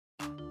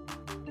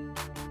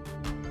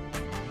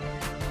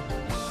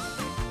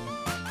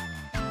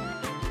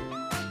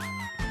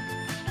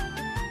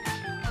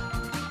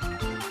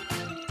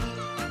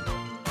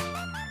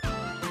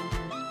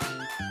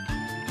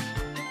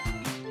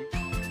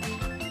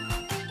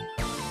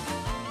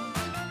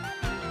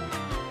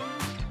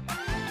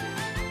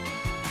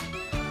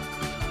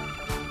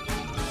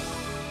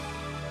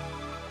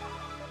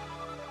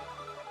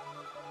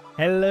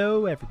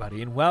Hello,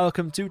 everybody, and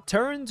welcome to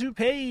Turn to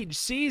Page,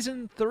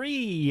 Season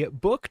 3,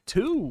 Book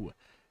 2,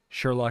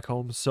 Sherlock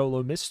Holmes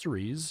Solo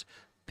Mysteries,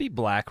 The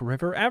Black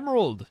River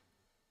Emerald.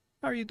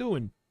 How are you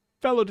doing,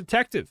 fellow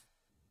detective?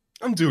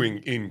 I'm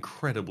doing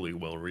incredibly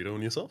well, Rito,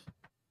 and yourself?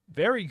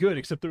 Very good,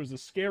 except there was a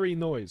scary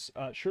noise.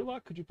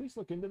 Sherlock, could you please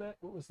look into that?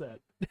 What was that?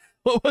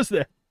 What was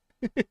that?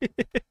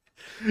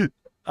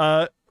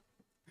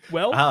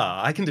 Well,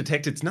 I can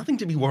detect it's nothing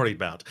to be worried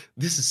about.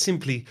 This is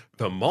simply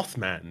the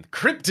Mothman,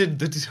 cryptid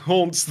that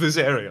haunts this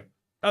area.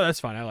 Oh, that's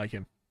fine. I like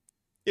him.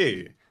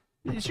 Yeah.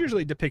 He's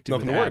usually depicted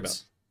Nothing with to worry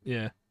abs.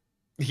 Yeah.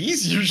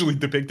 He's usually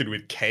depicted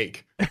with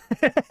cake.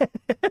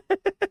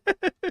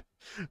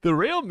 The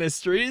real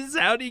mystery is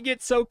how'd he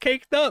get so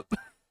caked up?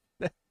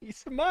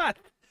 He's a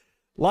moth.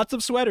 Lots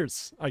of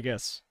sweaters, I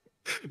guess.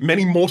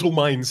 Many mortal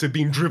minds have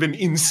been driven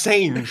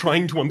insane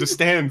trying to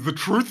understand the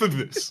truth of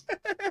this.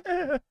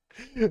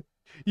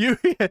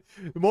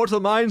 Mortal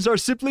minds are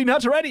simply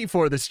not ready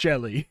for this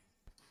jelly.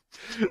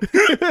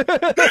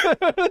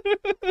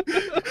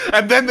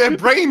 And then their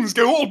brains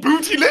go all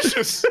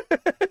bootylicious.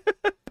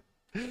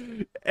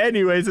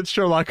 Anyways, it's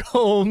Sherlock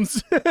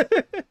Holmes.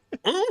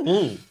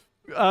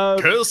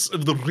 Curse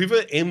of the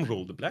River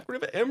Emerald. The Black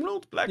River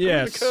Emerald?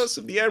 Yes. River Curse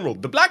of the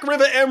Emerald. The Black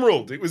River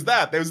Emerald. It was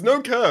that. There was no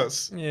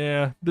curse.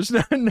 Yeah, there's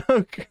no.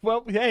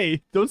 Well,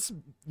 hey,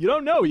 you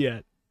don't know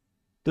yet.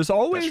 There's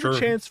always a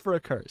chance for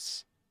a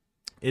curse.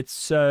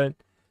 It's the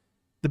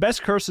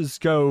best curses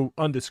go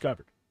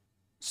undiscovered.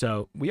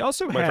 So we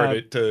also My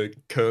favorite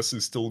curse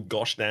is still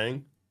gosh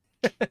dang.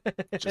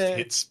 Just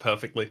hits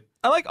perfectly.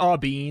 I like aw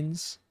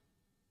beans.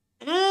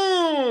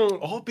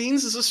 Aw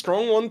beans is a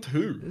strong one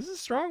too. This is a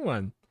strong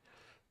one.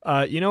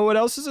 You know what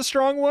else is a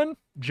strong one?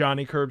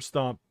 Johnny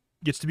Curbstomp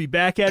gets to be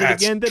back at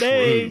it again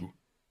today. True.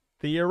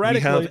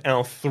 Theoretically. We have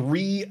our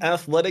 3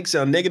 athletics,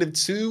 our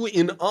 -2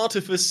 in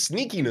artifice,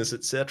 sneakiness,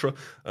 etc.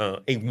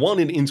 A 1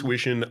 in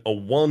intuition, a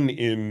 1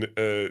 in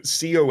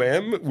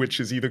COM, which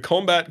is either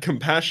combat,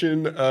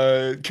 compassion,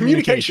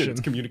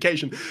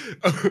 communication.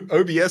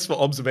 OBS for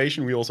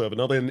observation, we also have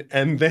another,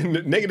 and then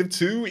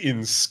 -2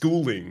 in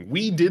schooling.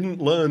 We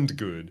didn't learn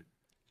good.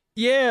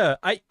 Yeah,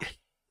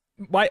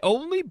 my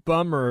only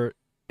bummer,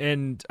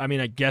 and I mean,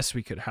 I guess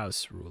we could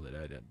house rule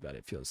it, but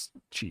it feels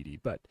cheaty,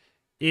 but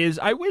is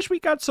I wish we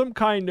got some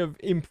kind of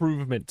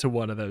improvement to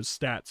one of those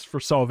stats for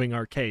solving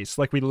our case,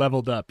 like we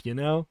leveled up, you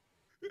know?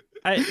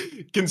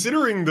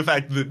 Considering the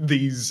fact that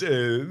these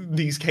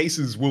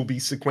cases will be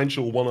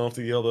sequential one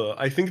after the other,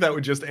 I think that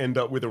would just end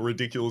up with a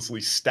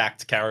ridiculously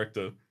stacked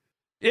character.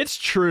 It's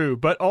true,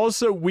 but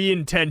also we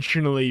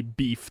intentionally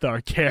beefed our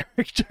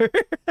character.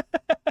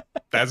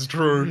 That's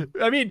true.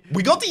 I mean,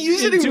 we got to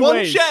use it in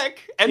one check,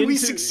 and we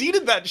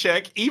succeeded that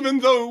check, even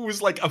though it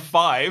was like a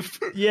 5.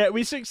 Yeah,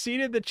 we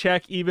succeeded the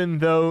check, even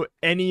though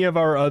any of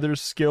our other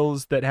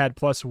skills that had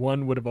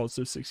 +1 would have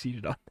also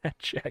succeeded on that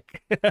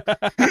check.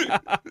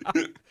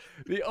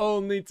 The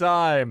only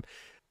time.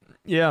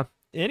 Yeah.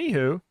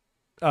 Anywho,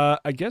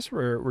 I guess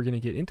we're gonna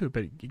get into it,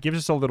 but it gives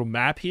us a little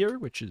map here,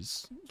 which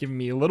is giving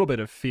me a little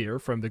bit of fear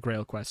from the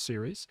Grail Quest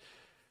series.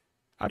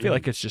 I feel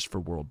like it's just for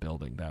world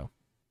building, though.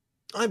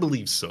 I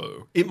believe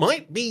so. It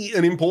might be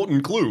an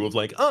important clue of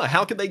like,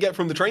 how could they get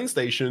from the train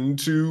station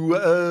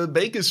to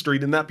Baker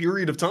Street in that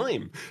period of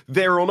time?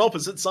 They're on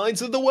opposite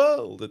sides of the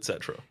world,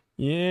 etc.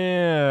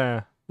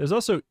 Yeah. There's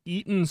also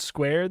Eaton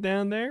Square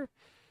down there.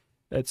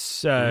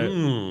 That's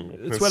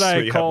what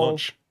I call...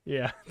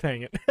 Yeah,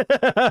 dang it.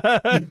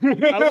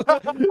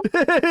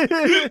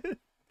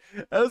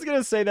 I was going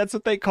to say that's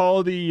what they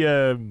call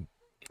the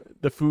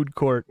food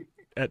court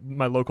at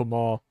my local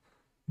mall.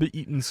 The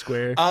Eaton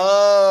Square.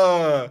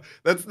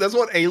 That's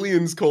what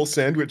aliens call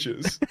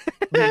sandwiches.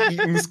 The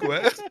Eaton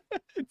Square.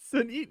 It's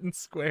an Eaton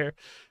Square.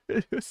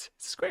 It's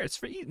square. It's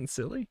for eating,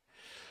 silly.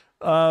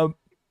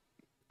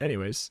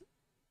 Anyways,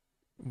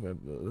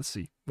 let's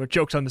see. More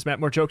jokes on this map.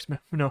 More jokes.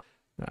 No,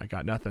 I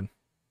got nothing.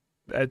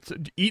 That's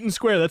Eaton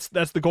Square.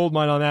 That's the gold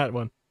mine on that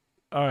one.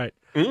 All right.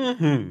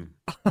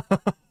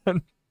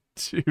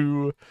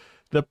 To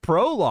the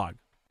prologue.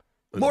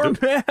 More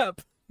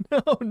map.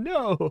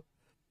 No.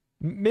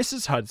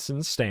 Mrs.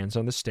 Hudson stands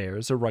on the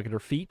stairs, a rug at her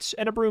feet,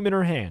 and a broom in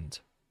her hand.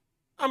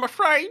 I'm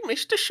afraid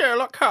Mr.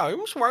 Sherlock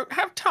Holmes won't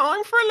have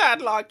time for a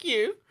lad like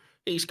you.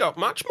 He's got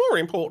much more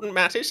important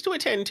matters to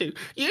attend to.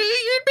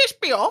 You'd best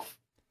be off.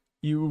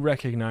 You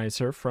recognize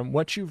her from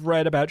what you've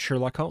read about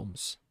Sherlock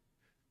Holmes.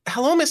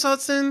 Hello, Miss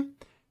Hudson.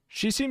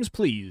 She seems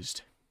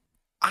pleased.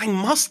 I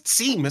must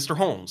see Mr.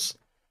 Holmes.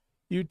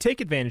 You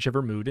take advantage of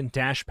her mood and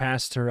dash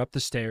past her up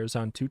the stairs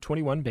on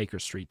 221 Baker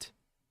Street.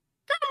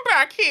 Come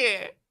back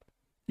here.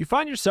 You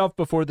find yourself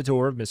before the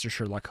door of Mr.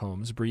 Sherlock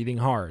Holmes, breathing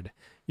hard.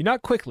 You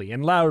knock quickly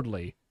and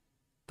loudly,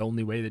 the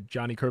only way that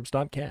Johnny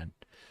Curbstomp can.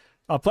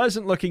 A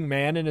pleasant-looking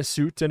man in a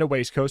suit and a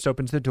waistcoat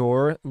opens the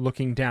door,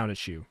 looking down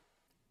at you.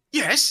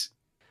 Yes?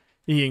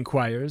 He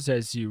inquires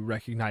as you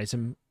recognize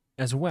him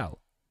as well.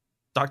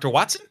 Dr.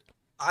 Watson?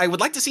 I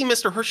would like to see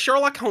Mr.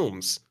 Sherlock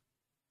Holmes.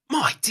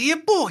 My dear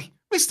boy,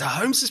 Mr.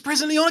 Holmes is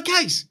presently on a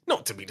case.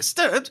 Not to be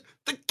disturbed.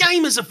 The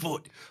game is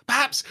afoot.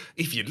 Perhaps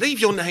if you leave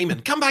your name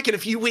and come back in a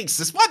few weeks,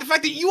 despite the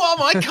fact that you are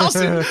my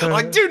cousin,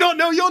 I do not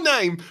know your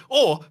name.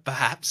 Or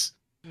perhaps...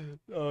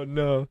 Oh,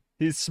 no.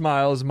 He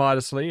smiles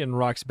modestly and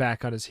rocks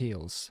back on his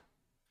heels.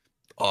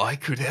 I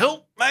could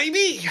help,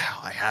 maybe.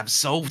 I have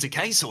solved a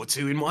case or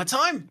two in my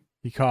time.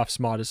 He coughs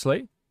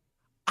modestly.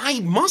 I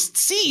must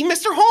see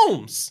Mr.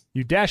 Holmes.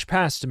 You dash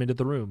past him into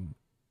the room.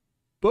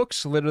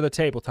 Books litter the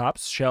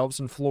tabletops, shelves,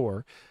 and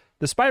floor.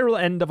 The spiral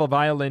end of a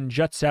violin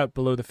juts out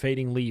below the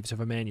fading leaves of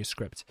a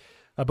manuscript.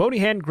 A bony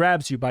hand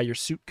grabs you by your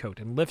suit coat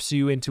and lifts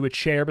you into a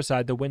chair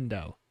beside the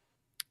window.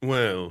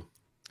 Well,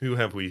 who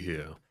have we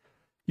here?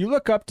 You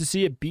look up to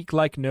see a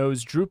beak-like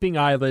nose, drooping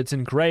eyelids,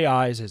 and gray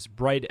eyes as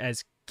bright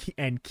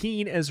and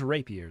keen as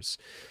rapiers,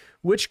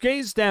 which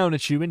gaze down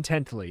at you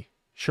intently.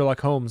 Sherlock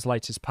Holmes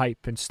lights his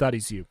pipe and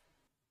studies you.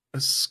 A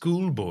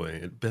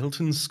schoolboy at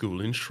Belton School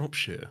in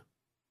Shropshire.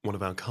 One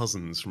of our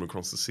cousins from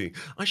across the sea.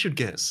 I should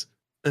guess,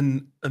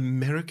 an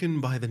American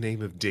by the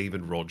name of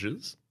David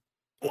Rogers?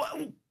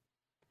 Why?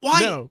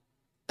 No.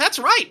 That's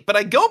right, but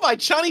I go by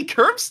Johnny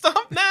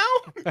Curbstomp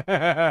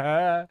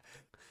now.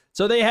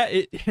 So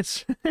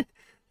it's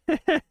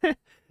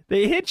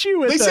they hit you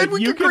with They said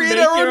we you could can create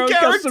make our your own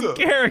custom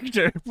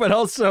character, but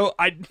also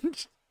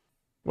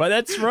well,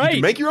 that's right. You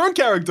can make your own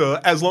character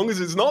as long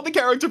as it's not the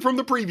character from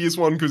the previous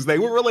one because they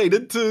were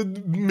related to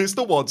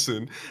Mr.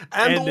 Watson.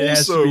 And it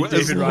has to be also, as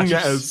David long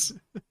Rogers. as...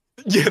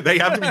 Yeah, they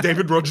have to be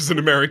David Rogers and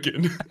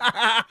American.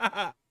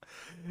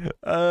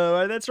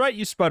 That's right,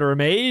 you sputter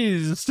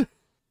amazed.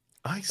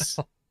 I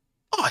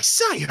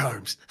say,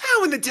 Holmes,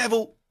 how in the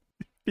devil...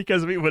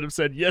 Because we would have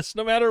said yes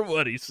no matter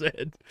what he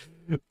said.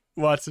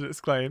 Watson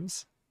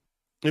exclaims.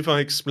 If I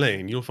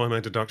explain, you'll find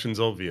my deductions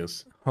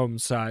obvious.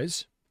 Holmes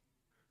sighs.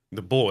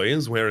 The boy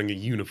is wearing a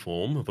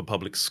uniform of a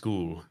public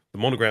school. The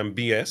monogram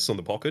BS on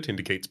the pocket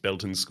indicates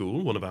Belton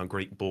School, one of our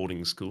great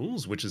boarding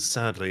schools, which has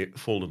sadly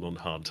fallen on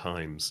hard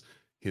times.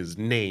 His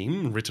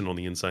name written on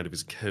the inside of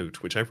his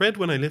coat, which I read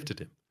when I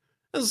lifted him.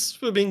 As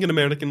for being an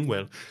American,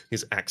 well,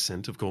 his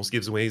accent, of course,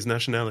 gives away his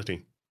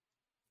nationality.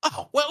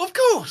 Oh, well, of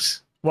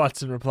course.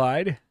 Watson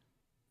replied.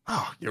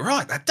 Oh, you're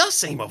right, that does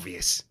seem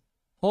obvious.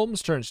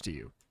 Holmes turns to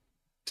you.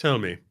 Tell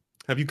me,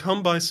 have you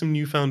come by some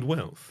newfound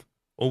wealth?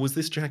 Or was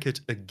this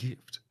jacket a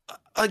gift?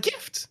 A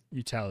gift?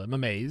 You tell him,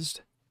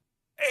 amazed.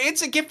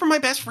 It's a gift from my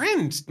best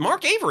friend,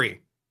 Mark Avery.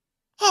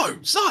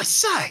 Holmes, I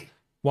say.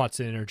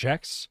 Watson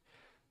interjects.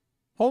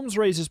 Holmes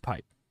raises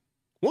pipe.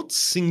 What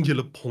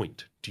singular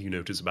point do you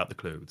notice about the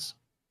clothes?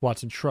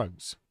 Watson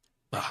shrugs.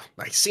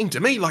 They seem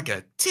to me like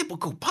a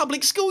typical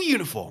public school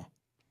uniform.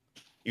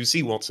 You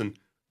see, Watson,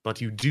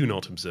 but you do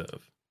not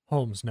observe.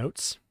 Holmes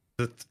notes.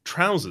 The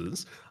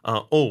trousers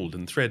are old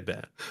and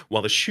threadbare,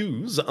 while the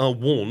shoes are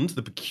worn to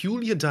the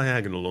peculiar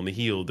diagonal on the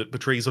heel that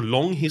betrays a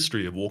long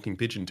history of walking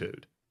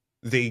pigeon-toed.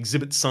 They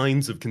exhibit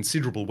signs of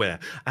considerable wear,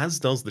 as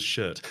does the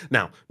shirt.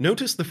 Now,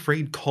 notice the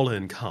frayed collar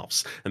and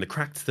cuffs, and the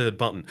cracked third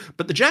button.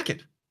 But the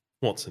jacket,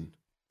 Watson,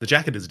 the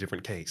jacket is a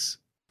different case.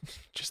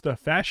 Just the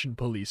fashion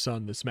police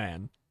on this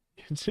man.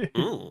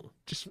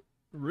 Just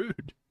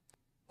rude.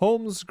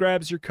 Holmes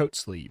grabs your coat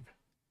sleeve.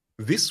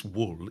 This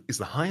wool is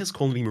the highest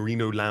quality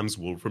merino lamb's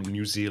wool from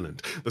New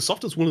Zealand, the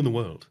softest wool in the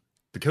world.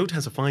 The coat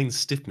has a fine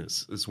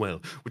stiffness as well,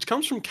 which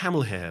comes from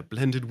camel hair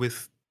blended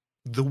with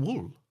the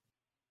wool.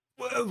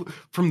 Well,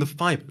 from the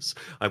fibers,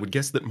 I would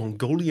guess that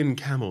Mongolian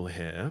camel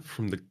hair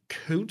from the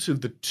coat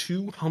of the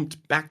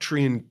two-humped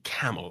Bactrian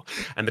camel,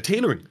 and the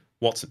tailoring.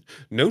 Watson,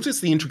 notice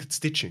the intricate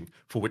stitching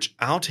for which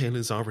our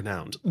tailors are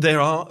renowned.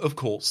 There are, of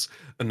course,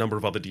 a number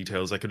of other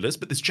details I could list,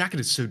 but this jacket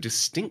is so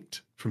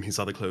distinct from his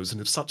other clothes and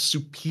of such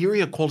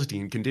superior quality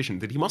and condition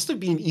that he must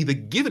have been either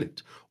given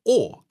it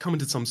or come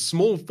into some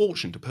small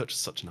fortune to purchase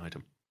such an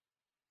item.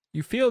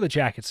 You feel the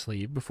jacket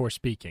sleeve before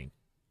speaking.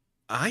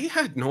 I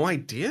had no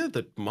idea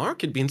that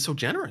Mark had been so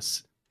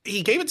generous.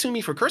 He gave it to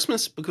me for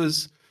Christmas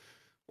because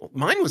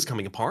mine was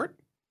coming apart.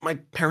 My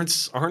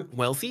parents aren't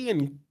wealthy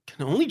and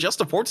can only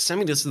just afford to send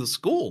me to the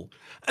school.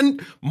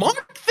 And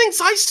Mark thinks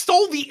I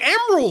stole the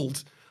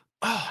emerald.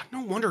 Oh,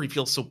 no wonder he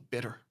feels so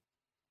bitter.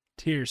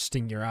 Tears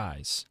sting your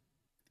eyes.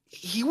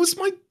 He was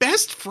my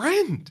best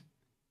friend.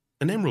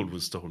 An emerald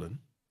was stolen.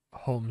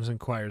 Holmes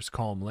inquires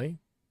calmly.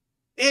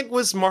 It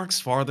was Mark's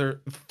father.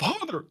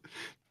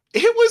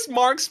 It was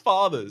Mark's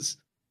father's.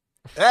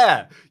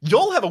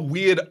 Y'all have a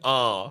weird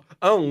I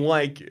don't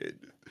like it.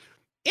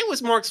 It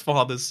was Mark's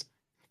father's.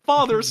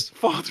 Father's.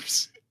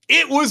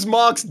 It was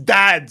Mark's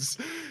dad's.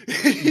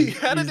 He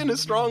had it in a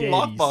strong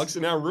lockbox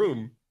in our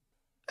room.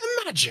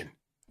 Imagine.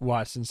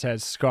 Watson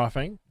says,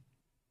 scoffing.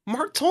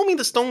 Mark told me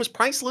the stone was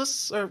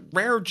priceless, a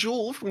rare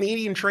jewel from the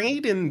Indian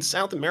trade in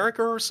South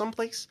America or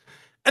someplace.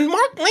 And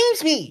Mark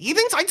blames me. He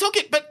thinks I took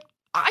it, but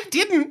I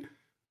didn't.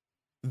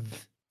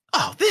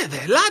 Oh,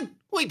 there, lad.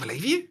 We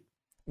believe you.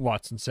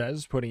 Watson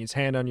says, putting his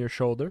hand on your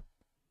shoulder.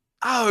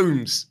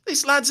 Holmes,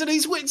 this lad's at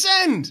his wit's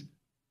end.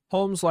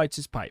 Holmes lights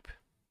his pipe.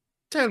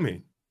 Tell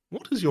me,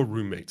 what is your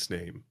roommate's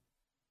name?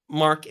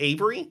 Mark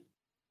Avery?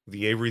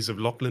 The Averys of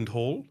Lockland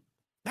Hall?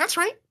 That's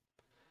right.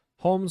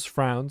 Holmes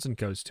frowns and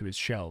goes to his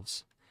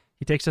shelves.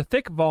 He takes a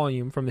thick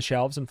volume from the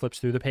shelves and flips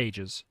through the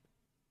pages.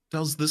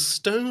 Does the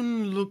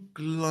stone look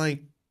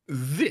like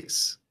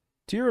this?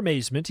 To your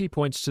amazement, he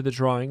points to the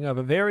drawing of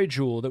a very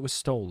jewel that was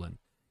stolen.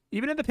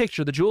 Even in the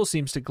picture, the jewel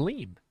seems to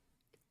gleam.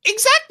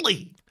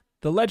 Exactly!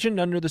 The legend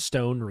under the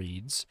stone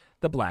reads,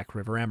 the Black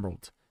River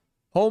Emerald.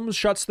 Holmes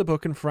shuts the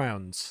book and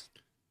frowns.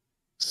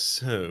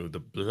 So, the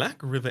Black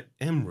River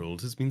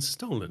Emerald has been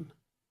stolen.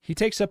 He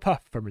takes a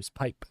puff from his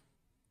pipe.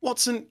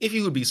 Watson, if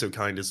you would be so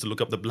kind as to look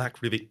up the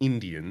Black River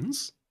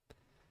Indians.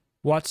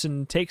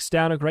 Watson takes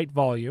down a great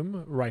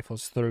volume,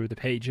 rifles through the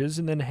pages,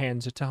 and then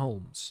hands it to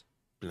Holmes.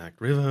 Black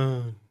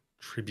River,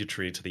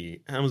 tributary to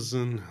the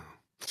Amazon,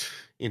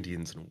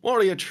 Indians and a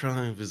warrior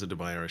tribe visited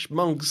by Irish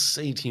monks,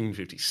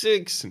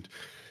 1856, and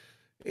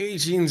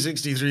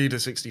 1863 to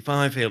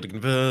 65, failed to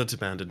convert,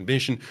 abandoned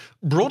mission,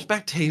 brought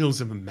back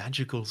tales of a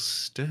magical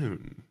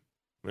stone.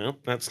 Well,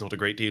 that's not a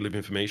great deal of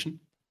information.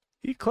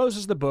 He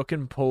closes the book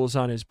and pulls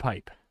on his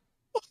pipe.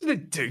 What the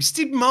deuce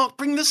did Mark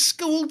bring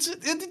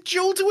the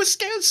jewel to a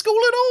school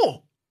at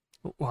all?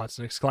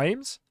 Watson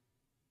exclaims.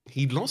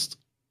 He lost...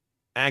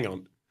 Hang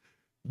on.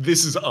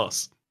 This is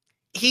us.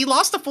 He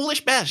lost a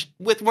foolish bet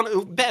with one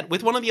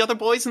of the other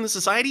boys in the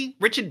society,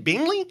 Richard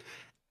Bingley.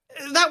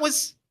 That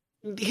was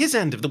his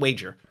end of the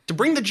wager, to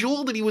bring the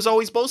jewel that he was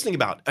always boasting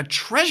about, a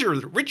treasure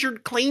that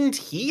Richard claimed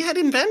he had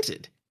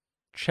invented.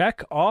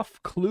 Check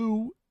off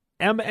clue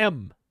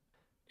MM,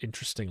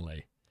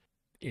 interestingly,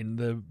 in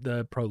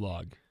the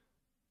prologue.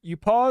 You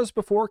pause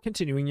before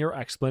continuing your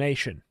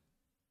explanation.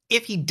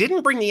 If he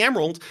didn't bring the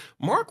emerald,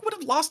 Mark would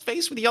have lost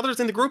face with the others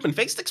in the group and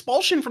faced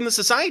expulsion from the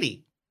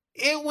society.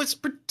 It was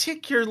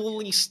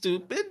particularly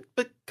stupid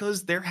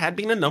because there had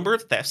been a number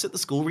of thefts at the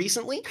school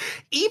recently,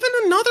 even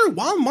another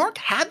while Mark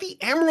had the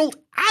emerald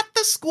at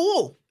the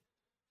school.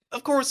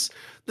 Of course,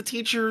 the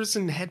teachers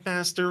and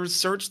headmasters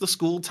searched the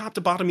school top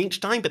to bottom each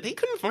time, but they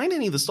couldn't find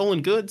any of the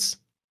stolen goods.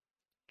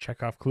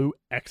 Check off clue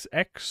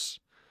XX.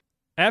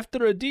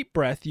 After a deep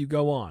breath, you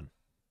go on.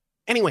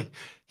 Anyway,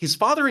 his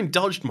father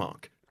indulged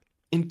Mark.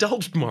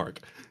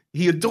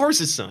 He adores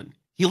his son.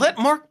 He let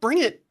Mark bring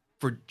it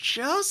for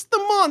just the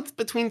month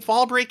between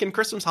fall break and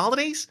Christmas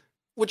holidays,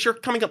 which are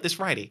coming up this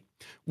Friday.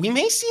 We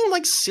may seem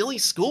like silly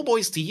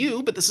schoolboys to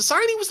you, but the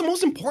society was the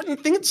most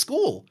important thing at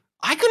school.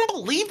 I couldn't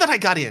believe that I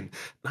got in.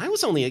 I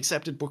was only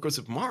accepted because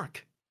of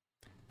Mark.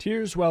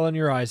 Tears well in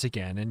your eyes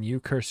again, and you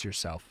curse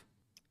yourself.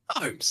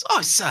 Holmes,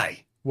 I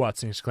say.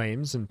 Watson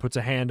exclaims and puts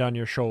a hand on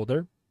your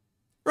shoulder.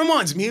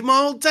 Reminds me of my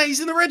old days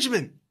in the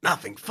regiment.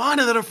 Nothing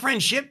finer than a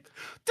friendship.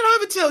 Did I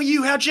ever tell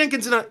you how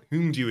Jenkins and I...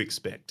 Whom do you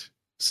expect?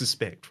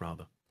 Suspect,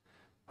 rather.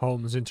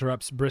 Holmes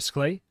interrupts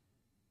briskly.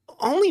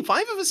 Only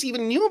 5 of us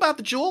even knew about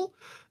the jewel.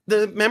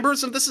 The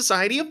members of the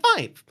Society of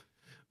 5.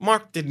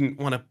 Mark didn't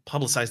want to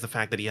publicize the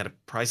fact that he had a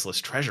priceless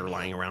treasure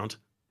lying around.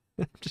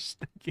 Just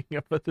thinking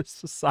of the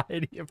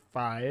Society of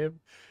 5,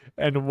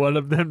 and one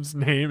of them's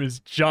name is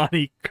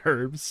Johnny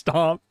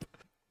Curbstomp.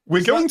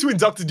 We're going to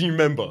induct a new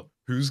member.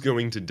 Who's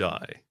going to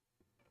die?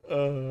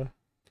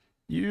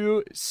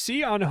 You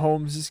see on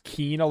Holmes's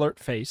keen, alert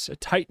face a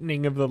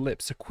tightening of the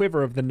lips, a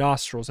quiver of the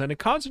nostrils, and a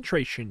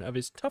concentration of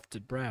his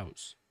tufted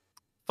brows.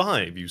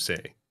 5, you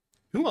say?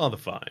 Who are the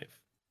 5?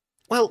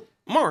 Well,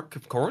 Mark,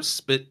 of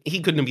course, but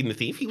he couldn't have been the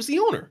thief. He was the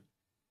owner.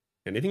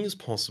 Anything is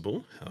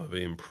possible, however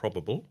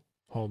improbable.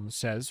 Holmes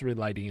says,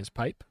 relighting his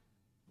pipe.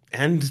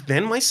 And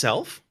then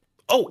myself.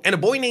 Oh, and a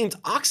boy named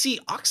Oxy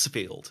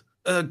Oxfield.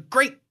 A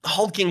great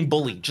hulking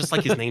bully, just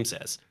like his name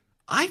says.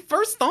 I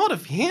first thought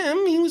of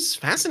him. He was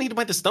fascinated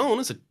by the stone,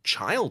 as a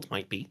child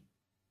might be.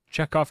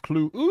 Check off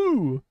clue.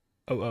 Ooh.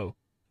 Oh.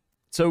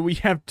 So we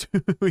have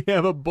we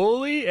have a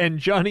bully and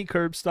Johnny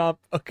Curbstomp.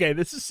 Okay,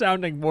 this is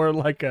sounding more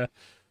like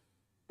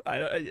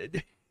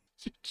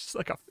just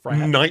like a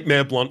frat.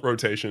 Nightmare blunt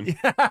rotation.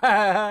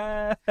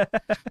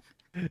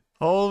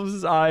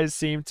 Holmes' eyes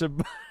seem to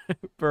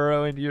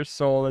burrow into your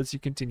soul as you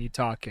continue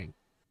talking.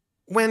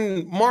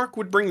 When Mark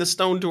would bring the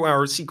stone to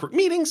our secret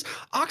meetings,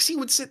 Oxy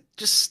would sit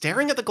just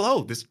staring at the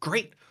glow, this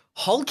great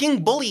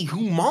hulking bully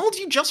who mauled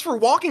you just for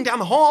walking down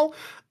the hall,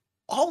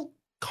 all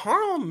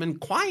calm and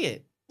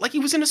quiet, like he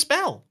was in a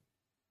spell.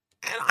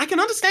 And I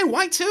can understand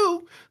why,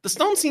 too. The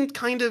stone seemed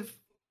kind of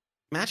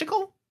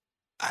magical.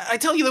 I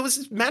tell you, there was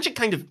this magic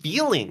kind of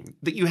feeling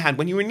that you had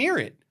when you were near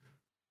it.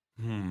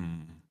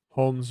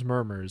 Holmes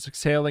murmurs,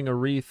 exhaling a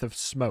wreath of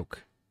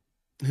smoke.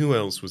 Who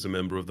else was a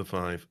member of the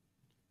 5?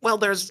 Well,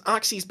 there's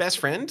Oxy's best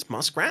friend,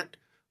 Muskrat.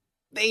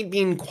 They'd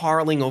been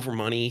quarreling over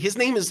money. His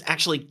name is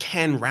actually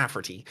Ken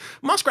Rafferty.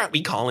 Muskrat,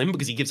 we call him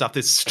because he gives off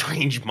this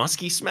strange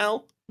musky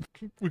smell.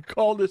 We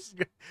call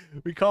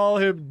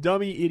him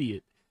Dummy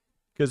Idiot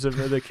because of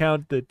the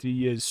count that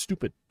he is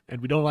stupid and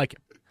we don't like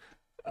him.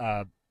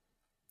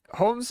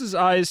 Holmes's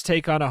eyes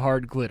take on a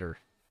hard glitter.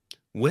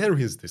 Where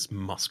is this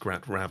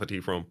muskrat Rafferty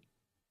from?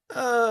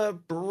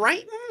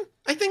 Brighton,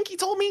 I think he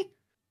told me.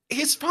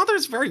 His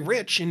father's very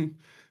rich in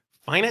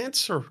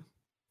finance or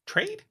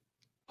trade.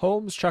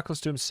 Holmes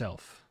chuckles to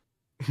himself.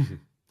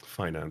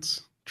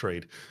 Finance,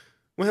 trade.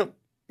 Well,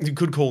 you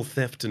could call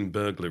theft and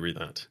burglary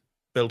that.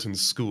 Belton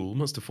School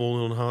must have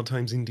fallen on hard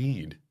times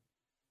indeed.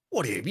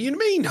 Whatever you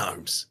mean,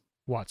 Holmes?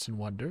 Watson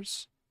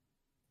wonders.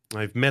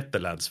 I've met the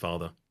lad's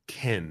father,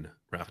 Ken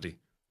Rafferty,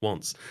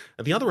 once,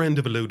 at the other end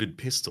of a loaded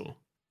pistol.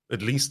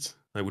 At least,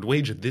 I would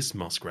wager this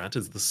muskrat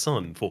is the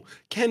son, for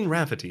Ken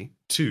Rafferty,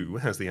 too,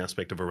 has the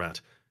aspect of a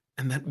rat,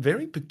 and that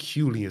very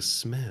peculiar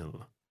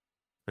smell.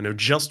 I know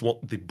just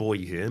what the boy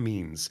here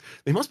means.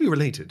 They must be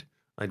related.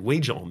 I'd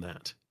wager on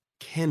that.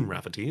 Ken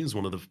Rafferty is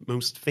one of the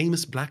most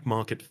famous black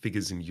market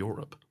figures in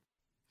Europe.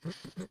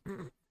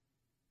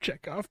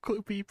 Chekhov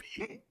clue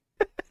PP.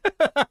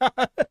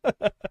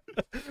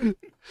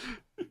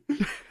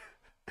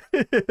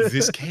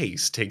 This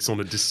case takes on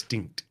a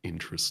distinct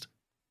interest.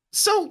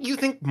 So, you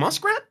think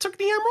Muskrat took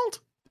the emerald?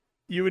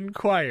 You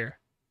inquire.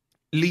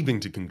 Leaping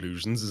to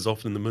conclusions is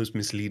often the most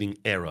misleading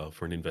error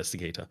for an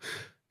investigator.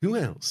 Who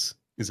else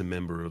is a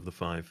member of the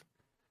five?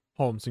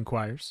 Holmes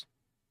inquires.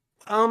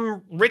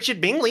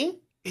 Richard Bingley.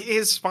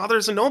 His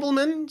father's a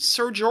nobleman,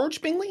 Sir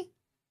George Bingley.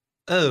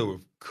 Oh,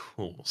 of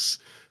course.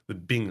 The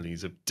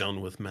Bingleys have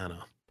done with manner.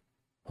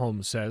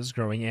 Holmes says,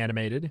 growing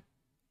animated.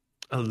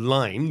 A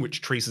line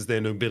which traces their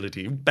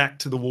nobility back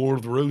to the War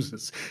of the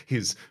Roses.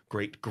 His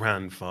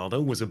great-grandfather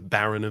was a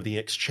Baron of the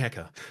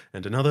Exchequer,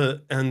 and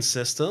another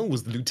ancestor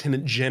was the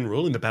Lieutenant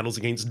General in the battles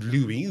against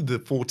Louis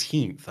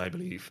XIV, I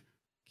believe.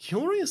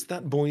 Curious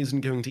that boy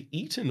isn't going to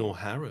Eton or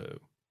Harrow.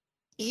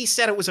 He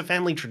said it was a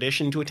family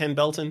tradition to attend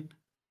Belton.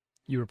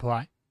 You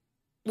reply.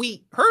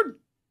 We heard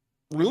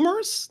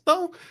rumors,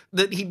 though,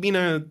 that he'd been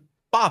a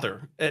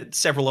father at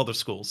several other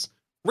schools.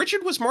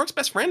 Richard was Mark's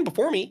best friend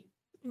before me,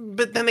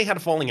 but then they had a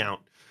falling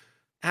out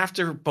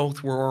after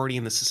both were already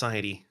in the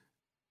society.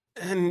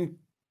 And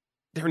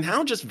they're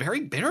now just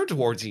very bitter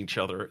towards each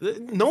other.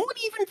 No one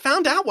even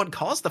found out what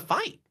caused the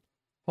fight.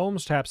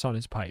 Holmes taps on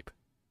his pipe.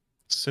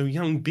 So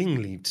young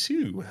Bingley,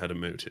 too, had a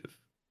motive.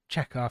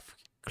 Chekhov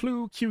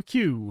clue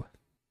QQ.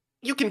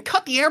 You can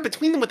cut the air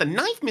between them with a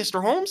knife,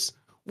 Mr. Holmes.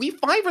 We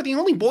five are the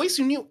only boys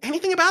who knew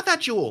anything about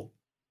that jewel.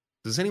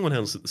 Does anyone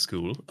else at the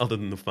school, other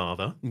than the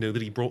father, know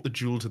that he brought the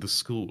jewel to the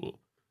school?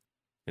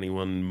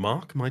 Anyone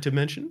Mark might have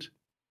mentioned?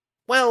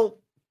 Well,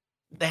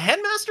 the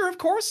headmaster, of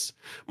course.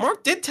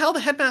 Mark did tell the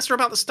headmaster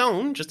about the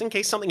stone, just in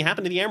case something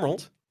happened to the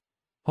emerald.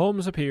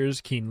 Holmes appears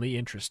keenly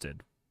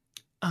interested.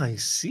 I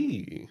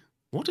see.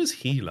 What is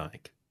he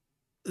like?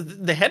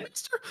 The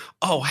headmaster?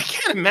 Oh, I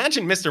can't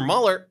imagine Mr.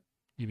 Muller.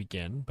 You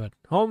begin, but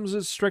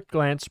Holmes's strict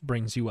glance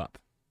brings you up.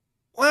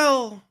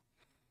 Well,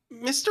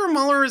 Mr.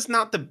 Muller is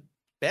not the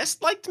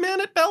best-liked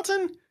man at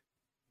Belton.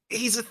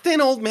 He's a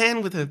thin old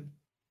man with a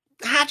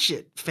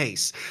hatchet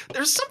face.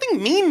 There's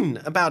something mean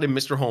about him,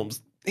 Mr.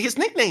 Holmes. His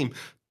nickname,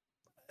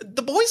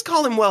 the boys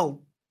call him,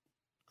 well,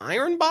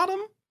 Iron Bottom?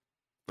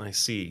 I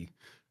see.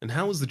 And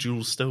how was the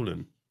jewel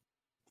stolen?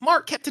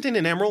 Mark kept it in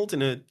an emerald,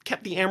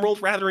 kept the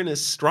emerald rather in a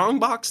strong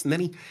box, and then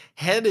he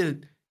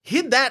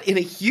hid that in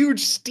a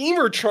huge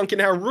steamer trunk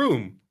in our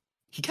room.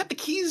 He kept the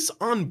keys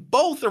on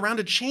both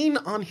around a chain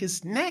on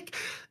his neck.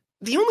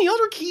 The only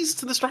other keys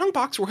to the strong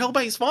box were held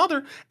by his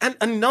father, and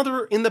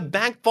another in the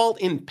bank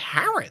vault in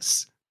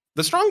Paris.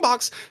 The strong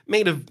box,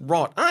 made of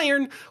wrought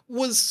iron,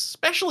 was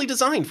specially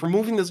designed for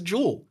moving this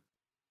jewel.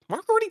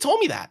 Mark already told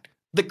me that.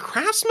 The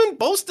craftsman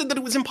boasted that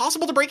it was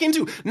impossible to break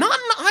into. Not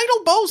an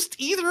idle boast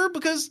either,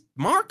 because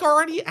Mark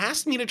already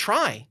asked me to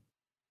try.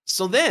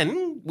 So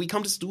then we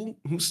come to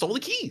who stole the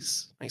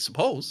keys, I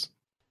suppose.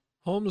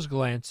 Holmes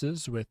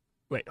glances with...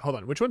 Wait, hold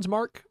on. Which one's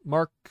Mark?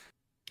 Mark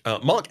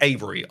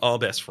Avery, our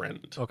best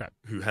friend. Okay.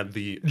 Who had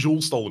the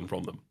jewel stolen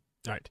from them.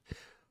 All right.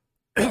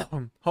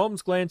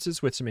 Holmes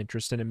glances with some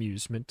interest and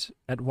amusement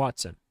at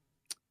Watson.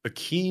 A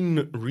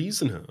keen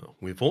reasoner.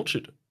 We're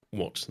fortunate,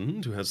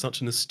 Watson, to have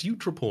such an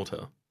astute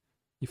reporter.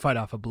 You fight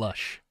off a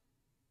blush.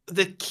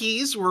 The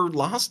keys were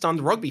lost on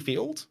the rugby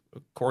field,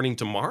 according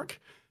to Mark.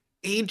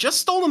 He'd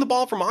just stolen the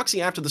ball from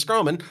Oxy after the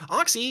scrum, and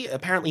Oxy,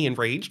 apparently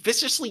enraged,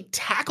 viciously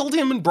tackled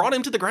him and brought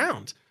him to the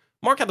ground.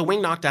 Mark had the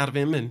wind knocked out of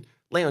him and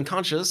lay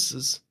unconscious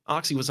as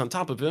Oxy was on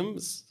top of him,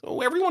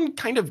 so everyone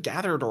kind of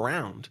gathered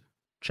around.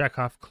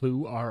 Chekhov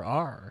clue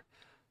RR.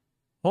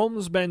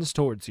 Holmes bends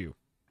towards you.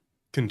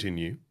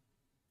 Continue.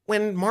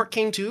 When Mark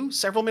came to,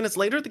 several minutes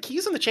later, the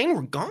keys and the chain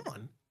were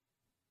gone.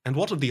 And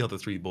what of the other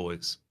three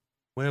boys?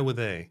 Where were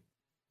they?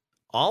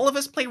 All of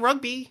us play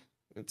rugby.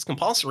 It's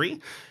compulsory.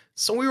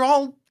 So we were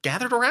all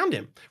gathered around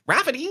him.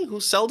 Rafferty,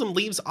 who seldom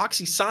leaves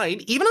Oxy's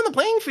side, even on the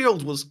playing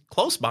field, was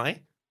close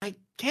by. I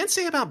can't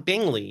say about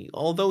Bingley,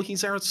 although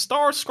he's our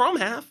star scrum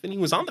half, and he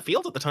was on the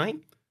field at the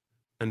time.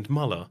 And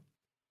Muller?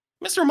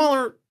 Mr.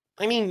 Muller,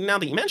 now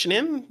that you mention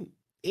him,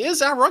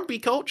 is our rugby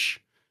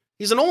coach.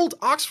 He's an old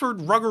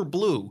Oxford Rugger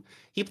Blue.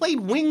 He played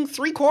wing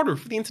 3/4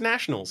 for the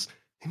internationals,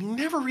 and he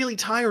never really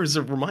tires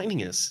of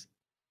reminding us.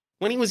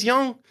 When he was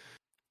young,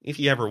 if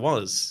he ever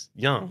was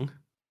young,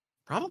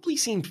 probably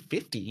seemed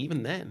 50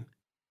 even then.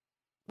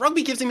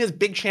 Rugby gives him his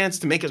big chance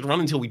to make us run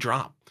until we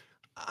drop.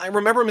 I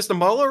remember Mr.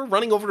 Muller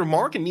running over to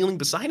Mark and kneeling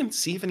beside him to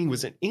see if he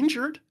was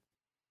injured.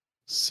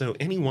 So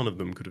any one of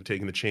them could have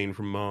taken the chain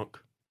from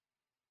Mark.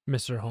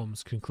 Mr.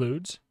 Holmes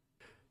concludes.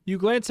 You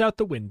glance out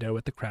the window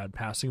at the crowd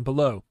passing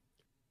below.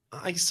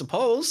 I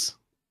suppose.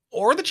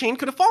 Or the chain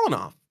could have fallen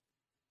off.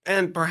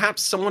 And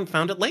perhaps someone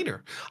found it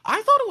later. I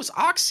thought it was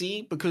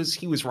Oxy because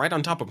he was right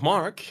on top of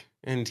Mark,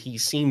 and he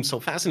seemed so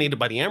fascinated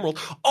by the emerald.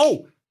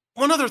 Oh,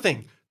 one other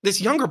thing.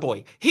 This younger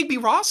boy, Higby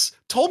Ross,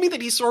 told me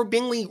that he saw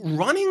Bingley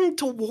running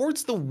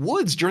towards the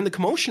woods during the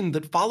commotion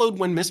that followed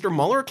when Mr.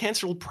 Muller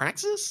cancelled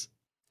Praxis.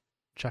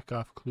 Check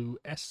off clue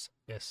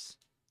SS.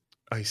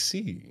 I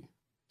see.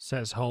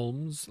 Says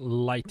Holmes,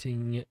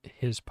 lighting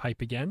his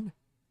pipe again.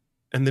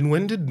 And then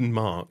when did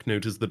Mark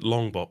notice that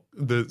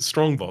the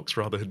strongbox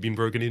had been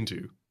broken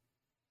into?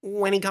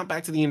 When he got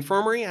back to the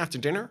infirmary after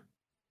dinner.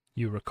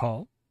 You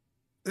recall?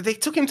 They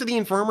took him to the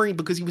infirmary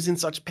because he was in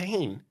such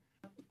pain.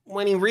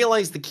 When he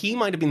realized the key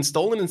might have been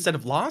stolen instead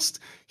of lost,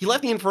 he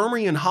left the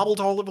infirmary and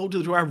hobbled over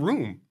to our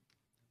room.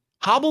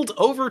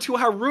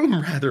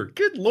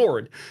 Good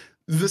Lord.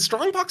 The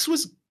strongbox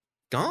was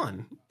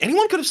gone.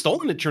 Anyone could have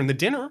stolen it during the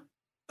dinner.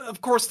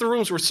 Of course, the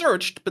rooms were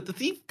searched, but the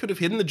thief could have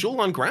hidden the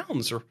jewel on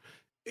grounds or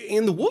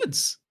in the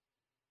woods.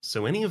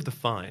 So any of the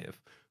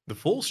 5, the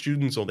 4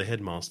 students or the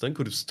headmaster,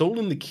 could have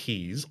stolen the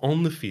keys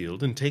on the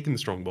field and taken the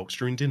strongbox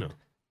during dinner.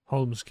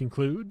 Holmes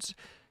concludes.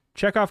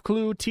 Check off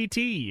clue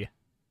TT.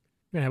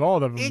 We're going to have all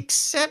of them.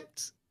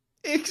 Except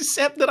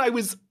that I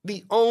was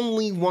the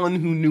only one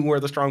who knew where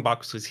the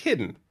strongbox was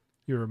hidden.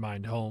 You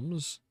remind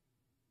Holmes.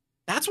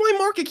 That's why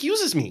Mark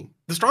accuses me.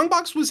 The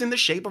strongbox was in the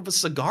shape of a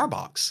cigar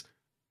box.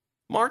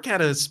 Mark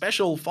had a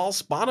special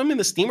false bottom in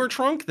the steamer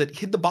trunk that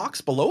hid the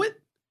box below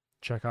it.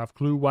 Check off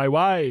clue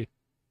YY.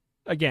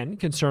 Again,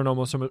 concern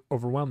almost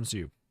overwhelms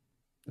you.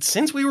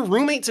 Since we were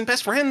roommates and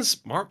best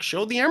friends, Mark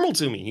showed the emerald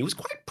to me. He was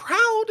quite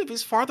proud of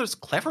his father's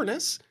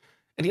cleverness,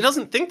 and he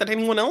doesn't think that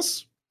anyone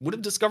else would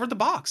have discovered the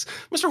box.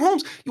 Mr.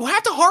 Holmes, you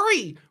have to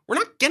hurry. We're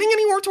not getting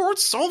anywhere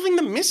towards solving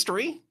the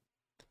mystery.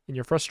 In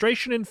your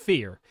frustration and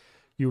fear,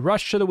 you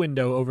rush to the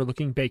window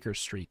overlooking Baker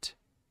Street.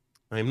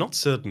 I am not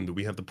certain that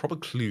we have the proper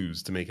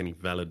clues to make any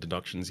valid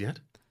deductions yet.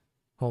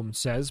 Holmes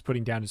says,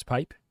 putting down his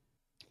pipe.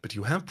 But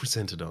you have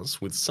presented us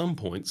with some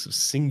points of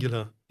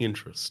singular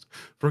interest.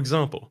 For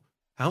example,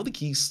 how were the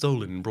keys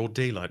stolen in broad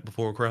daylight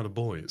before a crowd of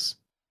boys?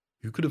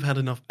 Who could have had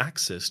enough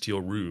access to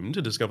your room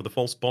to discover the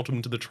false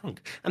bottom to the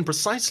trunk? And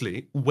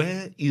precisely,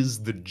 where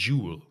is the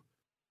jewel?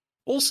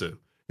 Also,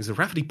 is the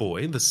Rafferty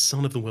boy the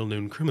son of the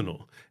well-known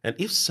criminal? And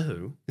if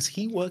so, is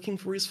he working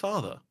for his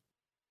father?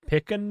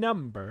 Pick a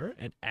number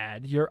and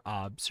add your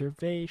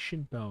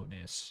observation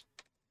bonus,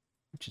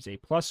 which is a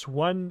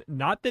 +1.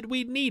 Not that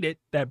we need it.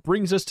 That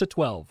brings us to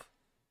 12.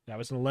 That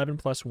was an 11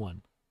 +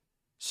 1.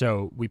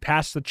 So we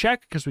passed the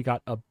check because we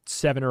got a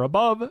 7 or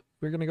above.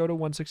 We're going to go to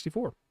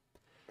 164.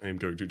 I am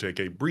going to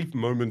take a brief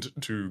moment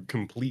to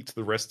complete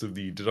the rest of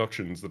the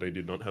deductions that I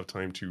did not have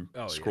time to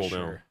scroll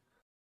down.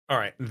 All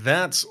right,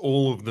 that's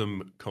all of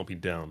them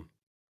copied down.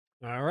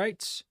 All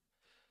right.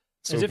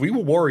 So if we were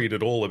worried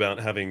at all about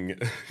having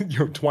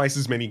twice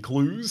as many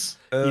clues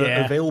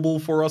available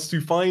for us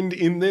to find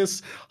in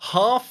this,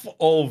 half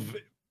of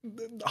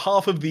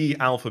the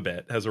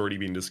alphabet has already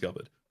been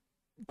discovered.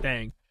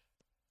 Dang.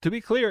 To be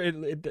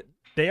clear,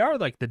 they are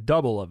like the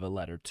double of a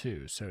letter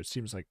too. So it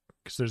seems like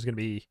because there's going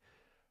to be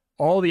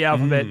all the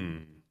alphabet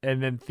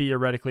and then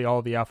theoretically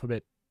all the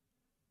alphabet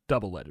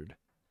double lettered.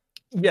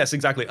 Yes,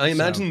 exactly. I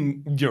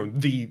imagine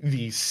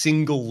the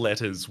single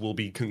letters will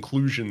be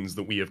conclusions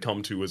that we have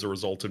come to as a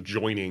result of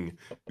joining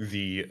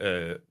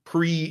the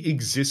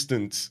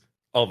pre-existent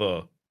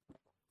other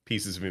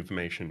pieces of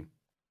information.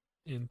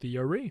 In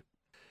theory.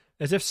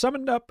 As if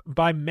summoned up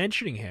by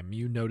mentioning him,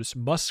 you notice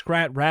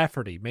Muskrat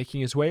Rafferty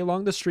making his way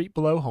along the street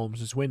below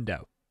Holmes's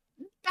window.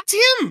 That's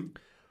him!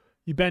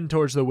 You bend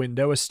towards the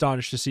window,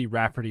 astonished to see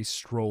Rafferty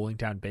strolling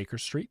down Baker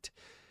Street.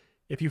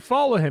 If you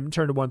follow him,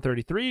 turn to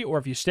 133, or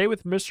if you stay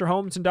with Mr.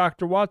 Holmes and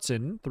Dr.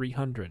 Watson,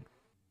 300.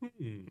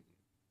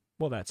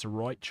 Well, that's a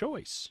right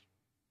choice.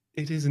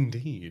 It is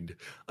indeed.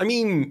 I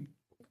mean,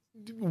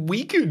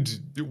 we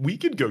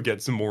could go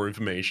get some more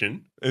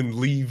information and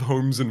leave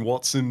Holmes and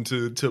Watson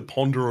to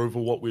ponder over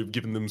what we've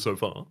given them so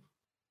far.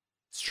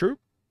 It's true.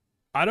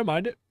 I don't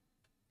mind it.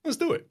 Let's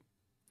do it.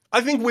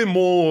 I think we're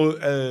more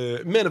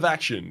men of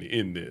action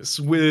in this.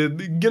 We're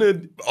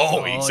gonna...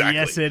 Oh, exactly.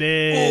 Yes, it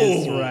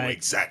is. Oh, right.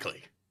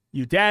 Exactly.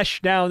 You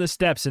dash down the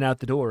steps and out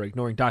the door,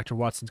 ignoring Dr.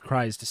 Watson's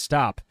cries to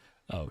stop.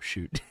 Oh,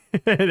 shoot.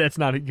 That's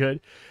not good.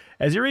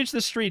 As you reach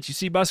the streets, you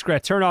see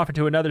Muskrat turn off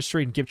into another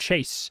street and give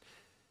chase.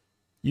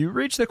 You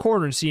reach the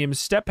corner and see him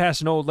step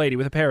past an old lady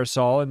with a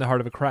parasol in the heart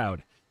of a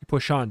crowd. You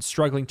push on,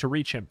 struggling to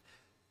reach him.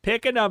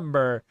 Pick a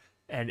number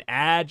and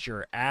add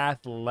your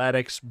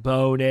athletics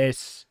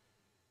bonus.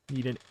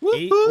 Need an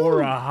 8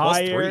 or a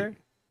higher.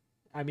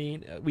 I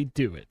mean, we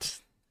do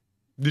it.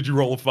 Did you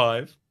roll a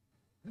 5?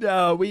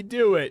 No, we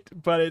do it,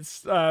 but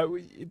it's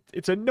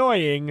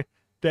annoying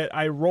that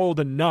I rolled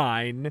a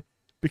 9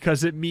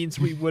 because it means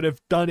we would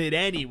have done it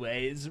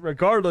anyways,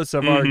 regardless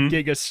of our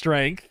giga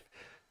strength.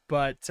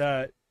 But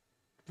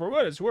for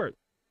what it's worth,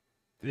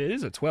 it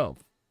is a 12.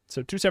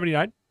 So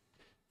 279.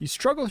 You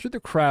struggle through the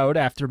crowd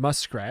after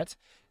Muskrat.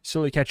 You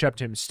slowly catch up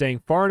to him, staying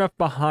far enough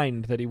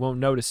behind that he won't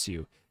notice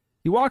you.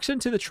 He walks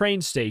into the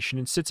train station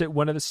and sits at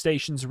one of the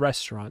station's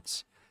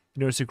restaurants. You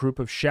notice a group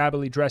of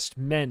shabbily dressed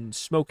men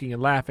smoking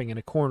and laughing in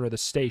a corner of the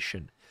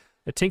station.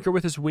 A tinker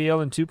with his wheel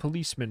and 2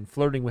 policemen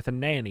flirting with a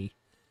nanny.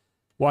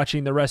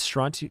 Watching the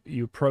restaurant,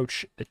 you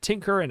approach the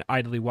tinker and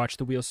idly watch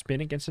the wheel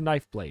spin against a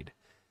knife blade.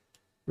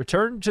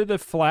 Return to the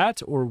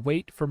flat or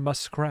wait for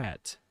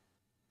Muskrat.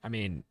 I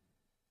mean,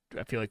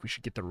 I feel like we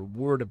should get the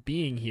reward of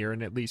being here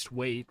and at least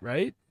wait,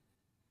 right?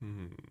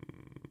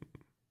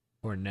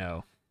 Or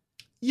no?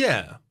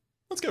 Yeah,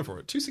 let's go for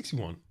it.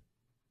 261.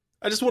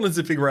 I just wanted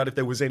to figure out if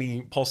there was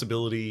any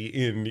possibility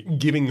in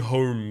giving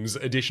Holmes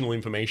additional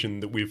information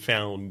that we've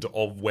found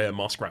of where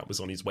Muskrat was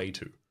on his way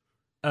to.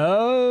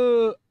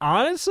 Oh,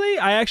 honestly,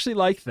 I actually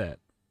like that.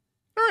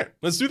 All right,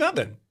 let's do that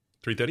then.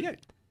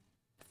 338.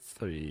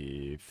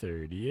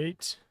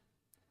 338.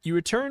 You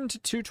return to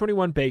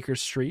 221 Baker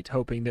Street,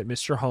 hoping that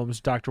Mr. Holmes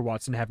and Dr.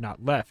 Watson have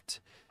not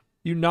left.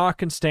 You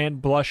knock and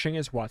stand blushing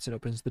as Watson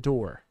opens the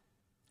door.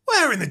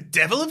 Where in the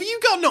devil have you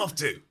gotten off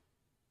to?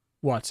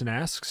 Watson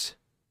asks.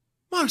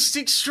 Most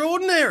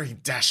extraordinary,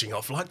 dashing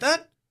off like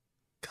that.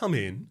 Come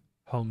in.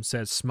 Holmes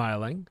says,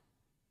 smiling.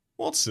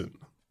 Watson,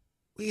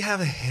 we have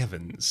a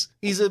heavens.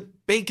 He's a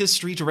Baker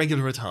Street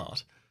regular at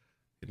heart.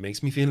 It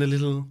makes me feel a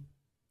little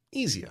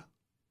easier.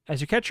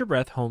 As you catch your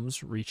breath,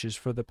 Holmes reaches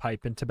for the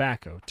pipe and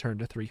tobacco. Turn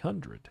to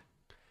 300.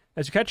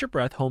 As you catch your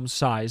breath, Holmes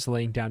sighs,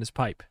 laying down his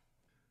pipe.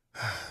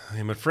 I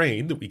am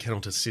afraid that we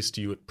cannot assist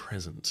you at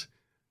present.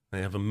 I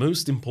have a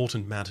most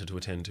important matter to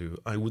attend to.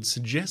 I would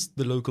suggest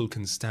the local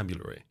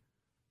constabulary.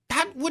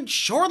 That would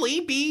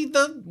surely be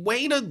the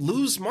way to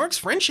lose Mark's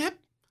friendship.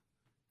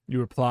 You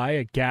reply,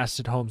 aghast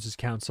at Holmes's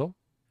counsel.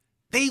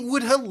 They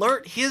would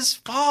alert his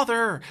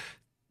father.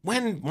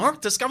 When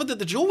Mark discovered that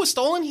the jewel was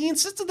stolen, he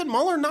insisted that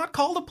Muller not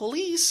call the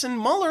police, and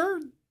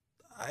Muller,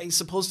 I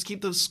suppose to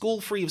keep the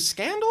school free of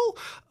scandal,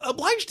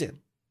 obliged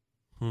him.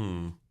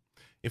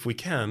 If we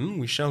can,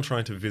 we shall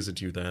try to visit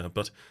you there,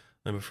 but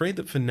I'm afraid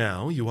that for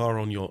now you are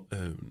on your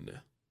own.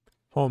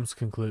 Holmes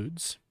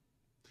concludes.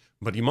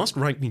 But you must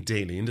write me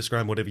daily and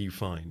describe whatever you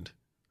find.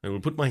 I will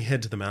put my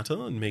head to the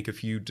matter and make a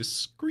few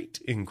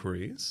discreet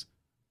inquiries.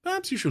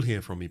 Perhaps you shall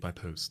hear from me by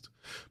post.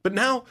 But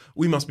now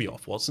we must be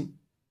off, Watson.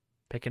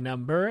 Pick a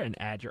number and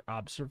add your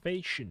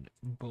observation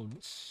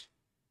bonus.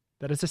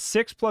 That is a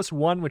 6 plus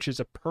 1, which is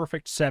a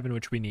perfect 7,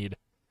 which we need.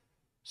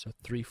 So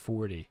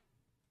 340.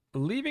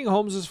 Leaving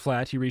Holmes's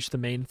flat, you reach the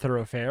main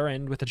thoroughfare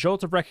and, with a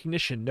jolt of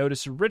recognition,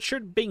 notice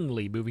Richard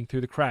Bingley moving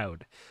through the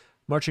crowd,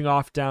 marching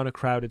off down a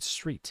crowded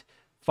street.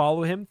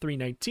 Follow him,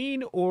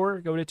 319, or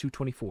go to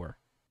 224.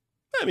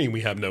 I mean,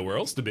 we have nowhere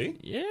else to be.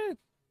 Yeah,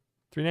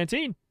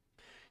 319.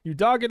 You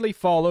doggedly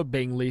follow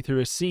Bingley through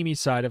a seamy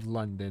side of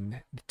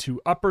London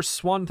to Upper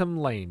Swantham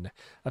Lane,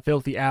 a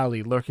filthy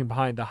alley lurking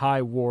behind the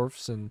high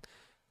wharfs and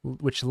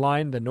which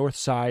line the north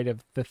side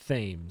of the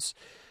Thames.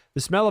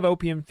 The smell of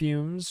opium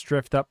fumes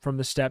drift up from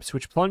the steps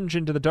which plunge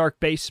into the dark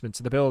basements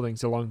of the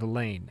buildings along the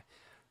lane.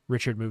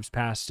 Richard moves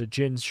past a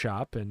gin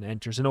shop and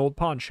enters an old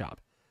pawn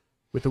shop,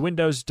 with the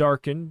windows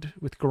darkened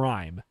with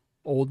grime.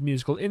 Old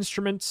musical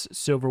instruments,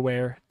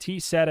 silverware, tea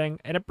setting,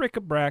 and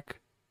bric-a-brac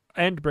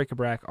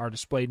are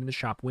displayed in the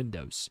shop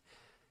windows.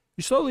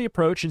 You slowly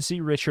approach and see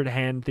Richard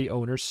hand the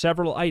owner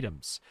several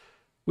items,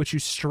 which you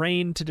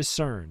strain to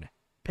discern.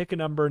 Pick a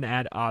number and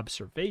add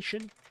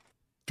observation.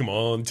 Come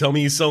on, tell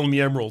me he's selling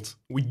the emerald.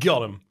 We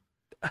got him.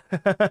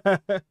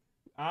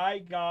 I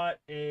got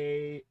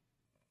a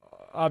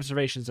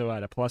observation, so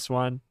at a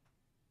 +1.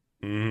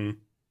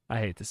 I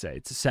hate to say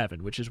it's a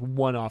 7, which is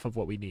 1 off of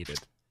what we needed.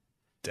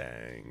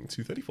 Dang,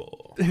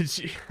 234.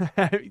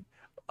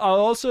 I'll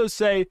also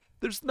say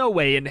there's no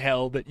way in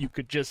hell that you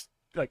could just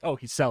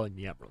he's selling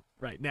the emerald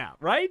right now,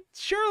 right?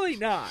 Surely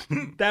not.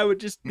 That would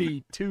just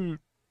be too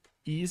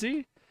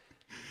easy.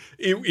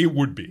 It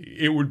would be.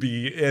 It would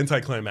be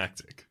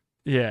anticlimactic.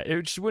 Yeah,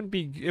 it just wouldn't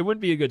be. It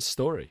wouldn't be a good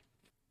story.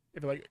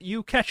 If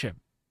you catch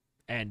him,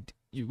 and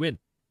you win.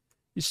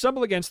 You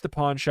stumble against the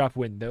pawn shop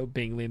window.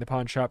 Bingley and the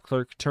pawn shop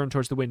clerk turn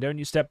towards the window, and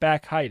you step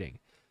back, hiding.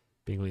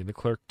 Bingley and the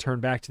clerk turn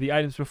back to the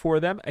items before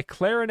them. A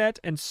clarinet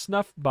and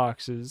snuff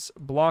boxes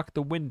block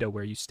the window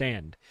where you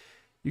stand.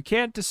 You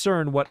can't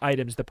discern what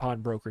items the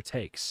pawnbroker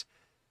takes.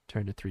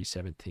 Turn to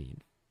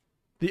 317.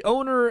 The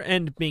owner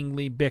and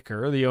Bingley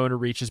bicker. The owner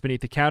reaches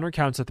beneath the counter,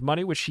 counts out the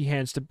money, which he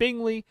hands to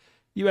Bingley.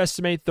 You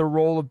estimate the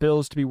roll of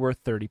bills to be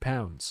worth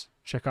 £30.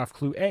 Check off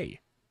clue A.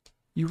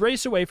 You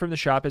race away from the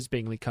shop as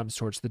Bingley comes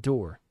towards the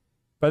door.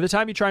 By the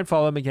time you try and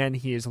follow him again,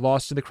 he is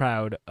lost in the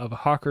crowd of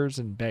hawkers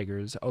and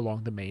beggars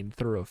along the main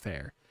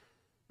thoroughfare.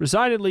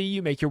 Resignedly,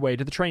 you make your way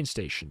to the train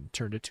station.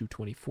 Turn to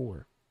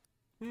 224.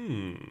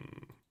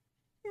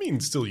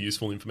 Means still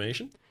useful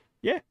information.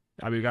 Yeah,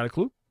 we got a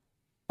clue.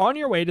 On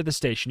your way to the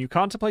station, you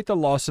contemplate the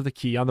loss of the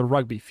key on the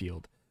rugby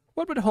field.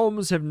 What would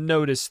Holmes have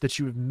noticed that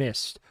you have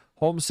missed?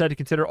 Holmes said to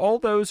consider all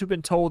those who've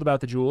been told about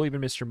the jewel,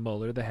 even Mr.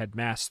 Muller, the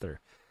headmaster.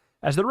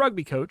 As the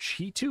rugby coach,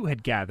 he too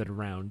had gathered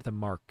around the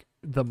mark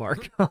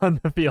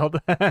on the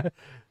field.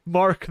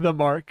 Mark the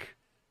mark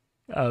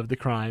of the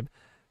crime.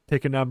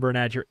 Pick a number and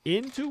add your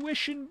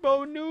intuition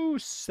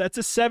bonus. That's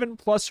a 7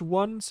 plus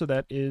 1, so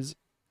that is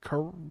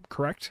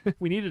correct.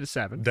 We needed a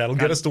 7. That'll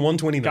get us to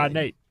 129. Got an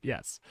 8,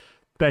 yes.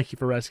 Thank you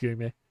for rescuing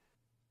me.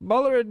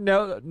 Muller had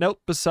knelt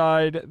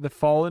beside the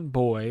fallen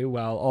boy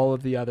while all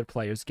of the other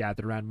players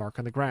gathered around Mark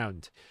on the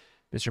ground.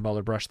 Mr.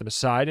 Muller brushed them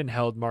aside and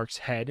held Mark's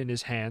head in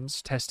his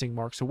hands, testing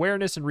Mark's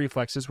awareness and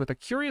reflexes with a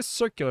curious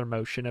circular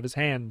motion of his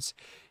hands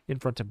in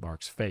front of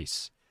Mark's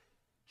face.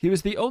 He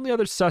was the only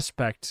other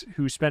suspect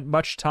who spent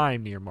much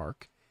time near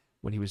Mark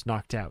when he was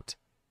knocked out.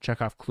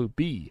 Check off clue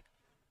B.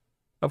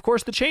 Of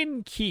course, the chain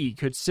and key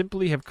could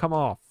simply have come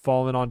off,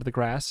 fallen onto the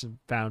grass, and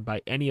found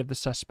by any of the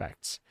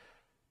suspects.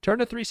 Turn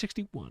to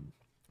 361.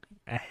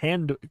 A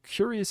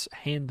curious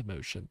hand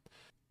motion.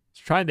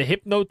 He's trying to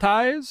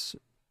hypnotize,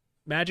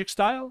 magic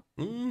style.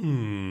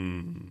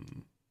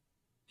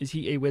 Is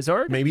he a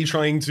wizard? Maybe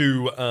trying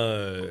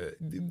to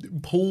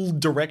pull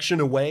direction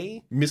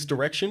away,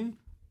 misdirection.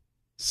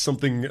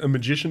 Something a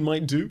magician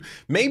might do.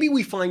 Maybe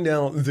we find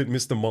out that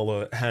Mr.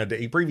 Muller had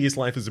a previous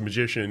life as a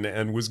magician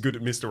and was good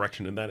at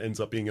misdirection, and that ends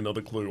up being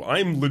another clue.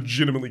 I'm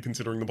legitimately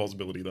considering the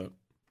possibility, though.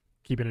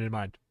 Keeping it in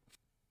mind.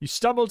 You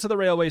stumble to the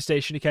railway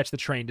station to catch the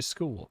train to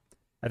school.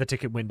 At the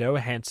ticket window, a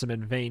handsome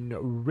and vain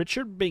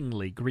Richard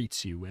Bingley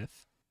greets you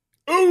with,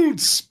 "Old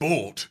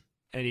sport!"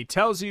 And he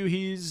tells you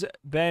he's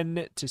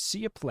been to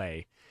see a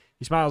play.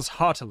 He smiles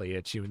haughtily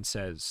at you and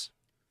says,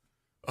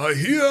 "I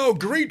hear our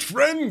great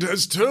friend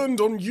has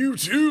turned on you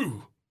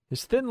too."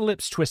 His thin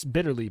lips twist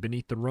bitterly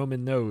beneath the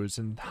Roman nose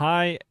and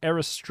high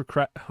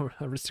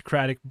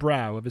aristocratic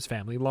brow of his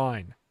family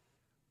line.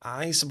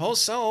 I suppose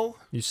so.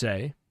 You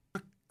say,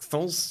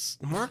 Those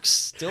Mark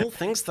still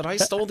thinks that I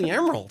stole the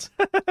emerald.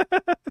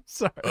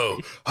 Sorry.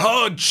 "Oh,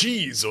 hard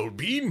cheese, old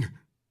bean."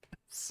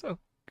 So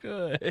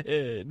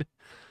good.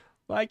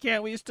 Why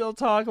can't we still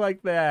talk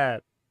like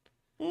that?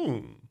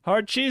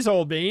 Hard cheese,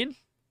 old bean.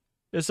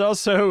 It's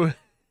also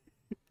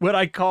what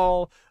I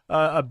call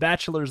a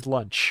bachelor's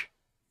lunch.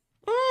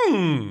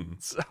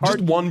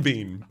 Just one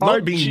bean.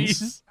 Not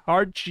beans.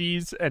 Hard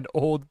cheese and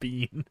old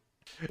bean.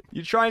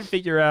 You try and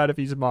figure out if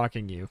he's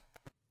mocking you.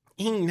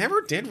 He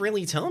never did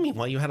really tell me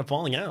why you had a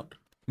falling out.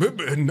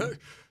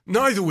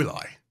 Neither will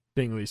I,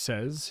 Bingley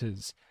says,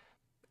 his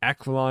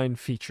aquiline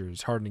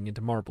features hardening into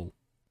marble.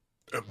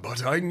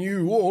 "But I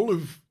knew all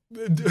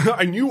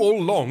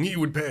along he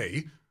would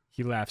pay."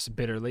 He laughs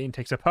bitterly and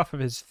takes a puff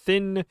of his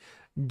thin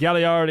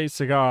Gagliardi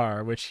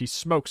cigar, which he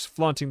smokes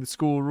flaunting the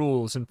school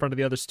rules in front of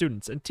the other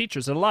students and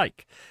teachers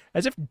alike,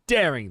 as if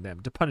daring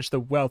them to punish the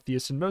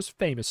wealthiest and most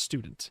famous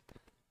student.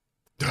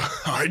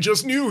 "I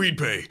just knew he'd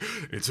pay.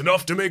 It's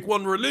enough to make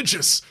one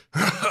religious.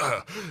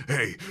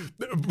 Hey,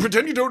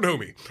 pretend you don't know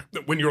me.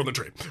 When you're on the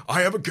train,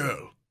 I have a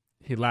girl."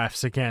 He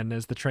laughs again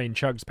as the train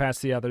chugs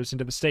past the others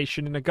into the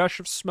station in a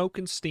gush of smoke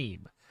and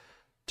steam.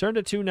 Turn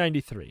to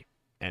 293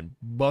 and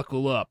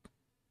buckle up.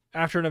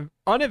 After an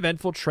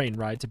uneventful train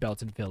ride to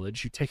Belton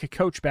Village, you take a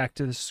coach back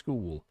to the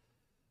school.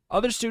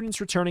 Other students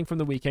returning from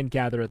the weekend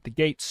gather at the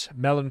gates.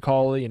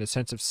 Melancholy and a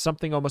sense of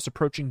something almost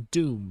approaching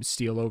doom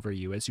steal over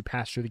you as you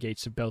pass through the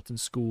gates of Belton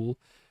School.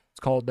 It's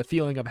called the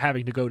feeling of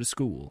having to go to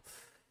school.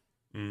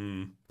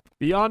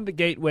 Beyond the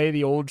gateway,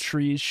 the old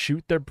trees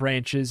shoot their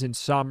branches in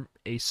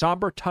a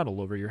somber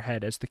tunnel over your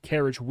head as the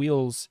carriage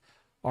wheels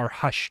are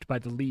hushed by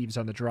the leaves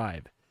on the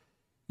drive.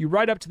 You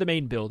ride up to the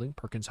main building,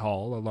 Perkins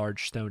Hall, a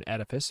large stone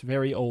edifice,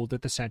 very old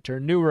at the center,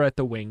 newer at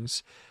the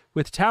wings,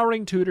 with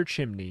towering Tudor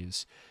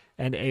chimneys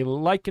and a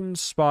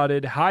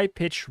lichen-spotted,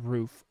 high-pitched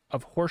roof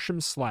of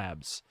Horsham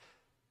slabs.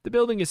 The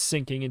building is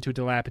sinking into a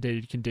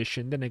dilapidated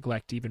condition, the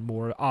neglect even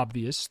more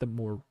obvious in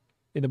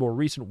the more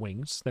recent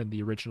wings than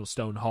the original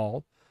stone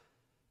hall.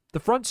 The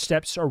front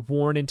steps are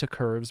worn into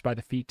curves by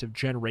the feet of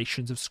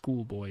generations of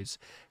schoolboys,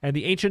 and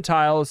the ancient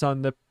tiles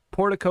on the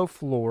portico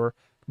floor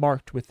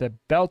marked with the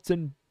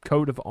Belton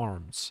coat of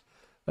arms.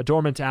 A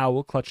dormant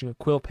owl clutching a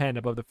quill pen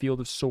above the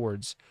field of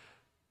swords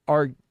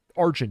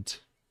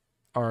argent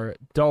are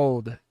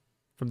dulled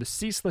from the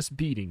ceaseless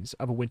beatings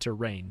of a winter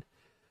rain.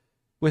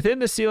 Within,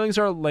 the ceilings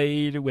are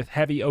laid with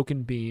heavy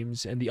oaken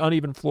beams, and the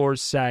uneven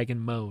floors sag and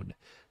moan.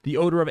 The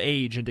odor of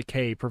age and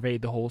decay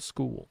pervade the whole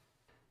school.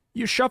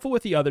 You shuffle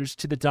with the others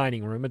to the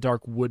dining room, a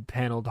dark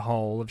wood-paneled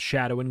hall of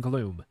shadow and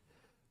gloom.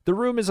 The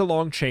room is a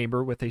long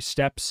chamber with a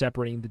step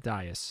separating the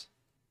dais,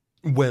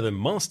 "Where the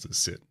masters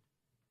sit."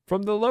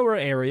 From the lower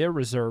area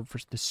reserved for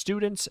the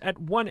students, at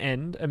one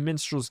end, a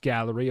minstrel's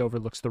gallery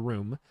overlooks the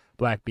room.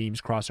 Black beams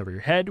cross over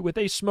your head, with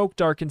a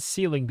smoke-darkened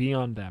ceiling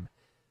beyond them.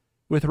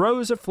 With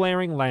rows of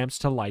flaring lamps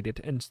to light it,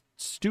 and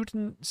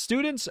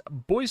students'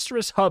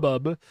 boisterous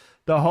hubbub,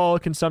 the hall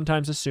can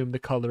sometimes assume the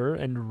color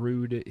and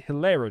rude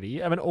hilarity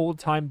of an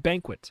old-time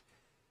banquet.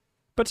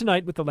 But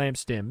tonight, with the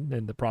lamps dim,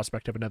 and the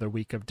prospect of another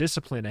week of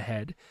discipline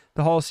ahead,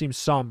 the hall seems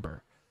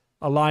somber.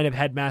 A line of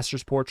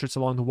headmasters' portraits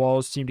along the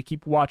walls seem to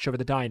keep watch over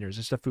the diners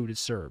as the food is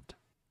served.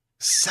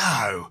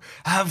 So,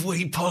 have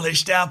we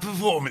polished our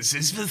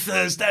performances for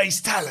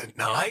Thursday's talent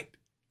night?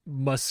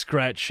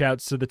 Muskrat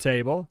shouts to the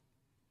table.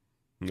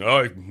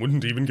 I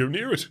wouldn't even go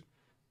near it.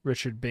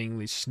 Richard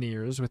Bingley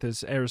sneers with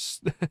his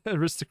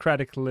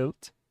aristocratic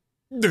lilt.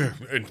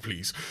 And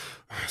please,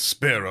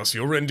 spare us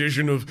your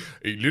rendition of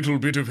A Little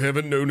Bit of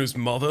Heaven Known as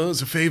Mother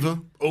as a favour,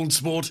 old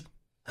sport.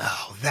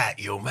 Oh, that,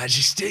 your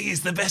majesty,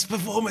 is the best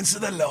performance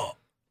of the lot.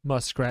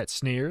 Muskrat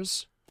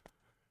sneers.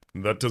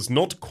 That does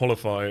not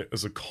qualify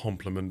as a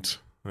compliment,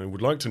 I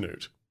would like to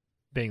note.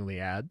 Bingley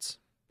adds.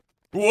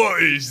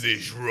 What is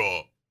this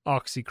rot?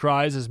 Oxy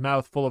cries, his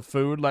mouth full of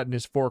food, letting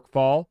his fork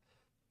fall.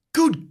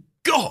 Good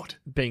God!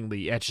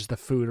 Bingley etches the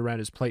food around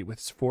his plate with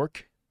his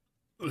fork.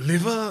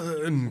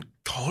 Liver and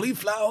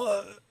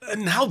cauliflower,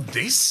 and now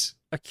this?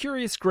 A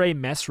curious grey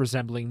mess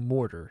resembling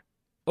mortar.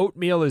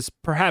 Oatmeal is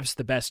perhaps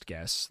the best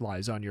guess,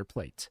 lies on your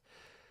plate.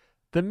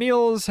 The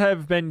meals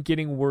have been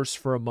getting worse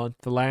for a month,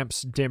 the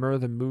lamps dimmer,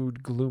 the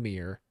mood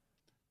gloomier.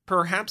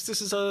 Perhaps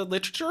this is a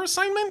literature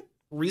assignment?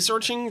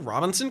 Researching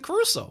Robinson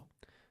Crusoe.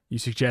 You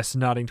suggest,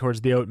 nodding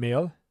towards the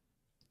oatmeal.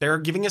 They're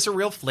giving us a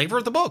real flavor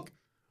of the book.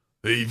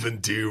 Even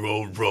dear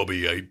old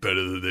Robbie ain't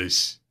better than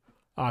this.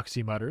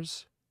 Oxy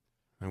mutters.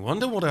 I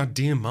wonder what our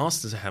dear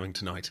masters are having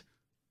tonight.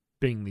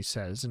 Bingley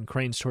says, and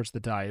cranes towards the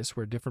dais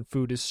where different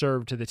food is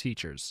served to the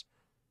teachers.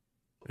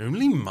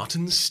 Only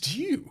mutton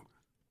stew.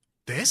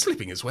 They're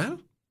sleeping as well.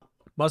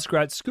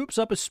 Muskrat scoops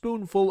up a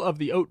spoonful of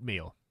the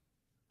oatmeal.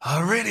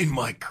 I read in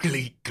my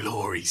Gleek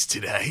glories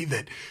today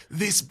that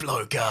this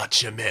bloke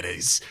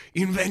Archimedes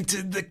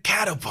invented the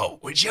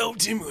catapult which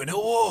helped him win a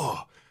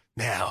war.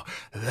 Now,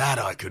 that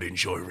I could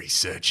enjoy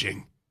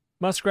researching.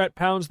 Muskrat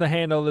pounds the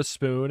handle of the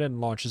spoon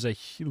and launches a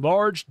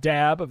large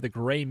dab of the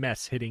grey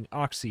mess, hitting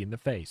Oxy in the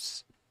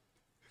face.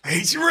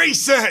 It's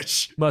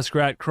research!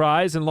 Muskrat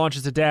cries and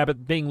launches a dab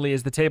at Bingley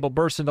as the table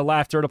bursts into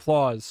laughter and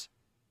applause.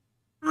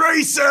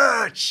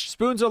 Research!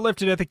 Spoons are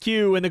lifted at the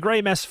cue and the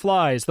grey mess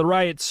flies. The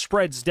riot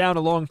spreads down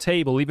a long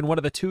table. Even one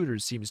of the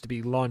tutors seems to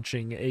be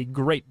launching a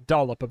great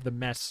dollop of the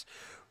mess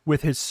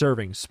with his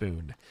serving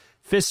spoon.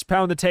 Fists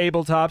pound the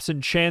tabletops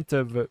and chant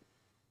of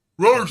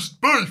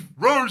Roast beef!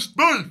 Roast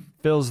beef!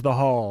 Fills the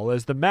hall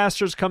as the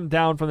masters come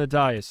down from the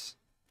dais.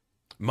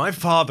 My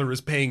father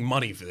is paying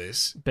money for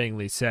this.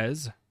 Bingley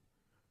says.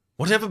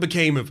 Whatever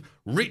became of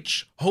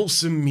rich,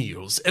 wholesome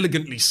meals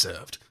elegantly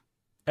served?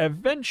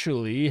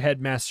 Eventually,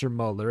 Headmaster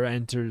Muller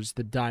enters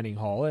the dining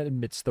hall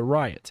amidst the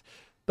riot.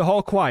 The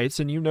hall quiets,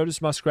 and you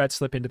notice Muskrat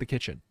slip into the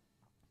kitchen.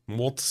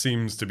 What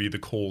seems to be the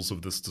cause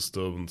of this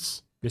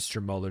disturbance?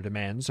 Mr. Muller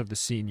demands of the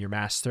senior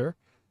master.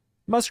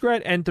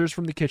 Muskrat enters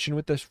from the kitchen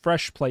with a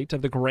fresh plate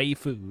of the grey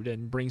food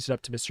and brings it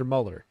up to Mr.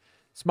 Muller.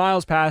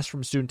 Smiles pass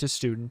from student to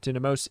student in a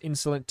most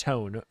insolent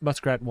tone.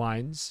 Muskrat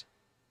whines.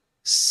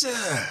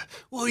 Sir,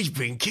 we've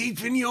been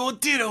keeping your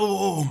dinner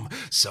warm.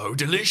 So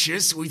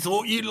delicious, we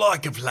thought you'd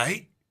like a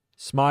plate.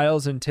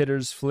 Smiles and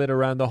titters flit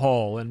around the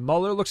hall, and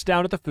Muller looks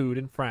down at the food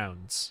and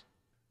frowns.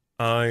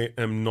 I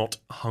am not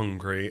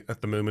hungry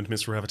at the moment,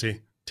 Miss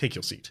Rafferty. Take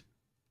your seat.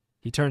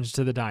 He turns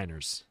to the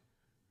diners.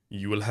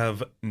 You will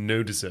have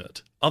no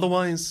dessert.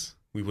 Otherwise,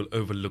 we will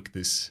overlook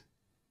this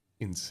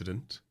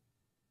incident.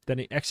 Then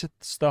he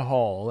exits the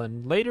hall,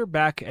 and later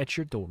back at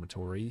your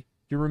dormitory,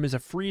 your room is a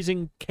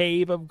freezing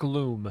cave of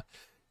gloom.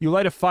 You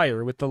light a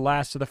fire with the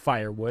last of the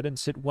firewood and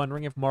sit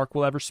wondering if Mark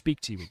will ever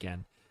speak to you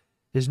again.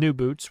 His new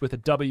boots, with a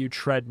W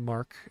tread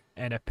mark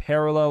and a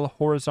parallel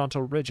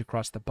horizontal ridge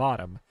across the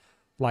bottom,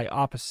 lie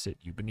opposite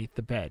you beneath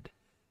the bed.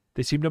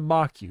 They seem to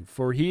mock you,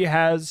 for he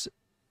had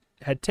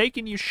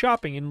taken you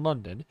shopping in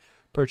London,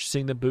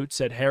 purchasing the boots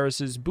at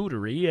Harris's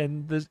Bootery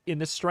in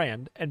the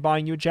Strand, and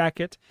buying you a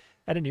jacket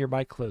at a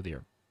nearby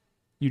clothier.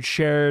 You'd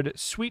shared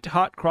sweet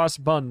hot cross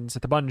buns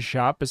at the bun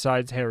shop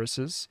besides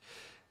Harris's,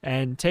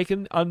 and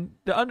taken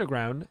the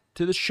Underground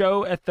to the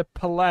show at the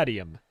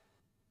Palladium.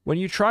 When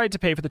you tried to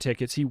pay for the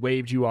tickets, he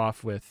waved you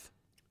off with,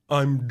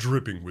 I'm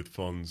dripping with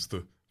funds.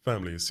 The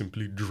family is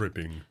simply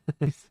dripping.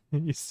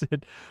 You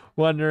sit,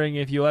 wondering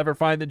if you'll ever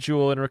find the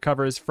jewel and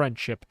recover his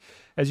friendship.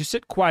 As you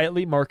sit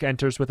quietly, Mark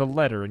enters with a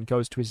letter and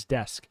goes to his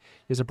desk.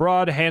 He has a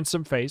broad,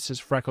 handsome face, his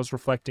freckles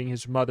reflecting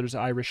his mother's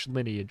Irish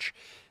lineage.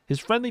 His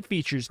friendly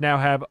features now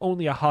have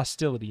only a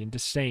hostility and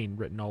disdain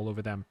written all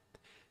over them.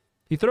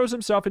 He throws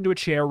himself into a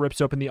chair,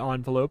 rips open the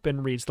envelope,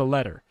 and reads the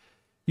letter.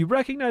 You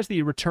recognize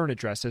the return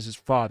address as his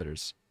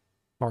father's.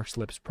 Mark's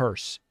lips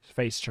purse. His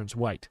face turns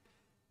white.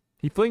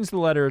 He flings the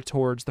letter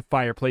towards the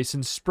fireplace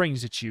and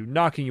springs at you,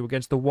 knocking you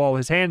against the wall,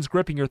 his hands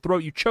gripping your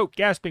throat. You choke,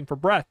 gasping for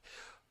breath.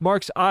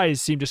 Mark's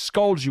eyes seem to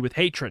scald you with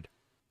hatred.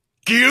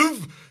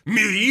 Give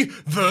me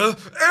the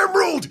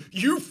emerald,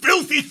 you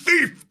filthy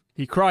thief!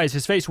 He cries,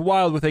 his face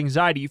wild with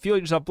anxiety. You feel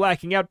yourself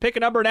blacking out. Pick a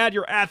number and add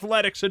your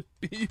athletics and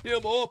beat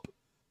him up.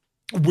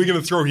 We're going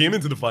to throw him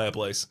into the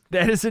fireplace.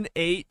 That is an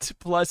 8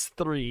 plus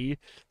 3,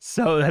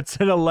 so that's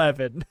an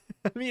 11.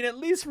 I mean, at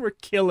least we're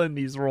killing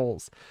these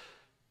rolls.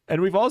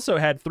 And we've also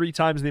had 3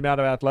 times the amount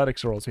of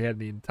athletics rolls we had in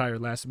the entire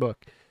last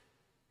book.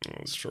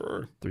 That's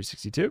true.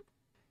 362.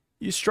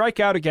 You strike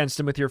out against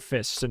him with your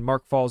fists, and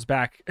Mark falls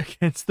back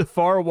against the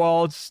far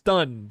wall,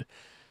 stunned.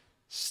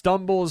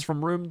 Stumbles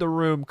from room to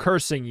room,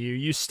 cursing you.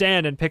 You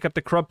stand and pick up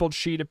the crumpled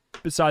sheet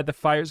beside the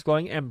fire's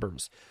glowing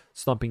embers.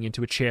 Slumping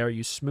into a chair,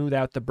 you smooth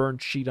out the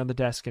burned sheet on the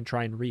desk and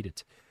try and read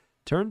it.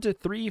 Turn to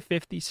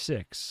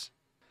 356.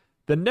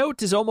 The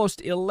note is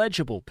almost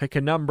illegible. Pick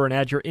a number and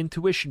add your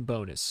intuition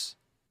bonus.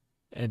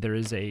 And there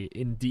is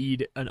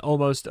indeed an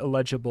almost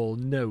illegible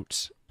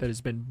note that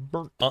has been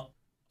burnt.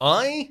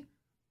 I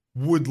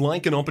would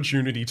like an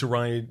opportunity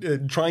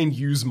to try and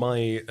use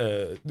my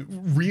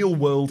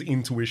real-world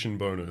intuition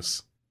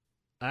bonus.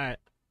 All right.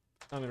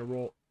 I'm going to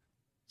roll.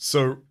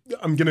 So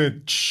I'm going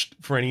to,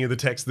 for any of the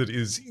text that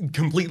is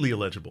completely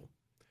illegible.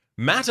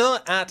 Matter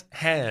at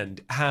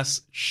hand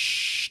has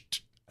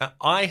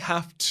I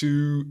have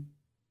to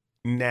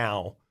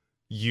now.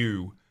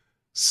 You.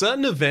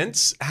 Certain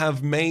events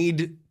have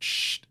made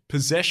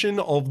possession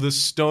of the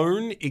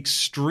stone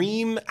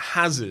extreme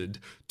hazard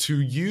to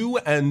you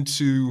and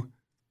to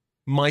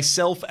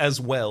myself as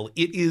well.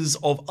 It is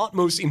of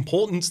utmost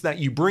importance that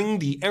you bring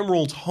the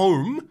emerald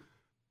home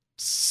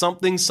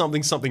something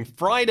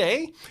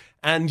Friday,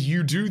 and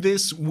you do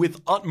this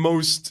with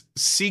utmost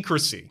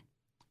secrecy.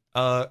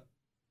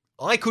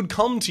 I could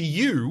come to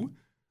you,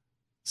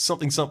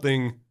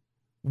 something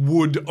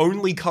would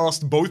only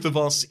cast both of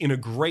us in a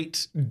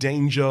great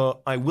danger.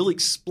 I will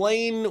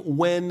explain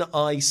when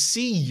I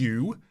see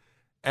you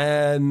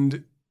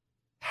and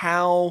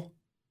how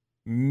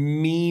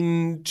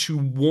mean to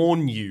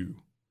warn you.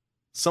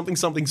 Something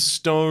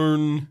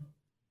stone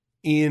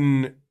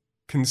in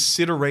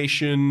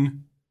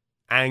consideration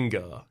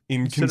anger.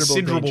 In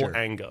considerable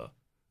anger.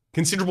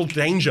 Considerable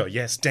danger.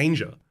 Yes,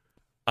 danger.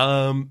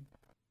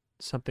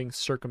 Something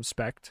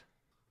circumspect.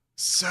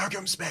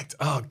 Circumspect.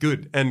 Ah,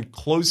 good. And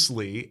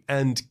closely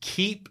and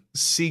keep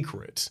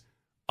secret.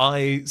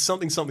 My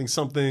something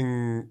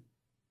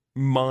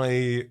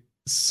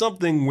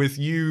with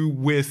you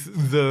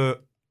with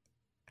the,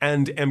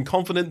 and am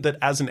confident that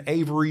as an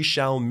Avery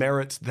shall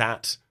merit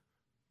that.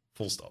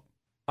 Full stop.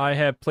 I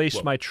have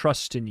placed my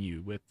trust in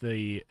you with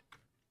the,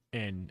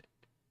 and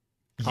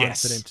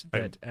confident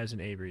that as an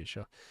Avery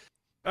shall.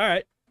 All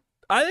right.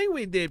 I think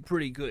we did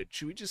pretty good.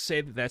 Should we just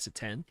say that that's a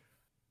 10?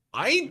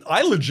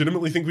 I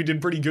legitimately think we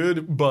did pretty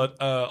good, but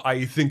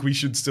I think we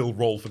should still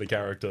roll for the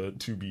character,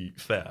 to be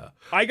fair.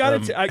 I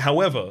got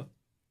however,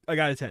 I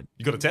got a 10.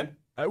 You got a 10?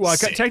 Well,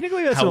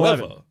 technically that's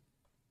however, 11.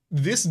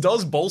 This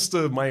does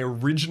bolster my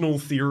original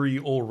theory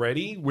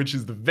already, which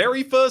is the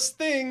very first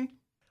thing.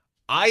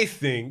 I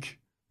think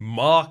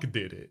Mark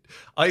did it.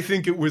 I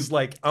think it was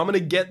like, I'm going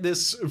to get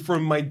this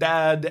from my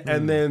dad,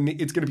 and then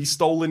it's going to be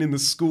stolen in the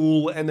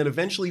school, and then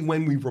eventually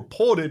when we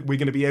report it, we're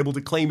going to be able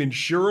to claim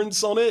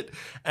insurance on it,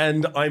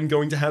 and I'm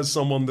going to have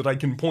someone that I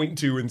can point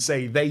to and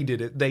say, they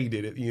did it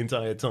the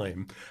entire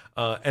time.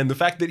 And the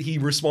fact that he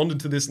responded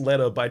to this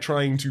letter by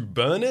trying to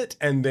burn it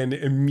and then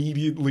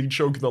immediately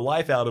choke the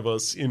life out of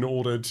us in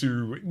order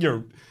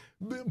to,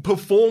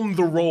 perform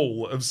the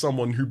role of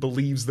someone who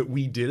believes that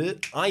we did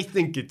it, I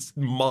think it's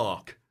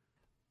Mark.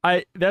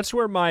 That's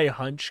where my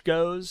hunch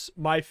goes.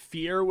 My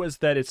fear was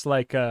that it's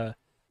like and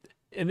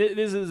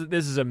this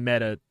is a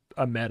meta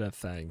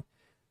thing.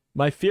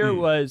 My fear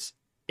was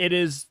it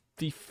is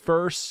the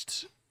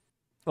first,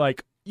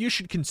 like, you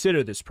should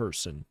consider this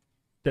person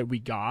that we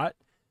got,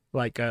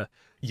 like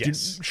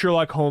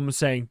Sherlock Holmes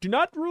saying, "Do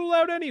not rule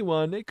out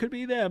anyone. It could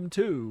be them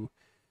too."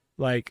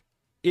 Like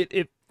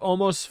it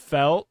almost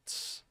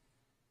felt.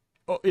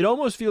 It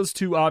almost feels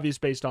too obvious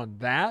based on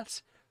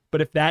that. But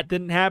if that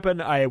didn't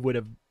happen, I would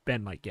have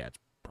been like, yeah, it's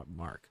probably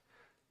Mark.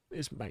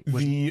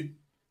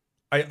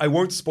 I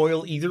won't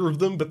spoil either of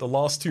them, but the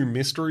last two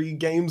mystery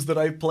games that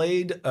I've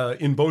played,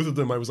 in both of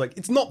them, I was like,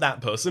 it's not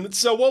that person. It's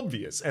so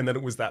obvious. And then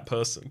it was that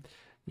person.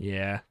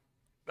 Yeah.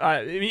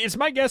 I mean, it's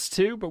my guess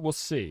too, but we'll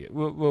see.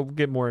 We'll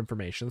get more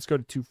information. Let's go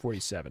to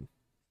 247.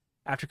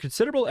 After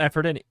considerable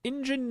effort and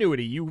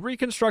ingenuity, you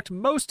reconstruct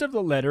most of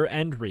the letter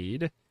and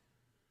read...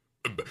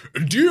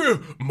 Dear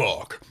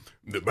Mark,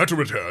 the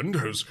matter at hand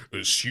has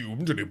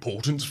assumed an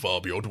importance far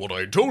beyond what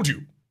I told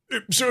you.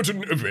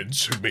 Certain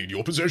events have made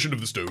your possession of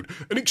the stone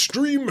an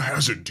extreme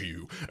hazard to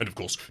you, and of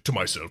course to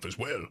myself as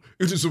well.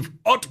 It is of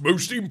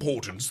utmost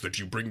importance that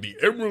you bring the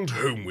emerald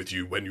home with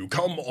you when you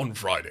come on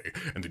Friday,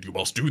 and that you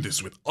must do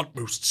this with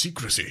utmost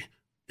secrecy.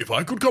 If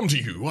I could come to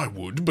you, I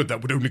would, but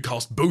that would only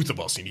cast both of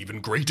us in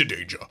even greater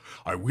danger.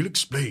 I will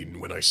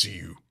explain when I see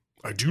you.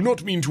 I do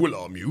not mean to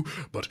alarm you,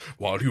 but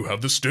while you have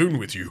the stone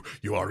with you,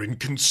 you are in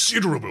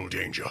considerable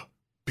danger.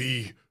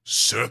 Be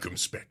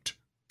circumspect.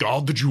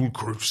 Guard the jewel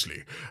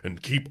closely,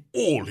 and keep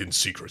all in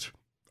secret.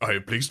 I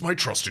have placed my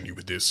trust in you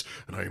with this,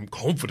 and I am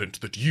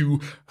confident that you,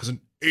 as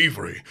an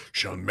Avery,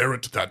 shall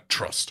merit that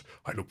trust.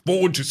 I look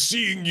forward to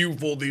seeing you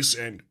for this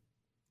end.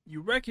 You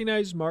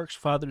recognize Mark's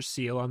father's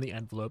seal on the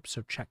envelope,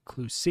 so check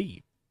clue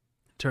C.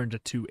 Turn to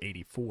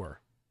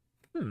 284.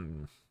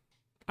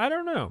 I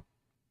don't know.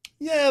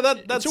 Yeah,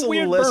 that's a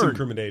little less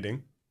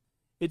incriminating.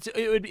 It's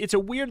a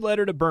weird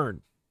letter to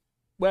burn.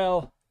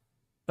 Well,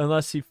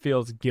 unless he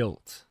feels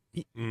guilt.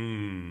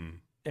 And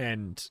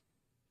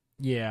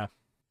Yeah.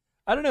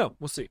 I don't know.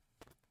 We'll see.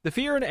 The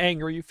fear and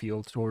anger you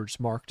feel towards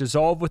Mark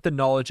dissolve with the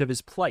knowledge of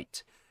his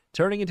plight.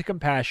 Turning into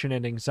compassion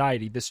and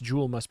anxiety, this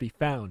jewel must be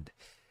found.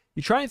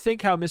 You try and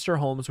think how Mr.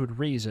 Holmes would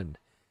reason.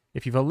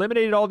 If you've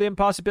eliminated all the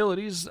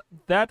impossibilities,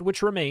 that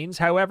which remains,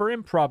 however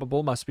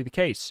improbable, must be the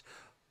case.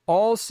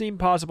 All seem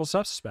possible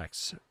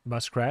suspects.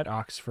 Muskrat,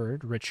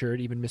 Oxford,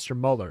 Richard, even Mr.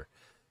 Muller.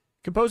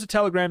 Compose a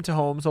telegram to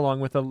Holmes along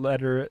with a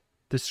letter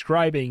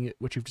describing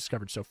what you've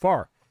discovered so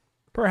far.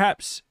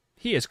 Perhaps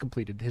he has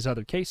completed his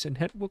other case and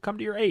will come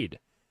to your aid.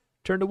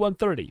 Turn to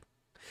 130.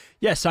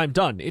 Yes, I'm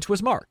done. It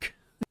was Mark.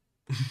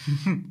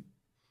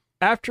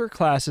 After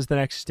classes the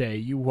next day,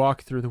 you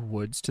walk through the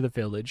woods to the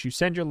village. You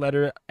send your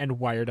letter and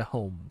wire to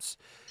Holmes.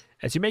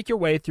 As you make your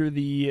way through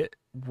the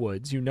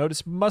woods, you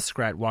notice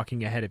Muskrat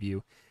walking ahead of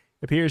you.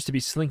 He appears to be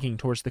slinking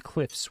towards the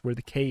cliffs where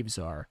the caves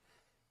are.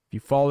 If you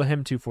follow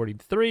him,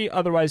 243,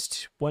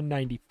 otherwise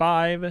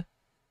 195.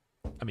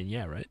 I mean,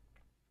 yeah, right?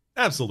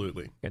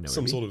 Absolutely.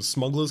 Some sort of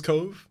smuggler's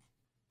cove.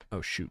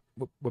 Oh, shoot.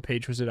 What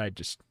page was it?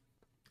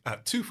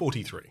 At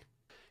 243.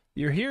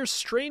 You hear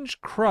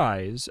strange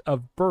cries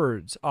of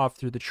birds off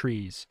through the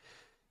trees.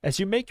 As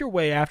you make your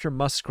way after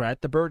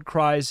Muskrat, the bird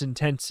cries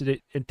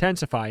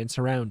intensify and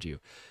surround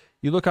you.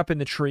 You look up in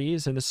the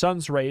trees, and the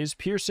sun's rays,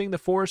 piercing the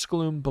forest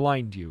gloom,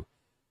 blind you.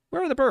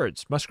 Where are the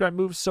birds? Muskrat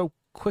moves so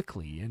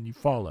quickly, and you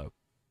follow.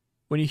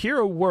 When you hear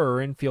a whir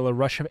and feel a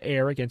rush of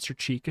air against your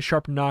cheek, a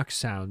sharp knock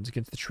sounds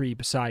against the tree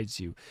beside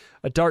you.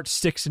 A dart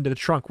sticks into the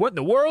trunk. What in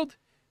the world?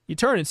 You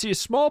turn and see a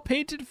small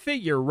painted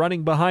figure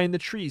running behind the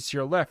trees to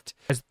your left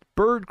as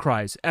bird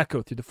cries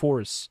echo through the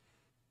forest.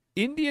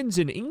 Indians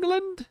in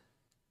England?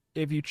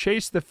 If you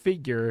chase the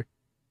figure,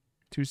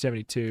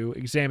 272,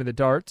 examine the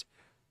dart,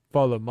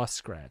 follow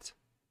Muskrat.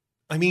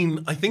 I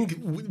mean, I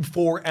think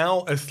for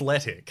our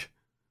athletic,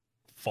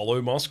 follow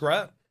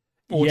Muskrat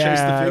or chase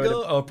the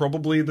figure are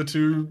probably the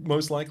two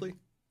most likely.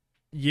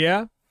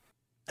 Yeah.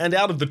 And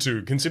out of the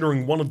two,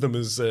 considering one of them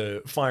is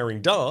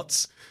firing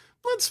darts,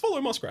 let's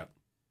follow Muskrat.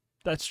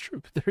 That's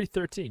true.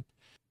 313.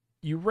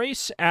 You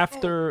race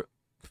after...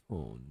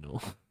 Oh, no.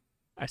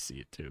 I see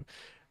it, too.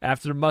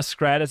 After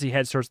Muskrat as he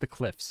heads towards the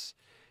cliffs.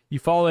 You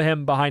follow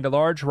him behind a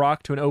large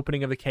rock to an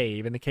opening of the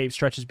cave, and the cave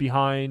stretches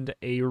behind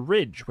a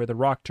ridge where the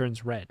rock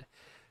turns red.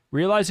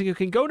 Realizing you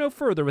can go no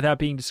further without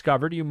being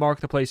discovered, you mark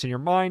the place in your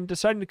mind,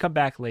 deciding to come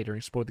back later and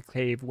explore the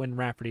cave when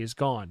Rafferty is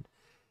gone.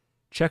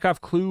 Check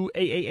off clue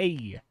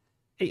AAA.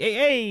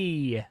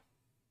 AAA!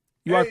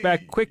 You walk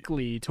back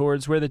quickly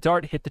towards where the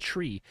dart hit the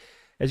tree.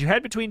 As you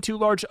head between two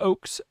large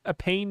oaks, a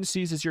pain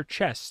seizes your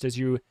chest as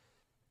you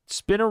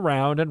spin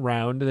around and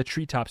round, the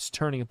treetops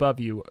turning above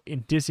you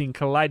in dizzying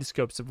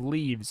kaleidoscopes of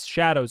leaves,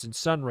 shadows, and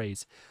sun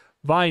rays.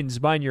 Vines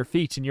bind your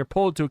feet, and you're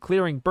pulled to a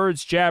clearing.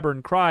 Birds jabber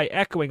and cry,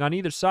 echoing on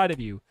either side of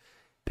you.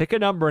 Pick a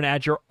number and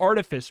add your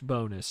artifice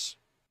bonus.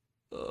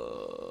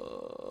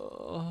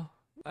 I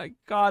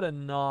got a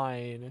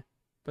 9,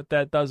 but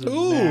that doesn't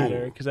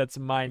matter because that's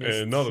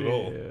minus not 2. at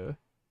all.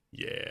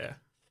 Yeah.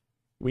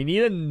 We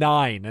need a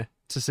 9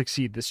 to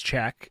succeed this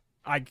check.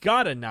 I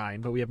got a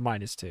 9, but we have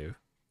minus 2.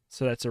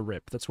 So that's a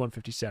rip. That's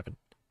 157.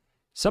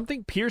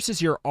 Something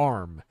pierces your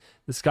arm.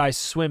 The sky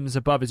swims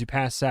above as you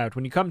pass out.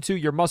 When you come to,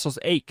 your muscles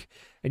ache,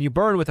 and you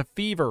burn with a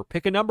fever.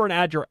 Pick a number and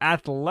add your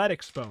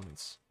athletics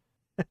bonus.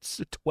 That's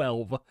a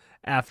 12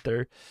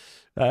 after.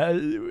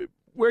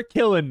 We're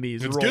killing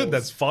these rolls. It's good.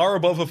 That's far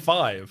above a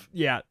 5.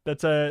 Yeah,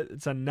 it's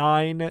a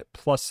 9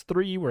 plus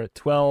 3. We're at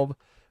 12.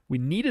 We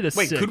needed a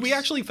 6. Wait, could we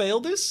actually fail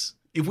this?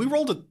 If we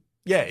rolled a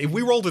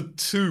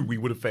 2, we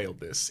would have failed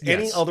this. Yes.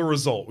 Any other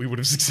result, we would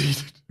have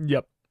succeeded.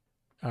 Yep.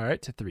 All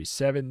right, to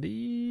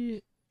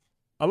 370.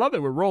 I love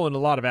that we're rolling a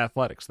lot of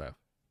athletics, though.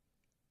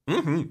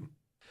 Mm-hmm.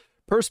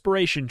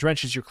 Perspiration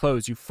drenches your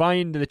clothes. You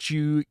find that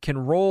you can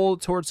roll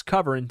towards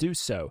cover and do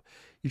so.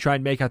 You try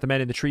and make out the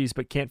men in the trees,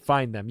 but can't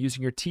find them.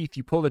 Using your teeth,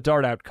 you pull the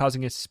dart out,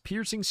 causing a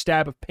piercing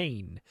stab of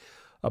pain.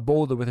 A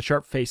boulder with a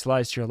sharp face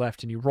lies to your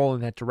left, and you roll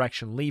in that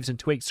direction. Leaves and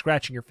twigs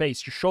scratching your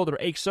face. Your shoulder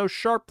aches so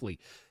sharply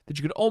that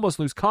you could almost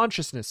lose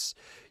consciousness.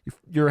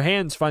 Your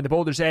hands find the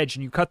boulder's edge,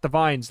 and you cut the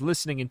vines.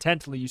 Listening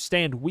intently, you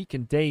stand weak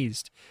and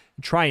dazed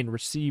and try and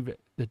receive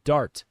the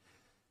dart.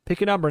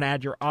 Pick a number and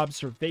add your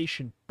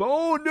observation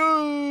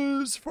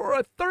bonus for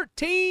a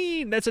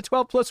 13. That's a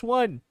 12 plus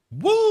 1.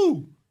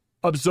 Woo!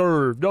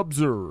 Observed.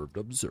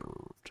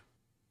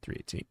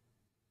 318.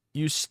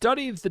 You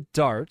study the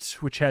dart,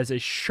 which has a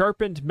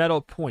sharpened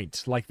metal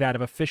point like that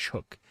of a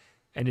fishhook,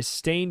 and is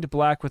stained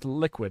black with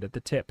liquid at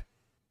the tip.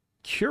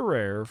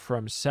 Curare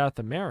from South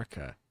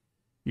America.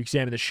 You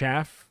examine the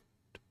shaft,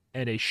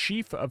 and a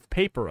sheaf of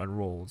paper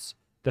unrolls.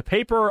 The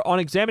paper on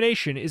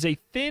examination is a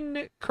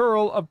thin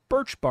curl of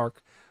birch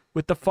bark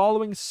with the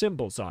following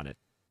symbols on it.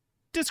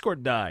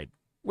 Discord died.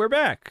 We're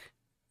back.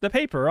 The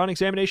paper on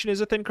examination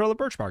is a thin curl of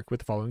birch bark with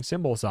the following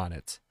symbols on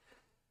it.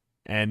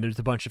 And there's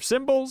a bunch of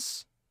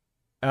symbols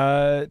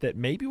that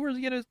maybe we're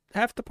going to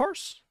have to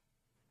parse.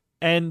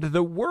 And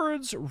the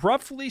words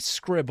roughly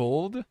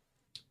scribbled.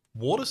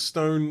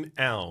 Waterstone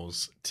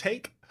owls.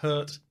 Take,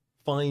 hurt,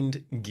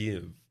 find,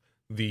 give.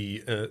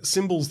 The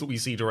symbols that we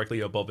see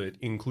directly above it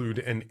include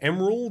an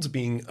emerald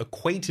being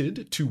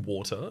equated to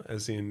water,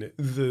 as in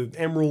the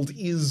emerald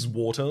is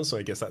water, so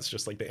I guess that's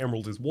just like the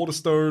emerald is water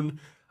stone.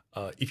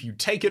 If you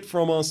take it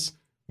from us,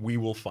 we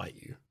will fight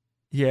you.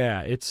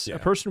 Yeah, it's a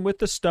person with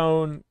the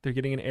stone. They're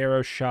getting an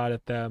arrow shot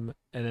at them,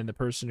 and then the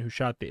person who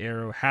shot the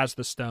arrow has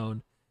the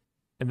stone,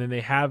 and then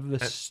they have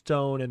the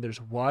stone, and there's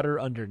water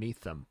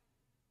underneath them.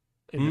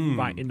 In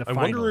the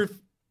final.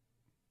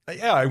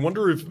 I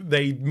wonder if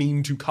they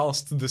mean to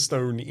cast the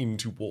stone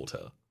into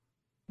water.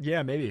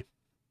 Yeah, maybe.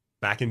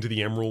 Back into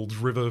the Emerald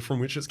River from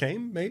which it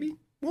came, maybe?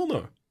 We'll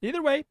know.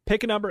 Either way,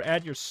 pick a number,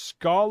 add your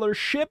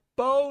scholarship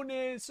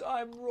bonus.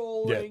 I'm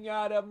rolling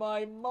out of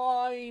my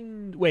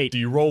mind. Wait. Do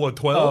you roll a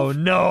 12? Oh,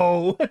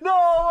 no. No,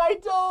 I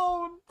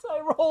don't.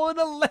 I roll an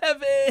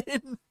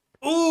 11.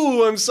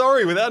 Ooh, I'm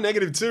sorry. Without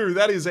 -2,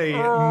 that is a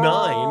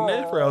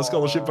 9 for our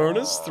scholarship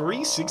bonus.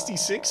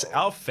 366,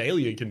 our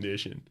failure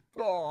condition.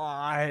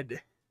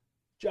 God.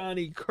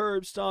 Johnny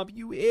Curb Stomp,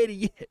 you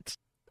idiot.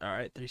 All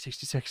right,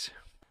 366.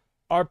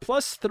 Our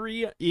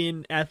 +3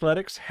 in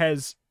athletics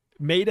has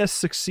made us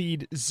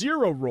succeed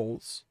 0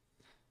 rolls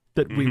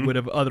that we would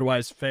have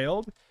otherwise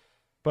failed.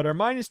 But our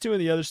 -2 and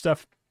the other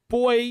stuff,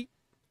 boy,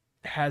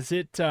 has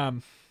it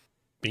been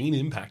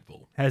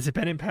impactful. Has it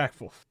been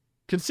impactful?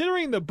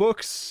 Considering the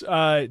books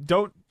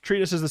don't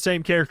treat us as the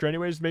same character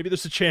anyways, maybe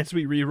there's a chance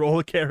we re-roll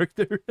a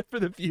character for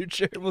the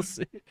future. We'll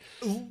see.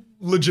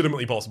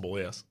 Legitimately possible,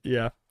 yes.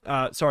 Yeah.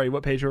 Sorry,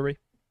 what page were we?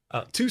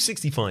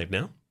 265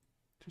 now.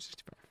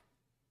 265.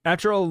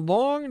 After a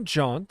long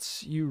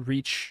jaunt, you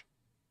reach...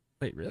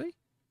 Wait, really?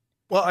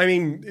 Well, I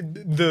mean,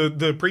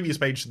 the previous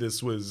page to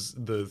this was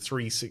the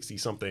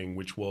 360-something,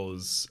 which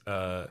was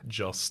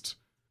just...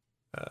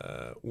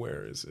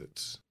 where is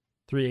it?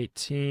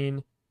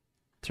 318.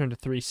 Turn to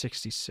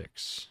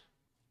 366.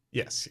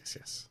 Yes.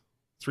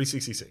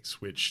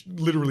 366, which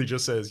literally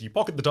just says you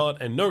pocket the dart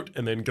and note,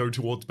 and then go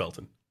towards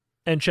Belton.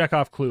 And check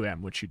off Clue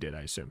M, which you did,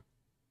 I assume.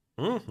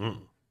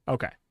 Mm-hmm.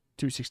 Okay,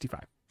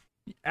 265.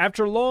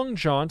 After a long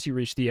jaunt, you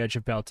reach the edge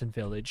of Belton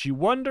Village. You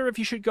wonder if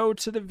you should go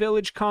to the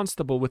village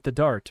constable with the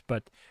dart,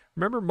 but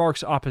remember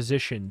Mark's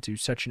opposition to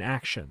such an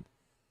action.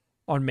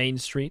 On Main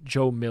Street,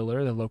 Joe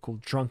Miller, the local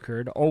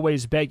drunkard,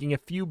 always begging a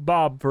few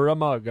bob for a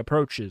mug,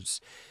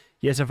 approaches.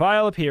 He has a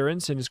vile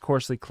appearance and is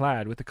coarsely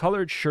clad, with a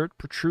colored shirt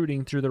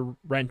protruding through the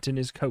rent in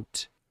his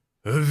coat.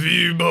 A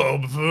few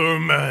bob for a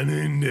man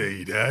in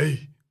need, eh?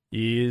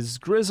 His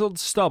grizzled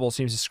stubble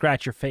seems to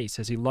scratch your face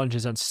as he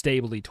lunges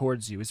unstably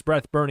towards you, his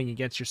breath burning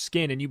against your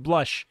skin, and you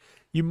blush.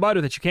 You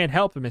mutter that you can't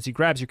help him as he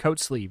grabs your coat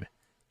sleeve.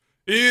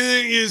 You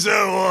think you're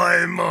so high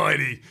and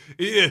mighty?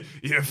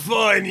 You're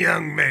fine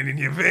young men in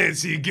your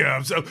fancy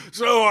garbs,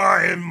 so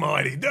high and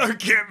mighty. Don't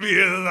get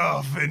me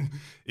laughing.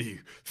 You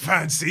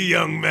fancy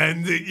young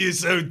man that you're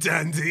so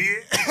dandy.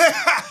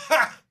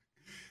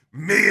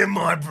 Me and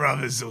my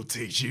brothers will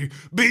teach you.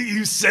 Beat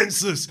you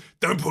senseless.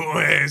 Don't put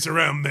my hands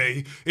around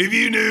me. If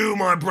you knew who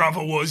my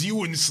brother was, you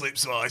wouldn't slip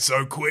by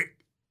so quick.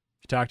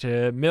 You talk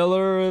to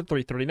Miller,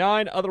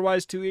 339,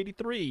 otherwise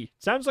 283.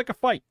 Sounds like a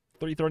fight,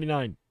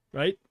 339,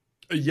 right?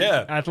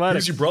 Yeah.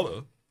 Athletics. Who's your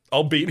brother?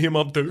 I'll beat him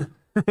up too.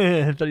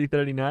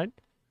 339.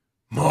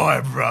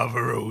 My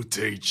brother will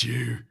teach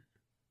you.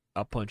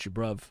 I'll punch you,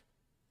 bruv.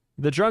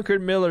 The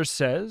drunkard Miller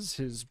says,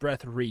 his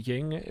breath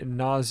reeking, and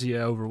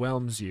nausea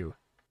overwhelms you.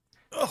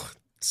 Oh,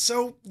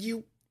 so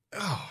you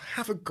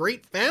have a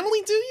great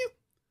family, do you?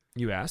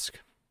 You ask.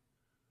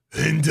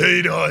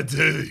 Indeed I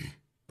do.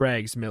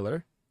 Brags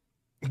Miller.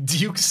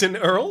 Dukes and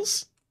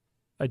Earls?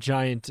 A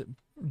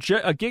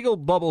giggle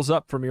bubbles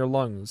up from your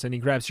lungs, and he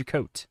grabs your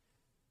coat.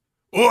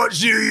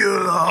 What you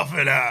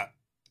laughing at?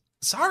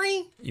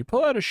 Sorry? You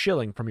pull out a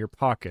shilling from your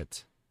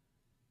pocket.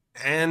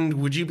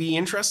 And would you be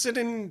interested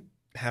in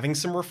having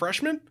some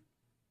refreshment?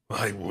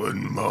 I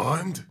wouldn't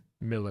mind.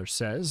 Miller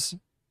says.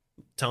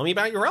 Tell me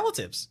about your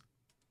relatives.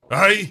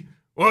 Hey,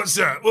 what's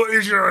that? What are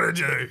you trying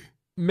to do?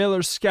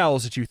 Miller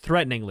scowls at you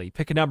threateningly.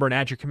 Pick a number and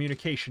add your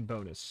communication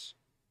bonus,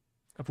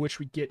 of which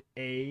we get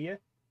an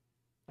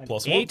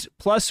 +1. 8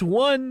 plus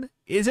 1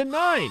 is a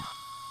 9.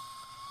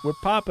 We're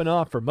popping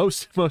off for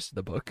most of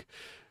the book.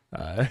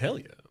 Hell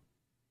yeah.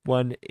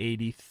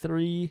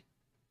 183.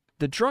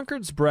 The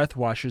drunkard's breath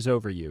washes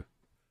over you.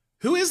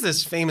 Who is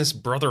this famous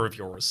brother of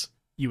yours?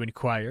 You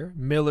inquire.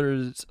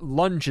 Miller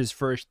lunges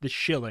for the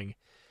shilling.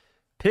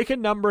 Pick a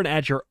number and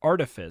add your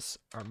artifice,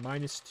 or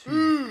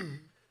 -2.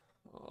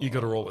 You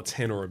gotta roll a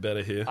 10 or a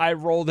better here. I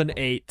rolled an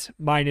 8,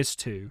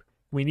 -2.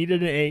 We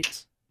needed an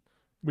 8.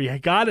 We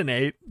got an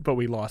 8, but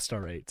we lost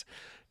our 8.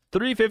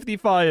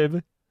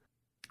 355.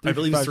 I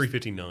believe it's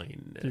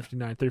 359.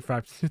 359,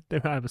 35.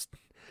 I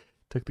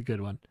took the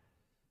good one.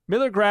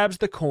 Miller grabs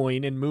the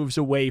coin and moves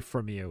away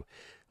from you.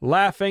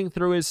 Laughing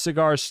through his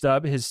cigar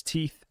stub, his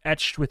teeth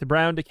etched with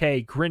brown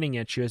decay, grinning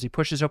at you as he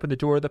pushes open the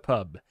door of the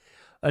pub.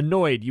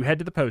 Annoyed, you head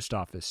to the post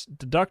office,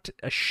 deduct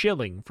a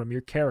shilling from your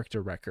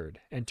character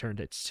record, and turn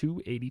it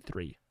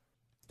 283.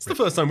 It's the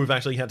first time we've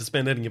actually had to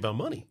spend any of our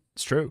money.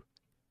 It's true.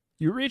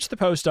 You reach the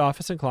post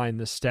office and climb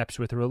the steps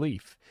with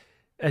relief.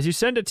 As you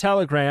send a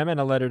telegram and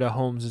a letter to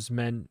Holmes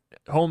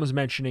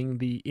mentioning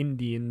the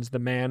Indians, the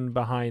man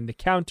behind the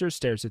counter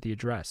stares at the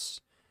address.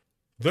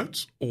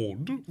 That's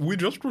odd. We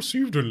just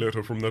received a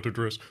letter from that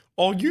address.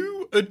 Are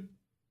you a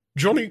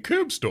Johnny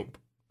Curbstomp?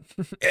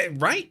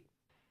 Right?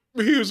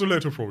 Here's a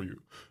letter for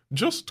you.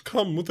 Just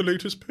come with the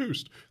latest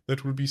post.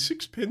 That will be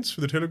 6 pence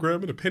for the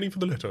telegram and a penny for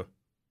the letter.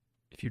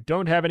 If you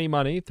don't have any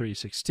money,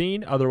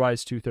 $3.16,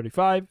 otherwise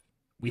 $2.35.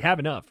 We have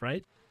enough,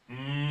 right?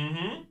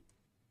 Mm-hmm.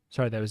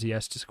 Sorry, that was a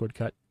yes, Discord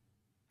cut.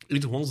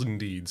 It was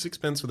indeed 6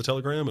 pence for the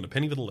telegram and a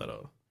penny for the letter.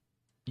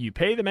 You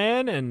pay the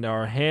man and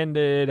are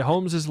handed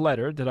Holmes's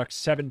letter, deduct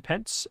 7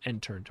 pence,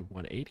 and turn to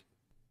 180.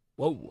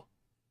 Whoa.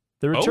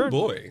 The return. Oh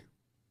boy.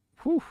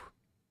 Whew.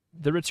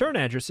 The return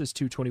address is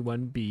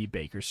 221B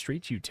Baker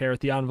Street. You tear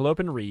at the envelope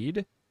and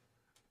read,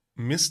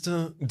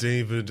 Mr.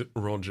 David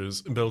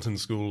Rogers, Belton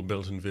School,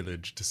 Belton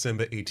Village,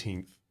 December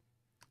 18th.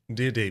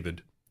 Dear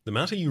David, the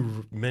matter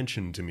you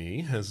mentioned to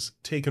me has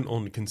taken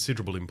on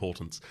considerable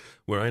importance.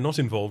 Were I not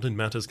involved in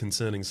matters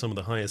concerning some of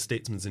the highest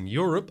statesmen in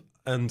Europe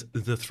and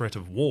the threat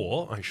of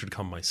war, I should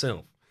come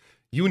myself.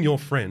 You and your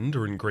friend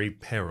are in grave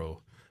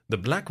peril. The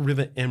Black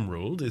River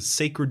Emerald is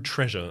sacred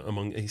treasure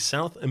among a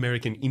South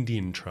American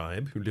Indian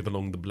tribe who live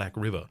along the Black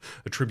River,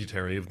 a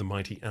tributary of the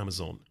mighty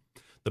Amazon.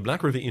 The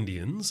Black River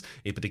Indians,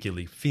 a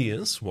particularly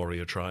fierce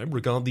warrior tribe,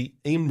 regard the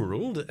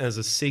emerald as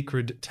a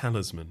sacred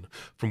talisman,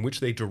 from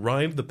which they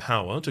derive the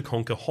power to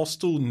conquer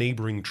hostile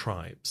neighboring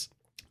tribes.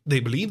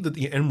 They believe that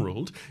the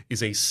emerald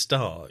is a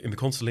star in the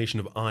constellation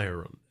of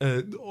Orion,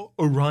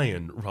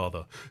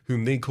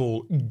 whom they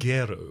call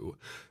Gero,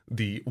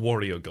 the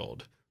warrior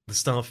god. The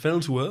star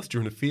fell to Earth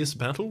during a fierce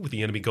battle with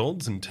the enemy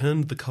gods and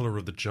turned the color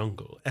of the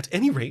jungle. At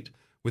any rate,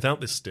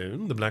 without this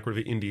stone, the Black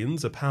River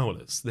Indians are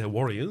powerless. Their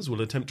warriors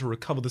will attempt to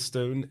recover the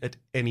stone at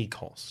any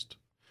cost.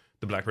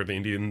 The Black River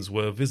Indians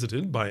were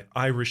visited by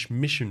Irish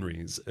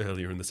missionaries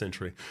earlier in the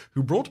century,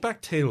 who brought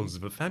back tales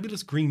of a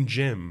fabulous green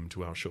gem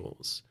to our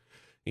shores.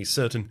 A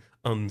certain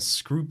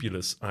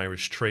unscrupulous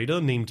Irish trader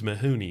named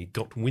Mahoney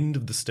got wind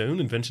of the stone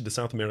and ventured to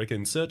South America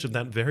in search of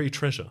that very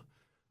treasure.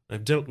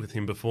 I've dealt with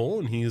him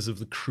before, and he is of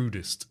the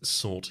crudest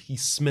sort. He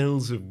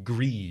smells of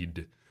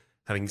greed.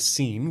 Having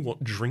seen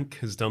what drink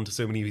has done to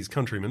so many of his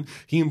countrymen,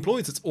 he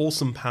employs its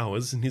awesome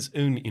powers in his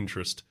own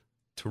interest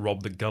to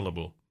rob the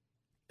gullible.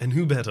 And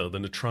who better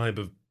than a tribe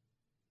of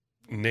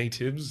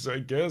natives, I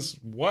guess?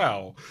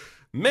 Wow.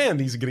 Man,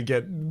 these are going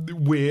to get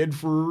weird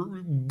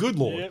for good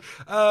lord.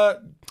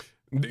 Yep.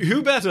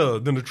 Who better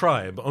than a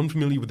tribe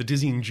unfamiliar with the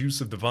dizzying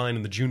juice of the vine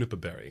and the juniper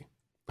berry?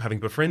 Having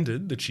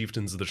befriended the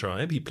chieftains of the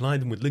tribe, he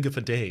plied them with liquor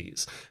for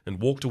days and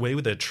walked away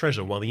with their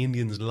treasure while the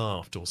Indians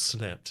laughed or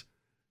slept.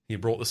 He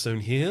brought the stone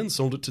here and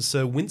sold it to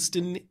Sir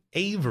Winston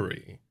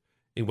Avery,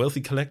 a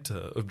wealthy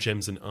collector of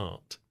gems and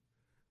art.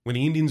 When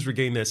the Indians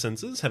regained their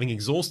senses, having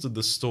exhausted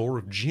the store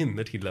of gin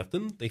that he left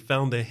them, they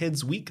found their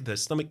heads weak, their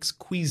stomachs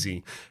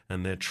queasy,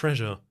 and their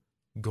treasure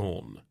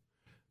gone.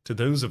 To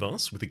those of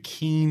us with a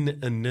keen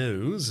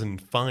nose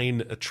and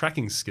fine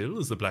tracking skill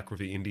as the Black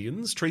River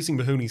Indians, tracing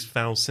Mahoney's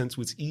foul sense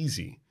was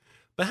easy.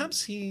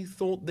 Perhaps he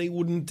thought they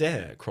wouldn't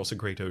dare cross a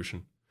great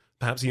ocean.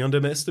 Perhaps he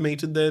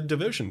underestimated their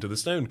devotion to the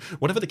stone.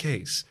 Whatever the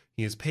case,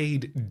 he is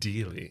paid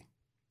dearly.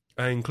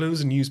 I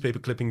enclose a newspaper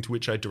clipping to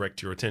which I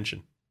direct your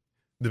attention.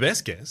 The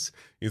best guess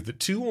is that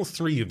 2 or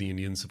 3 of the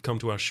Indians have come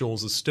to our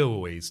shores as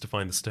stowaways to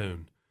find the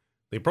stone.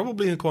 They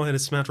probably acquired a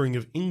smattering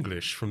of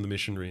English from the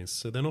missionaries,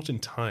 so they're not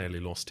entirely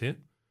lost here.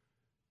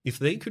 If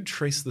they could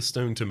trace the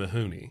stone to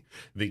Mahoney,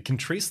 they can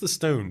trace the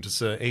stone to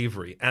Sir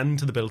Avery and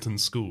to the Belton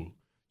School.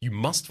 You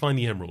must find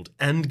the emerald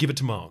and give it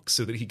to Mark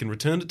so that he can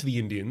return it to the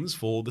Indians,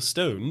 for the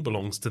stone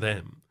belongs to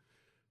them.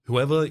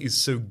 Whoever is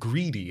so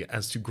greedy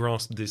as to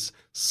grasp this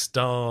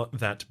star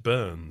that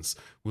burns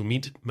will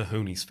meet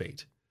Mahoney's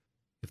fate.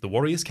 If the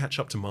warriors catch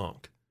up to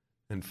Mark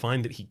and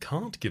find that he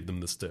can't give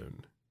them the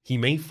stone, he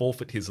may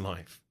forfeit his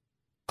life.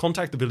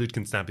 Contact the village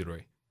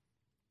constabulary.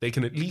 They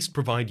can at least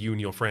provide you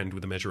and your friend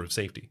with a measure of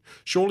safety.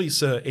 Surely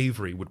Sir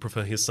Avery would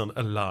prefer his son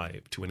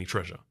alive to any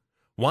treasure.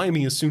 Wire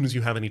me as soon as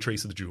you have any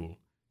trace of the jewel.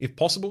 If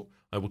possible,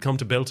 I will come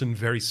to Belton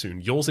very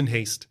soon. Yours in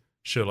haste,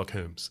 Sherlock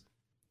Holmes.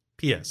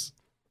 P.S.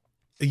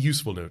 A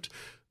useful note.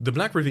 The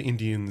Black River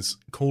Indians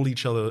call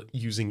each other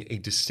using a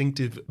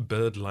distinctive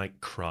bird-like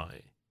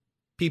cry.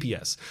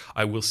 P.P.S.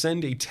 I will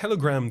send a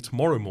telegram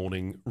tomorrow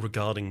morning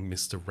regarding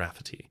Mr.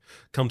 Rafferty.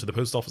 Come to the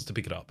post office to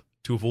pick it up,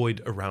 to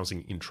avoid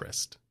arousing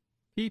interest.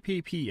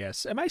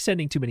 PPPS. Am I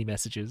sending too many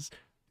messages?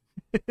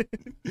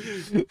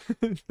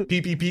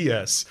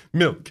 PPPS.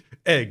 Milk,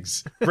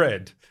 eggs,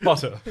 bread,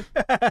 butter.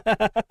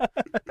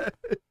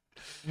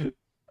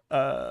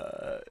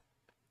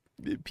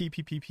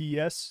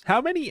 PPPS.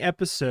 How many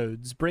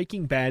episodes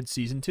Breaking Bad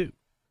Season 2?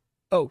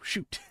 Oh,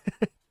 shoot.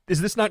 Is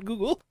this not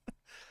Google?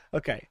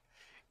 Okay.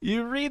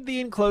 You read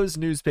the enclosed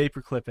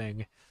newspaper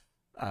clipping.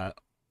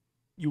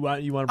 You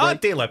want to break?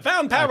 Art dealer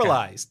found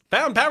paralyzed.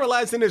 Found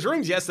paralyzed in his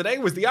rooms yesterday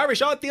was the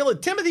Irish art dealer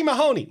Timothy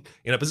Mahoney.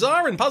 In a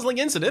bizarre and puzzling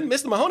incident,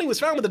 Mr. Mahoney was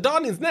found with a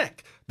dart in his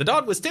neck. The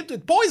dart was tipped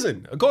with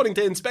poison, according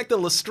to Inspector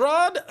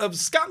Lestrade of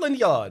Scotland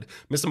Yard.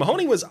 Mr.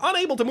 Mahoney was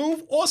unable to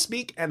move or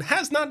speak and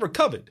has not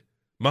recovered.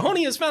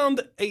 Mahoney has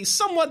found a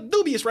somewhat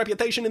dubious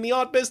reputation in the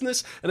art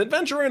business. An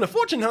adventurer and a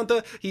fortune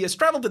hunter, he has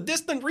traveled to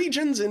distant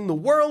regions in the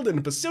world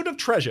in pursuit of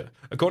treasure.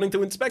 According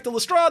to Inspector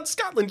Lestrade,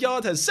 Scotland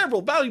Yard has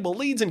several valuable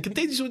leads and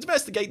continues to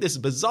investigate this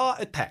bizarre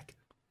attack.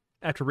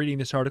 After reading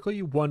this article,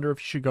 you wonder if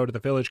you should go to the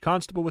village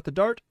constable with the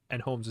dart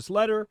and Holmes's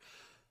letter,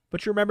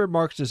 but you remember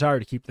Mark's desire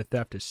to keep the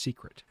theft a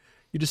secret.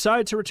 You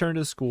decide to return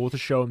to the school to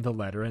show him the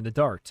letter and the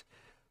dart.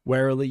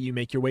 Warily, you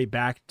make your way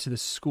back to the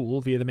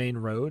school via the main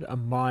road, a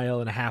 1.5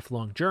 mile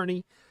long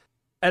journey.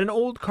 At an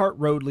old cart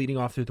road leading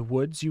off through the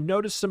woods, you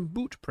notice some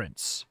boot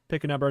prints.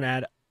 Pick a number and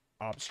add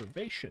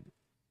observation,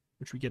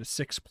 which we get a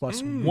 6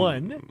 plus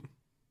 1.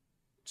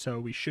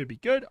 So we should be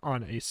good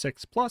on a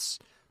 6 plus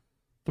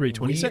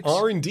 326. We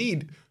are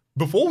indeed.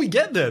 Before we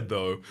get there,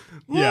 though,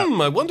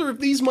 I wonder if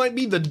these might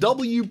be the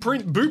W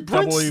print boot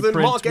prints that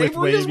Mark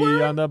Avery is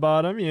wearing? On the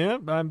bottom, yeah,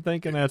 I'm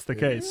thinking that's the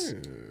case.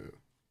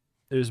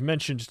 It is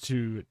mentioned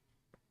to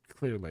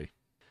clearly.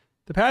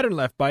 The pattern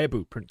left by a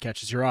boot print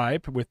catches your eye,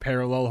 with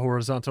parallel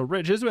horizontal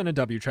ridges and a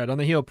W tread on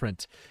the heel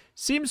print.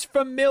 Seems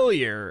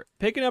familiar.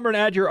 Pick a number and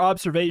add your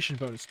observation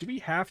bonus. Do we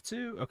have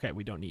to? Okay,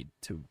 we don't need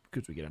to,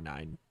 because we get a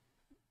 9.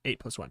 8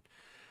 plus 1.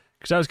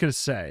 Because I was going to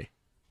say,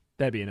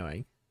 that'd be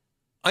annoying.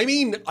 I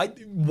mean,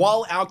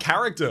 while our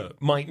character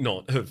might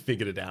not have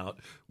figured it out,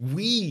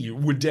 we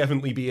would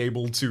definitely be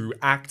able to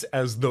act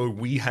as though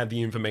we had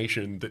the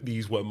information that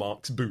these were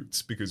Mark's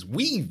boots, because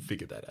we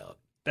figured that out.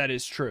 That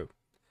is true.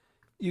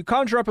 You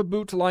conjure up a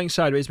boot lying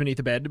sideways beneath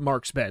the bed,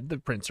 Mark's bed. The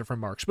prints are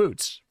from Mark's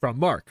boots. From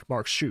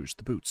Mark's shoes,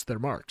 the boots, they're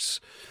Mark's.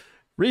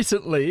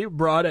 Recently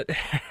bought at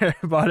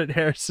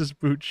Harris's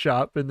boot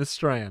shop in the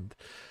Strand.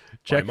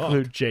 Check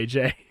clue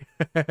JJ.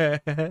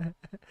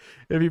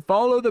 If you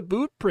follow the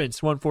boot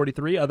prints,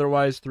 143,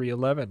 otherwise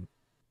 311.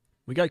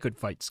 We got good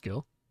fight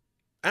skill.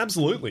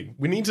 Absolutely.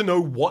 We need to know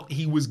what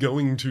he was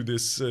going through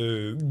this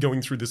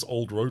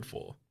old road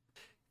for.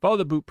 Follow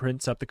the boot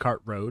prints up the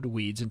cart road.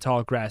 Weeds and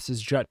tall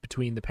grasses jut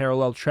between the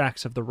parallel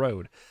tracks of the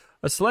road.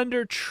 A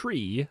slender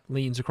tree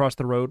leans across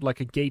the road like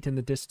a gate in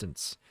the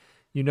distance.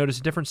 You notice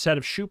a different set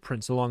of shoe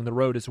prints along the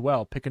road as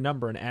well. Pick a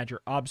number and add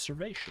your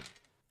observation.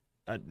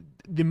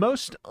 The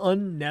most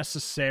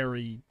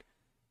unnecessary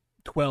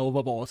 12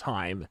 of all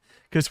time,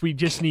 because we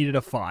just needed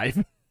a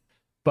 5.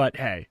 But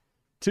hey,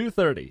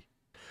 230.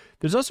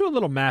 There's also a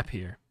little map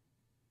here.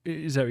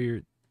 Is that what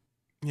you're...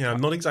 Yeah,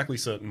 I'm not exactly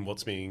certain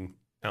what's being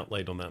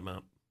outlaid on that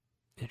map.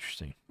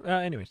 Interesting.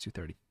 Anyways,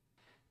 230.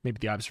 Maybe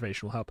the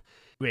observation will help.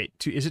 Wait,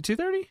 is it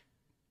 230?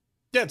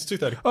 Yeah, it's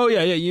 230. Oh,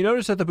 yeah. You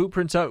notice that the boot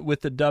prints out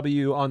with the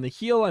W on the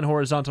heel and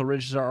horizontal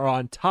ridges are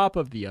on top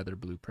of the other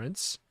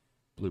blueprints.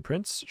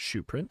 Blueprints,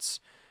 shoe prints,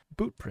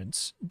 boot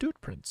prints, doot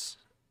prints.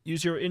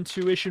 Use your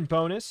intuition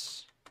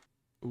bonus.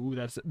 Ooh,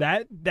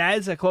 that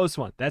is a close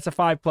one. That's a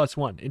 5 plus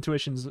 1.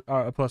 Intuition's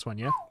a plus 1,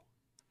 yeah?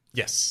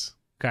 Yes.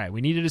 Okay,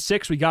 we needed a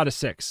 6. We got a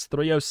 6.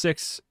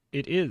 306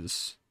 it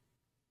is.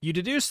 You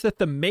deduce that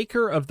the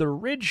maker of the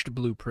ridged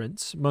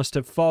blueprints must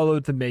have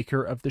followed the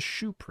maker of the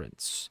shoe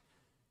prints.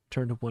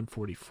 Turn to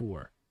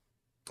 144.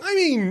 I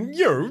mean,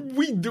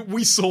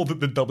 we saw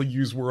that the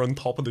W's were on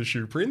top of the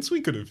shoe prints.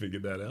 We could have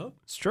figured that out.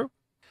 It's true.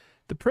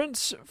 The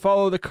prints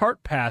follow the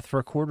cart path for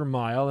a 1/4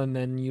 mile, and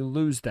then you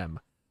lose them.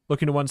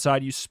 Looking to one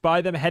side, you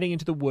spy them heading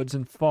into the woods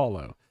and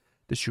follow.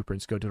 The shoe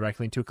prints go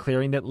directly into a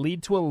clearing that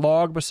lead to a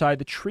log beside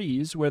the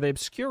trees, where they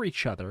obscure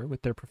each other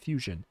with their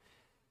profusion.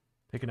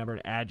 Pick a number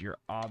and add your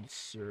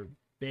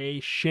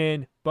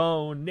observation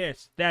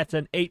bonus. That's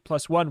an 8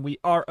 plus 1. We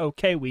are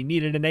okay. We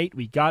needed an 8.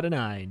 We got a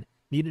 9.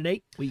 Need an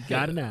 8. We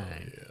got a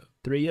 9. Yeah.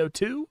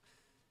 302.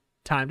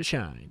 Time to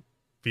shine.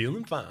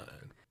 Feeling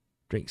fine.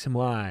 Drink some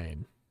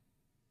wine.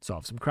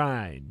 Solve some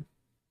crime.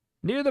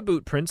 Near the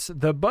boot prints,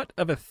 the butt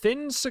of a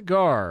thin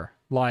cigar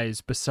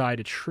lies beside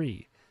a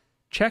tree.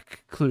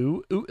 Check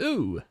clue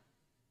ooh.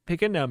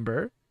 Pick a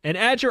number and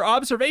add your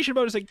observation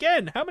bonus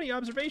again. How many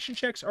observation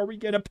checks are we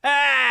going to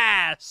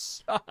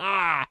pass?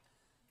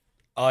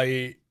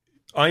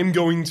 I'm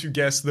going to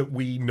guess that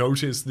we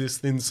notice this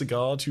thin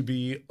cigar to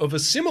be of a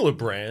similar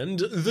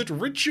brand that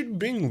Richard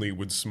Bingley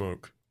would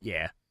smoke.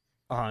 Yeah.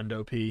 A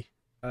Hondo P.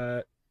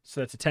 So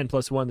that's a 10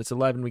 plus 1. That's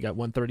 11. We got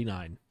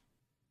 139.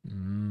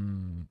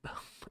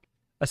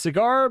 A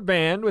cigar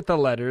band with the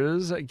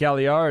letters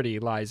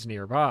Gagliardi lies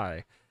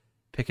nearby.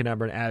 Pick a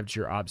number and add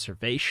your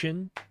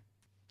observation.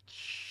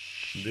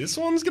 This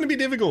one's going to be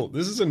difficult.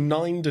 This is a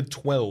 9 to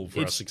 12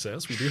 for our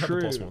success. We do have a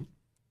plus 1.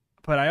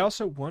 But I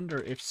also wonder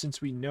if, since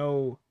we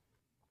know...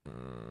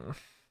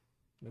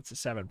 that's a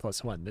 7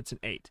 plus 1. That's an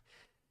 8.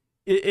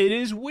 It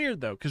is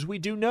weird, though, because we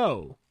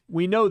know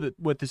that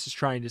what this is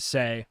trying to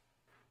say.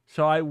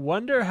 So I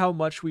wonder how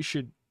much we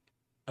should...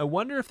 I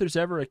wonder if there's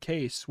ever a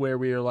case where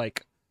we are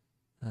like...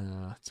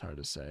 it's hard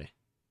to say.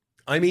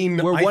 I mean,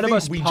 where I one of think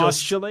us we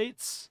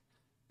postulates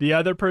the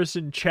other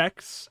person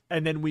checks,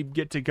 and then we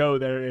get to go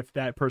there if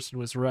that person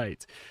was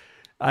right.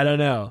 I don't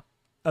know.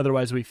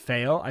 Otherwise, we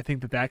fail. I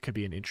think that could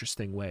be an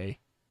interesting way.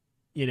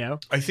 You know,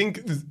 I think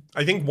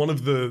one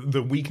of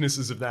the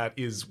weaknesses of that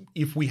is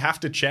if we have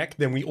to check,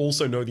 then we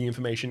also know the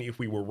information if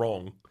we were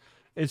wrong.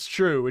 It's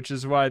true, which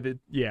is why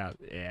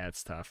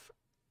it's tough.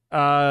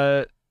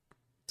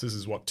 This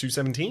is what,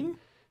 217?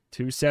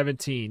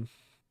 217.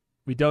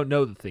 We don't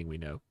know the thing we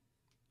know.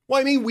 Well,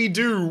 I mean, we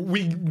do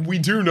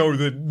know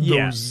that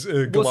those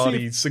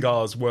Galati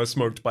cigars were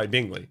smoked by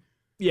Bingley.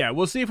 Yeah,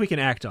 we'll see if we can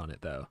act on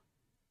it, though.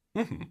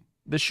 Mm-hmm.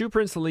 The shoe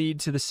prints lead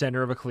to the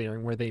center of a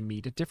clearing where they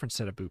meet a different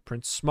set of boot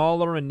prints,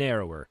 smaller and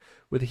narrower,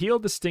 with a heel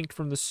distinct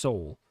from the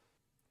sole,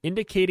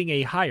 indicating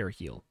a higher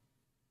heel.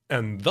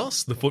 And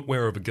thus the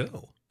footwear of a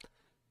girl.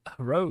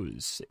 A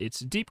rose, its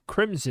deep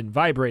crimson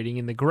vibrating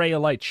in the gray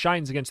light,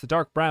 shines against the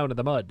dark brown of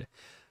the mud.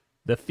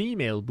 The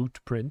female boot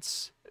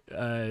prints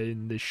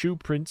and the shoe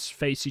prints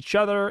face each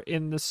other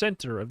in the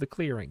center of the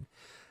clearing.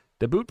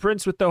 The boot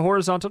prints with the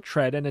horizontal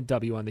tread and a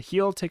W on the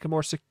heel take a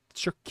more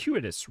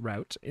circuitous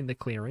route in the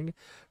clearing,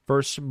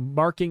 first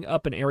marking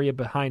up an area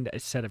behind a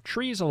set of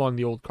trees along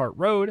the old cart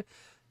road,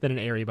 then an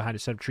area behind a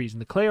set of trees in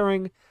the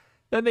clearing.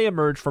 Then they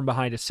emerge from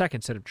behind a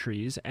second set of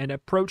trees and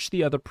approach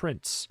the other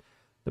prints,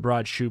 the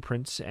broad shoe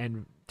prints,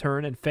 and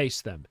turn and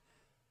face them.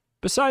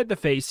 Beside the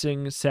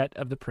facing set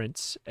of the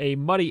prints, a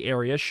muddy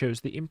area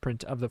shows the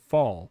imprint of the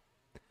fall.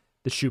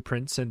 The shoe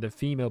prints and the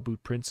female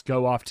boot prints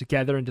go off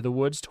together into the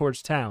woods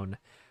towards town,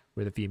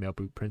 where the female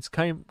boot prints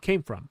came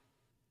from.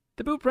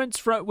 The boot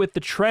prints with the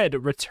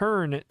tread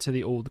return to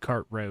the old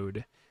cart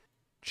road.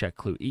 Check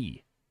clue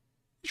E.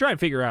 Try and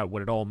figure out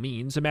what it all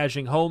means,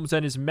 imagining Holmes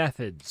and his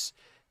methods.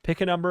 Pick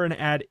a number and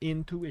add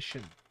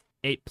intuition.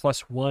 8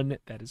 plus 1,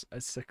 that is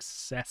a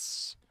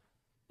success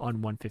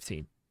on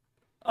 115.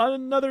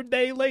 Another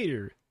day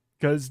later,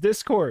 because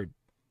Discord.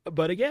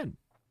 But again,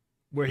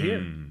 we're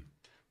here.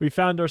 We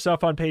found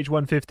ourselves on page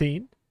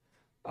 115.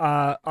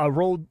 I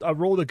rolled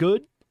a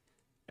good,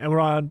 and we're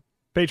on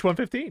page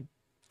 115.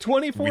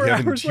 24 hours later. We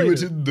have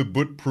intuited the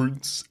boot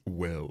prints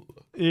well.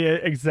 Yeah,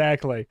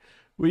 exactly.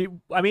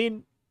 I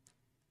mean,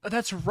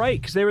 that's right,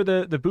 because they were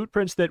the boot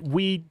prints that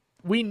we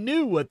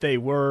knew what they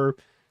were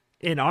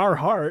in our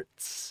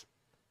hearts.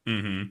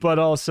 Mm-hmm. But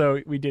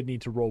also, we did need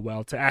to roll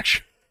well to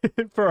actually,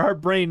 for our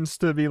brains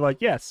to be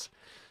like, yes.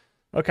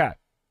 Okay.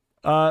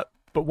 But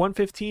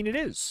 115 it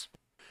is.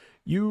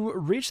 You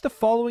reach the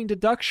following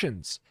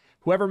deductions.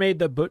 Whoever made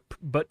the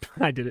but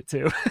I did it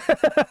too.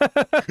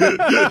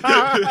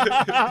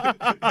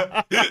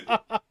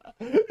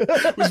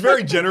 It was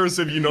very generous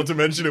of you not to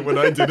mention it when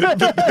I did it,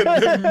 but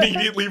then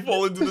immediately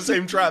fall into the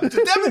same trap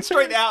to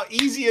demonstrate how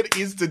easy it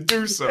is to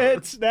do so.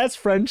 That's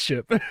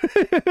friendship.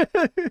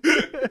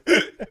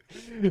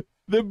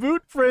 The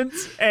boot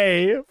prints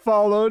A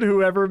followed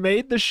whoever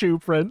made the shoe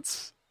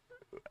prints,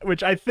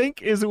 which I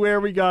think is where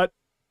we got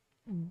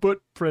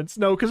boot prints.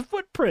 No, because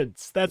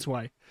footprints. That's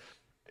why.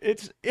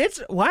 It's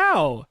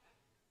wow.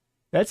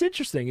 That's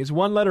interesting. It's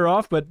one letter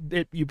off, but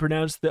you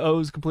pronounce the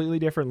O's completely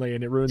differently,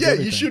 and it ruins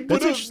everything.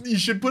 You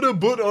should put a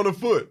boot on a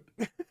foot.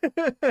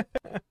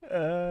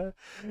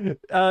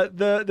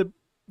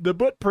 The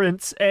boot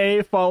prints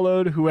A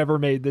followed whoever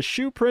made the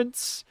shoe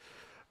prints.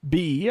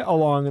 B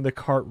along the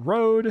cart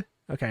road.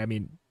 Okay, I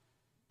mean,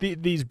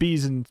 these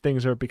B's and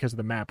things are because of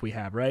the map we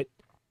have, right?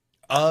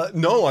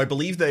 No, I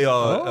believe they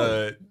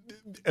are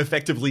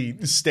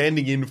effectively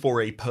standing in for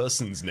a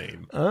person's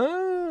name.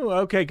 Oh,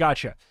 okay,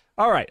 gotcha.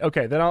 All right,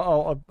 okay, then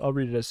I'll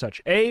read it as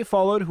such. A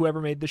followed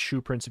whoever made the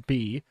shoe prints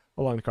B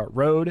along the cart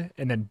road,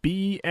 and then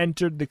B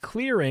entered the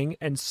clearing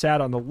and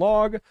sat on the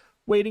log,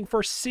 waiting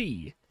for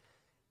C.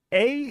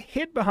 A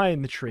hid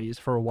behind the trees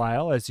for a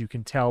while, as you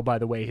can tell by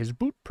the way his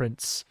boot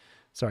prints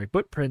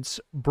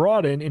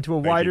broaden into a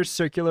wider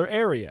circular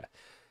area.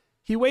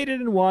 He waited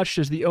and watched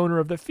as the owner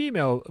of the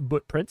female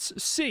boot prints,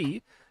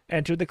 C,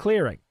 entered the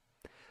clearing.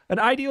 An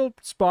ideal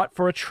spot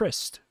for a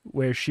tryst,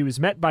 where she was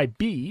met by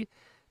B,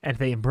 and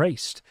they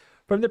embraced.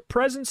 From the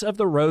presence of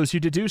the rose,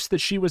 you deduced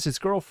that she was his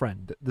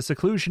girlfriend. The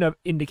seclusion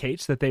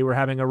indicates that they were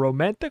having a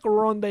romantic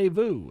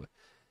rendezvous.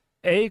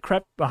 A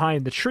crept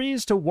behind the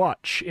trees to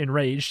watch.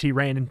 Enraged, he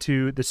ran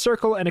into the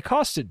circle and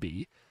accosted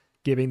B,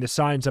 giving the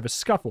signs of a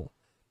scuffle,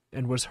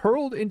 and was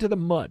hurled into the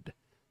mud.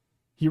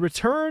 He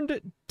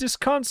returned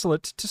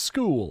disconsolate to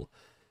school.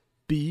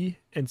 B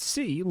and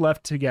C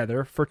left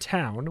together for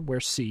town,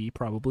 where C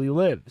probably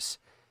lives.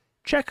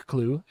 Check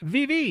clue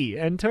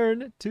VV and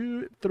turn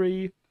 2,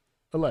 3,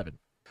 11.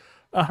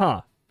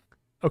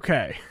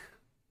 Okay.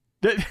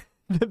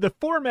 The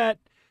format,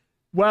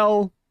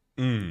 well,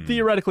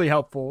 theoretically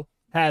helpful,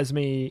 has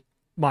me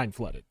mind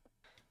flooded.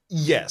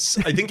 Yes,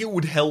 I think it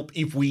would help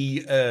if we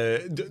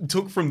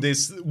took from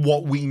this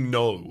what we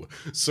know.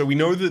 So we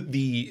know that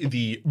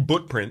the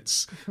boot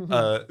prints,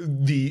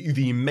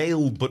 the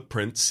male boot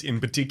prints in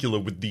particular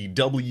with the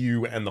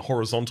W and the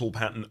horizontal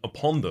pattern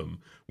upon them,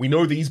 we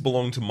know these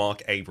belong to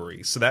Mark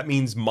Avery. So that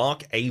means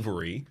Mark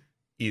Avery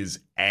is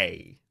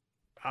A.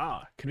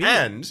 Convenient.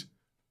 And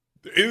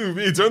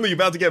It's only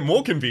about to get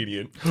more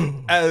convenient,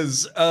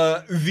 as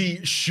the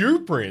shoe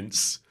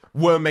prints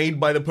were made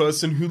by the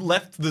person who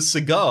left the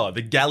cigar,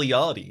 the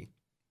Gagliardi,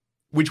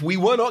 which we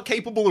were not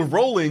capable of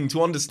rolling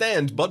to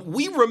understand, but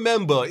we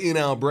remember in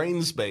our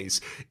brain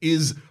space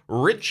is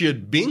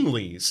Richard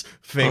Bingley's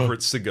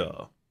favorite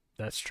cigar.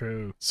 That's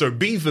true. So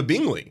B for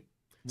Bingley.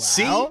 Wow.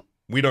 C,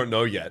 we don't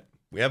know yet.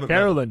 We haven't met.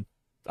 Carolyn,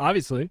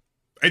 obviously.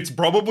 It's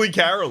probably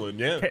Carolyn,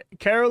 yeah.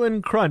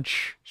 Carolyn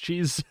Crunch.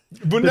 She's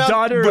But the now,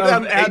 daughter but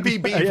of now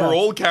ABB yeah. for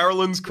all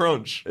Carolyn's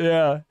Crunch.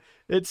 Yeah,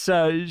 it's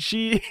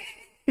she.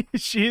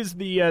 She is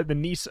the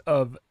niece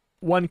of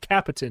one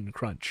Captain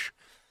Crunch.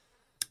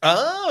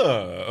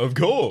 Ah, of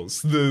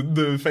course,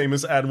 the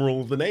famous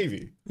admiral of the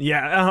navy.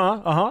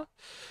 Yeah,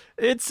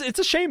 It's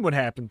a shame what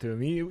happened to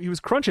him. He was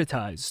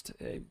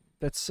crunchitized.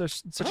 That's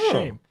such a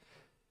shame.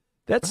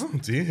 That's Oh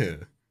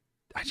dear.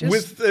 I just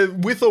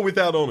With or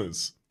without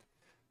honors.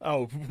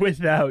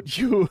 Without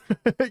you.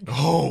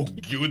 Oh,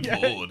 good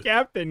lord.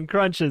 Captain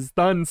Crunch has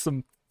done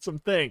some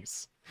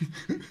things.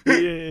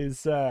 He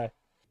is oh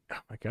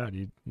my god,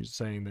 you're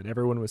saying that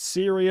everyone was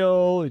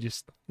cereal. He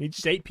just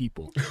ate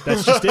people.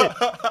 That's just it.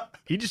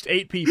 He just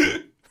ate people.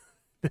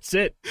 That's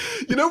it.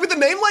 You know, with a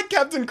name like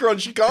Captain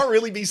Crunch, you can't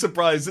really be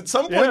surprised. At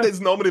some point,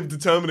 there's nominative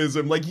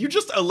determinism. Like, you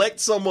just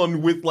elect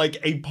someone with, like,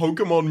 a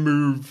Pokemon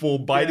move for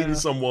biting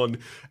someone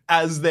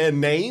as their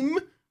name,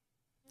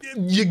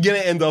 you're gonna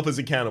end up as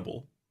a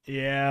cannibal.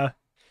 Yeah.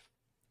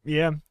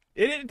 Yeah.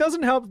 It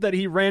doesn't help that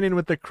he ran in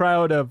with the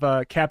crowd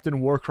of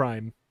Captain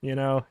Warcrime, you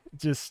know?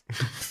 Just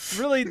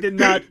really did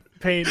not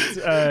paint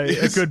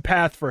a good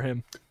path for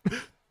him.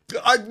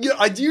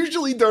 I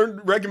usually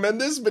don't recommend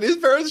this, but his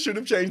parents should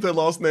have changed their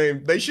last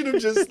name. They should have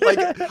just, like,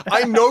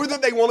 I know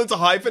that they wanted to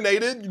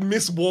hyphenate it,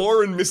 Miss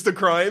War and Mr.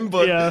 Crime,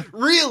 but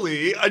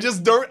really, I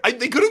just don't,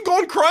 they could have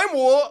gone Crime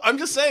War. I'm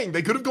just saying,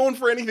 they could have gone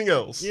for anything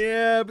else.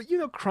 Yeah, but you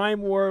know,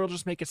 Crime War will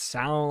just make it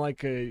sound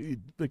like a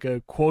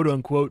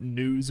quote-unquote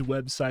news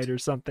website or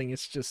something.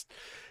 It's just,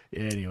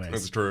 anyways.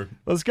 That's true.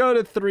 Let's go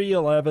to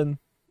 311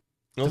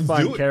 to Let's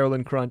find do it.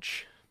 Carolyn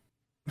Crunch.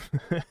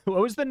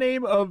 What was the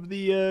name of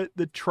the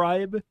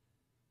tribe?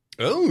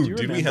 Oh, Do you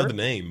did we have the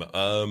remember?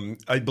 name?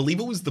 I believe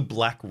it was the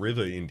Black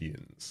River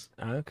Indians.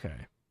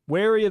 Okay.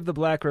 Wary of the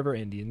Black River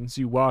Indians,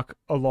 you walk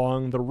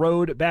along the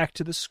road back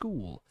to the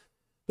school.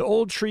 The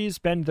old trees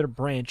bend their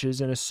branches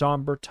in a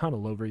somber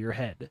tunnel over your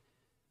head.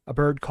 A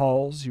bird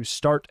calls, you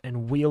start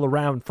and wheel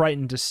around,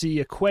 frightened to see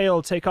a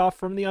quail take off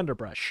from the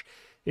underbrush,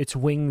 its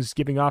wings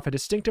giving off a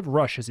distinctive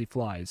rush as he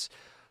flies.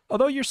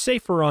 Although you're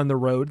safer on the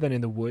road than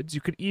in the woods,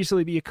 you could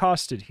easily be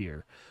accosted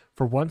here.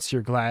 For once,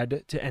 you're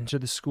glad to enter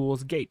the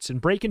school's gates and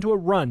break into a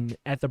run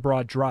at the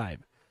broad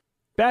drive.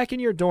 Back in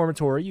your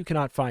dormitory, you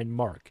cannot find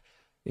Mark.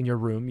 In your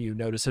room, you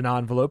notice an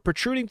envelope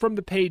protruding from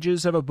the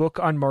pages of a book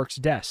on Mark's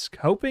desk.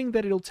 Hoping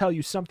that it'll tell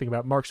you something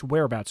about Mark's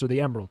whereabouts or the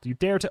emerald, you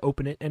dare to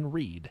open it and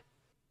read.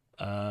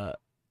 That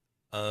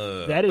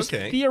is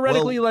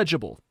theoretically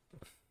legible.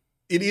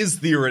 It is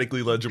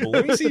theoretically legible.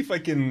 Let me see if I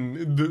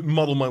can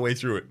muddle my way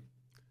through it.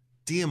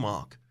 Dear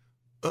Mark,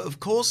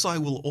 of course I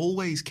will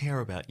always care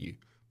about you.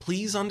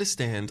 Please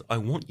understand, I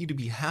want you to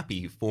be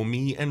happy for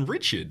me and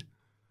Richard.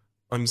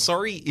 I'm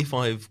sorry if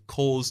I've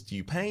caused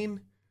you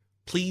pain.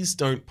 Please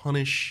don't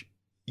punish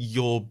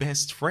your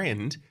best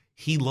friend.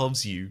 He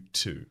loves you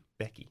too.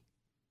 Becky.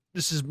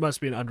 Must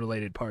be an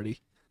unrelated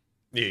party.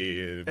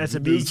 Yeah. That's a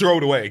B. Throw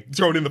it away.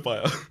 Throw it in the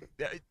fire.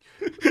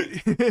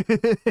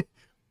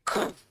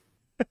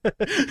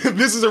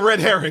 This is a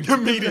red herring.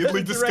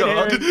 Immediately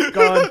discard. Red herring,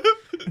 gone.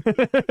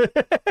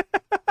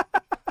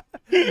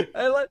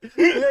 I like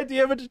the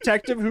idea of a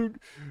detective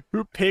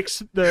who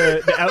picks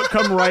the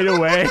outcome right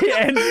away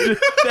and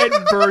then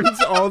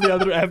burns all the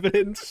other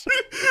evidence.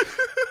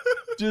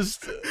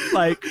 Just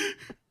like,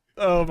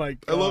 oh my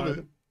god, I love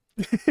it.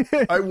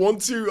 I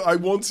want to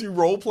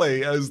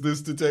roleplay as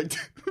this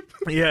detective.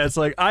 Yeah, it's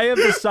like I have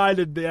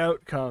decided the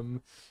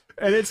outcome,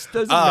 and it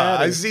doesn't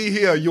matter. I see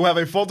here you have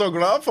a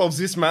photograph of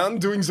this man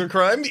doing the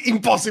crime.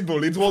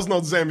 Impossible. It was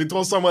not them. It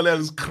was someone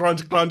else.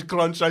 Crunch, crunch,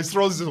 crunch. I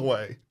throw this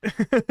away.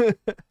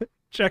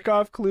 Check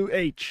off clue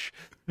H.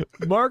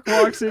 Mark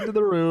walks into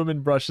the room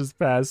and brushes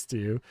past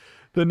you.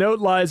 The note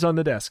lies on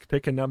the desk.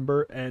 Pick a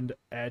number and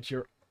add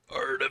your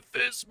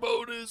artifice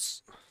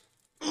bonus.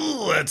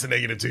 Ooh, that's a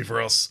 -2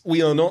 for us.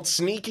 We are not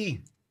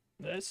sneaky.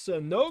 That's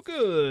no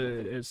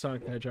good, as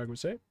Sonic the Hedgehog would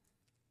say.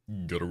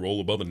 Got to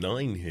roll above a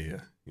 9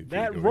 here.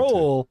 That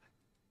roll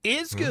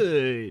is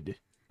good.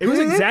 It was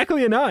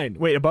exactly a 9.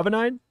 Wait, above a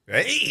 9?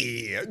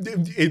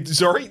 Hey,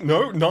 sorry,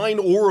 no, 9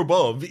 or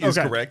above is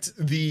correct.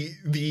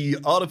 The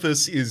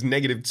artifice is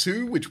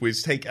 -2, which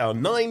was take our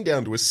 9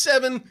 down to a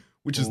 7,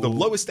 which is the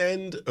lowest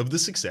end of the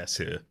success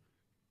here.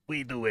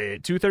 We do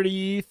it.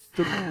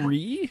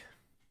 233?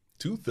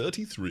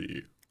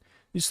 233.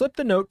 You slip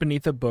the note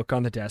beneath a book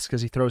on the desk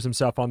as he throws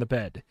himself on the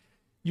bed.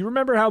 You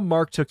remember how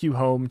Mark took you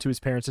home to his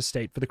parents'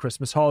 estate for the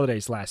Christmas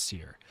holidays last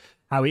year.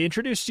 How he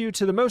introduced you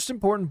to the most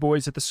important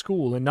boys at the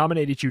school and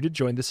nominated you to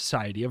join the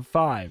Society of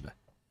Five.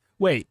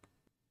 Wait,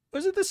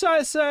 was it the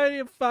Society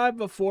of Five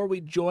before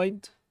we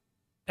joined?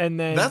 And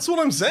then That's what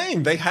I'm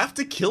saying. They have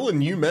to kill a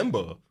new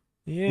member.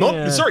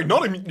 yeah.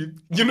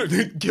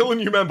 Kill a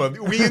new member.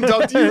 We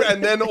induct you,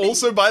 and then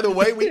also, by the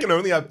way, we can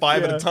only have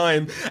 5 at a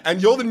time,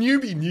 and you're the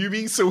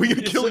newbie, so we're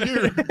gonna kill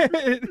you.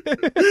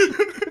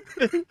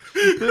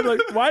 They're like,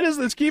 why does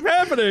this keep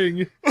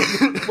happening?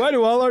 Why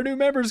do all our new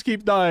members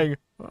keep dying?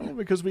 Well,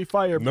 because we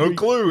fire. No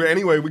clue.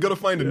 Anyway, we gotta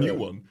find a new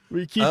one.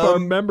 We keep our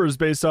members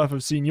based off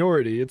of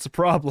seniority. It's a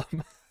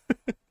problem.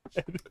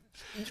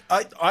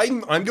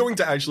 I'm going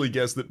to actually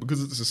guess that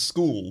because it's a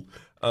school,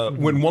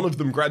 when one of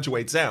them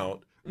graduates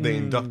out, they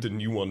induct a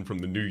new one from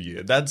the new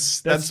year.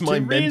 That's my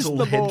mental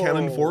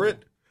headcanon for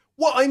it.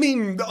 Well, I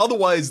mean,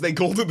 otherwise they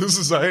called it the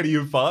Society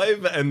of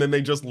Five, and then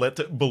they just let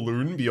it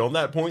balloon beyond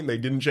that point. They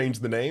didn't change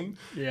the name.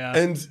 Yeah,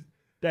 and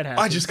that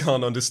happens. I just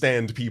can't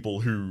understand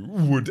people who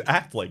would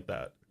act like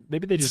that.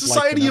 Maybe they just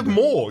Society like of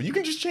More. You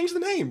can just change the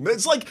name.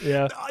 It's like,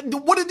 yeah.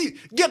 What did you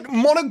get?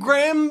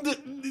 Monogrammed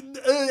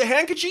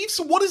handkerchiefs?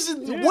 What is it?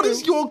 Yeah. What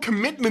is your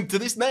commitment to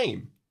this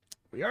name?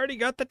 We already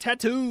got the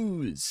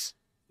tattoos.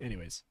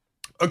 Anyways.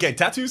 Okay,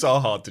 tattoos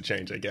are hard to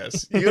change, I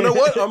guess. You know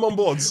what? I'm on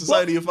board.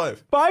 Society of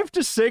Five. 5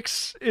 to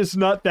 6 is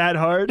not that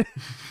hard.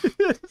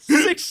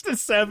 6 to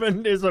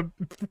 7 is a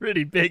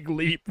pretty big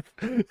leap.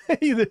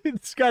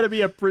 It's got to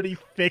be a pretty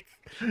thick,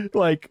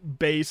 like,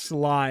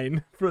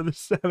 baseline for the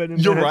 7.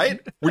 You're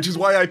right, which is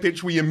why I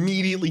pitch we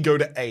immediately go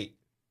to 8.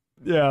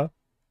 Yeah.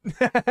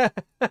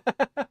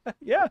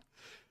 Yeah.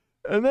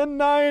 And then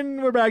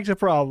 9, we're back to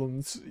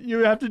problems.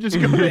 You have to just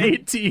go to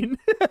 18.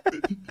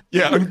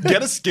 Yeah,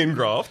 get a skin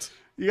graft.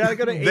 You gotta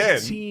go to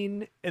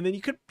 18, and then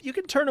you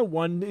can turn a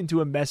 1 into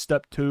a messed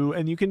up 2,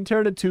 and you can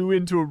turn a 2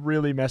 into a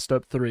really messed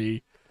up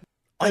 3.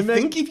 I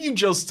think if you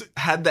just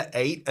had the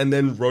 8 and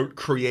then wrote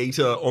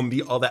creator on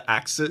the other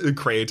axis,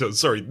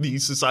 the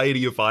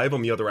Society of Five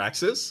on the other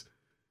axis,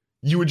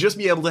 you would just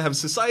be able to have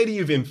Society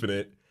of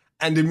Infinite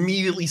and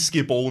immediately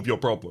skip all of your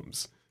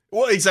problems.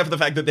 Well, except for the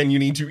fact that then you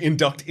need to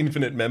induct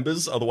infinite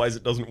members, otherwise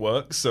it doesn't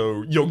work,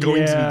 so you're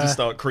going to need to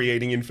start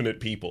creating infinite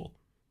people.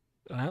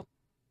 Well,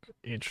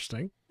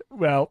 interesting.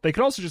 Well, they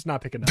could also just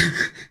not pick a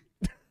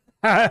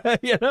number.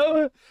 You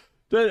know?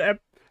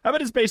 How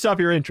about it's based off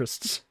your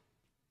interests?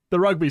 The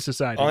Rugby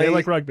Society. They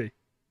like rugby.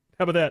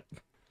 How about that?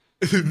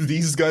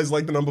 These guys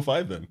like the number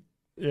 5 then.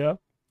 Yeah.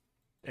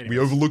 Anyways. We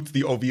overlooked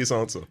the obvious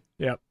answer.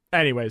 Yeah.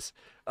 Anyways,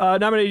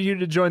 nominated you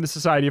to join the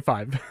Society of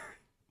Five.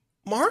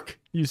 Mark?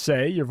 You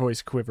say, your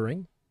voice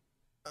quivering.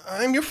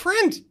 I'm your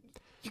friend.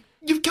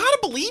 You've got to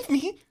believe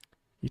me.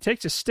 He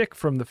takes a stick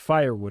from the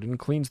firewood and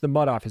cleans the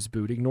mud off his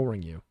boot,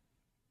 ignoring you.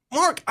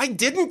 Mark, I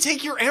didn't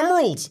take your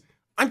emeralds.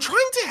 I'm trying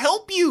to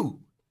help you.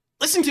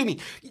 Listen to me.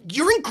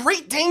 You're in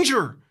great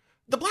danger.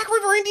 The Black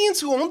River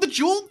Indians who own the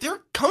jewel,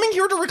 they're coming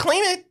here to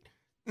reclaim it.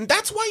 And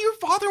that's why your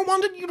father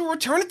wanted you to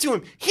return it to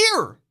him.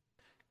 Here.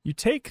 You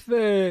take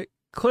the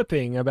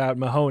clipping about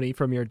Mahoney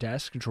from your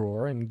desk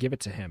drawer and give it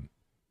to him.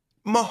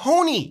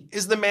 Mahoney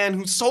is the man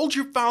who sold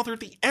your father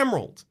the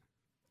emerald.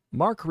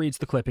 Mark reads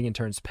the clipping and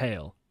turns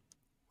pale.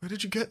 Where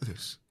did you get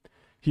this?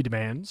 He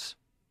demands.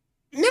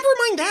 Never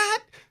mind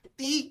that.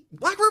 The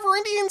Black River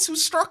Indians who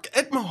struck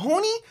at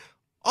Mahoney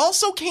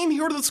also came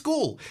here to the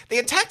school. They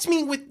attacked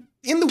me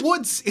in the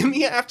woods in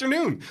the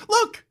afternoon.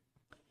 Look.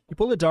 You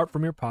pull a dart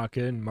from your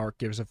pocket and Mark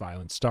gives a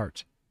violent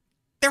start.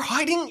 They're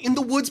hiding in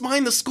the woods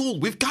behind the school.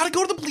 We've got to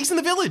go to the police in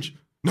the village.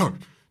 No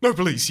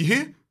police, you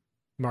hear?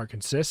 Mark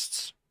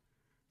insists.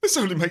 This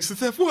only makes the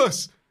theft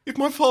worse. If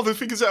my father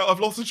figures out I've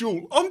lost the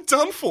jewel, I'm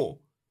done for.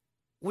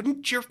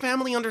 Wouldn't your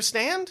family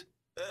understand?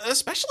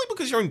 Especially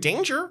because you're in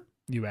danger.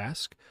 You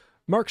ask.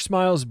 Mark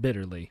smiles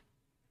bitterly.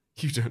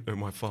 You don't know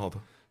my father.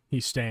 He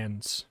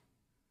stands.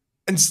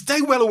 And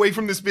stay well away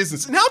from this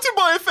business and out of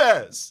my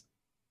affairs.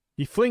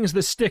 He flings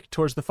the stick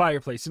towards the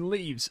fireplace and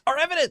leaves. Our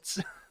evidence!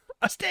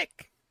 A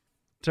stick!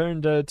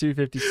 Turned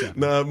 257.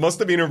 Nah, must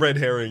have been a red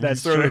herring.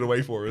 That's He's thrown true. it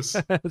away for us.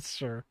 That's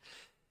true.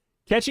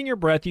 Catching your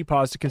breath, you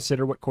pause to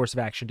consider what course of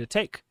action to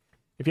take.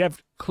 If you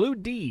have clue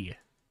D,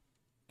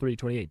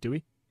 328, do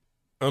we?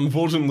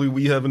 Unfortunately,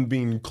 we haven't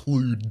been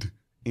clued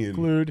in.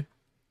 Clued.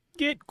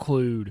 Get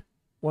clued.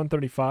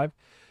 135.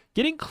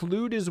 Getting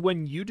clued is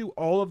when you do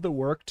all of the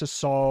work to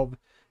solve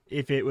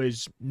if it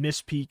was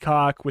Miss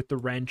Peacock with the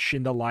wrench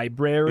in the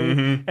library,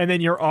 and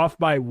then you're off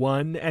by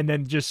 1, and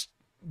then just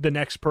the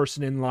next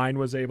person in line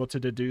was able to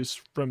deduce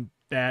from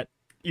that,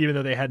 even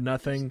though they had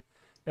nothing,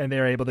 and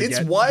they're able to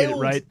get it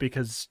right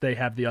because they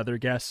have the other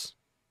guess.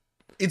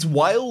 It's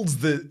wild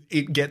that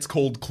it gets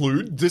called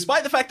clued,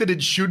 despite the fact that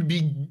it should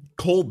be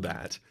called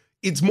that.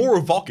 It's more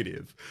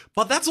evocative,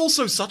 but that's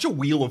also such a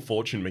Wheel of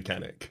Fortune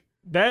mechanic.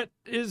 That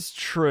is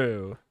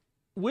true.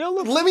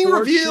 Let me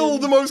reveal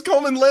the most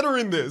common letter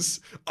in this.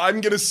 I'm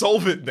going to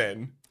solve it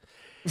then.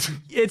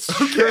 It's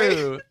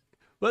true.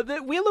 But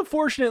the Wheel of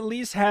Fortune at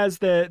least has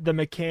the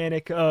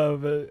mechanic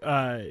of,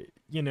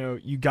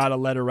 you got a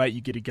letter right,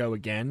 you get to go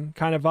again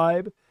kind of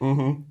vibe.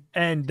 Mm-hmm.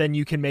 And then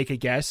you can make a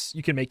guess.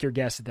 You can make your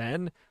guess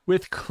then.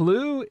 With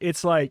Clue,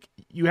 it's like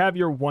you have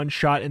your one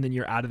shot and then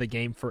you're out of the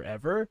game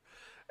forever.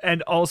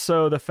 And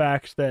also the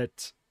fact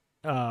that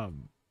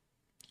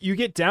you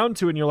get down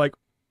to it and you're like,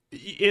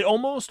 it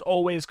almost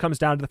always comes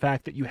down to the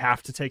fact that you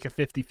have to take a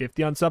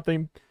 50-50 on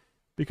something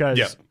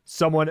because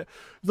someone,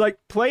 like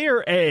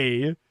player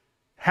A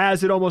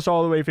has it almost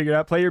all the way figured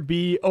out. Player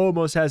B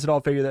almost has it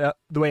all figured out,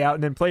 the way out.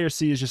 And then player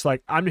C is just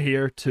like, I'm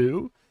here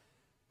too.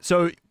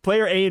 So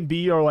player A and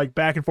B are like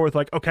back and forth,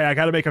 like, okay, I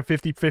got to make a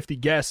 50-50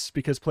 guess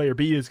because player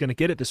B is going to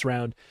get it this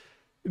round.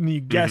 And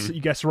you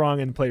guess wrong,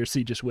 and player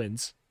C just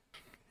wins.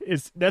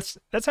 That's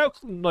how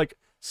like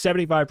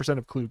 75%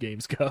 of Clue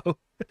games go.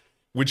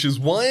 Which is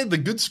why the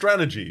good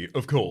strategy,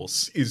 of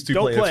course, is to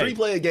play a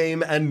 3-player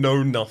game and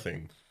know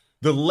nothing.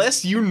 The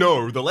less you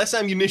know, the less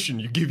ammunition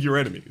you give your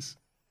enemies.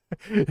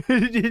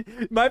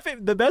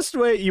 The best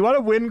way, you want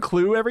to win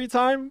Clue every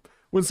time?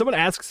 When someone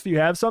asks if you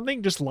have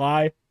something, just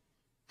lie.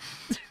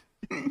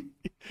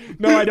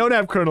 No, I don't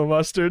have Colonel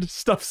Mustard.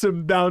 Stuffs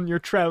him down your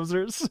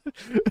trousers.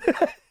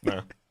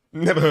 No.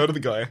 Never heard of the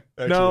guy,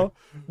 actually. No.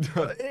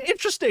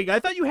 Interesting. I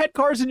thought you had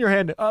cards in your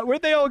hand.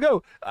 Where'd they all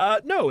go?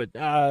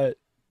 No.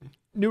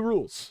 New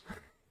rules.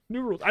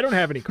 New rules. I don't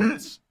have any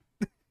cards.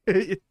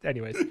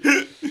 Anyways.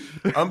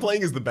 I'm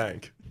playing as the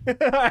bank.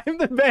 I'm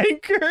the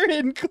banker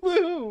in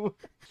Clue.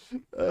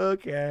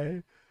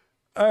 Okay.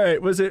 All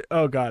right. Was it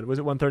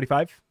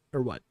 135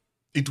 or what?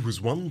 It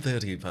was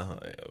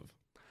 135.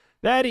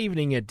 That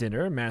evening at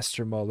dinner,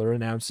 Master Muller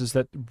announces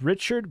that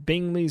Richard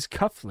Bingley's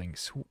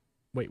cufflinks...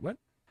 Wait, what?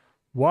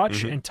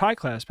 Watch and tie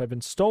clasp have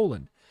been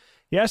stolen.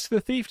 He asks the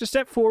thief to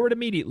step forward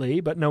immediately,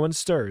 but no one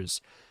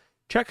stirs.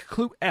 Check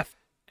clue F.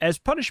 As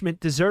punishment,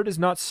 dessert is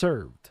not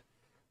served.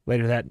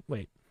 Later that...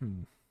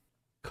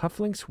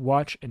 Cufflinks,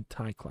 watch, and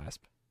tie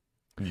clasp.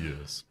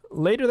 Yes.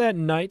 Later that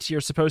night,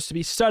 you're supposed to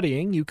be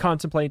studying. You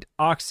contemplate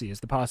Oxy as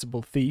the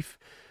possible thief.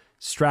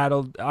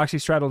 Oxy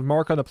straddled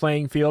Mark on the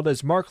playing field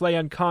as Mark lay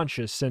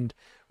unconscious, and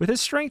with his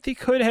strength he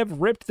could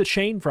have ripped the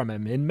chain from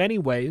him. In many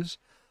ways,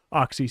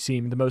 Oxy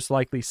seemed the most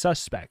likely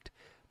suspect.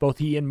 Both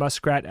he and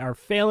Muskrat are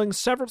failing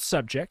several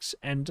subjects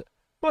and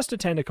must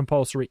attend a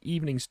compulsory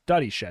evening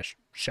study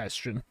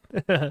session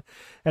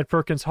at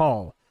Perkins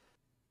Hall.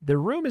 Their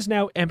room is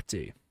now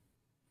empty.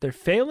 They're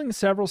failing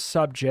several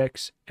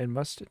subjects and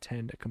must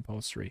attend a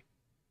compulsory.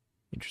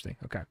 Interesting.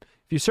 Okay.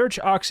 If you search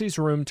Oxy's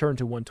room, turn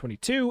to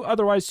 122,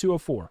 otherwise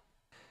 204.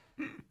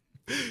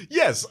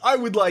 Yes, I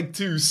would like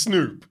to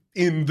snoop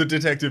in the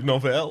detective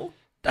novel.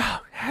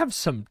 Have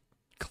some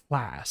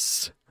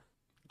class.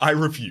 I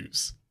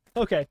refuse.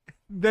 Okay,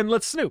 then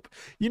let's snoop.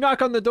 You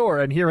knock on the door,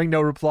 and hearing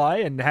no reply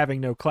and having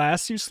no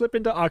class, you slip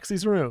into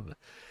Oxy's room.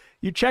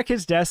 You check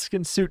his desk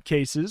and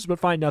suitcases, but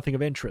find nothing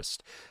of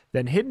interest.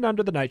 Then hidden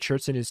under the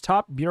nightshirts in his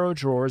top bureau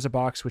drawer is a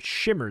box which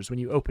shimmers when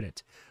you open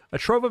it. A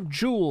trove of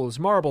jewels,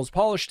 marbles,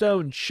 polished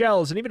stone,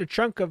 shells, and even a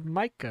chunk of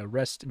mica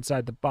rest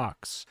inside the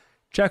box.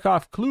 Check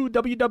off clue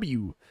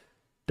WW.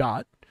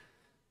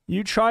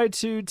 You try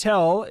to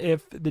tell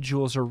if the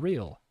jewels are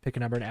real. Pick a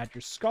number and add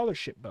your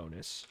scholarship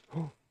bonus.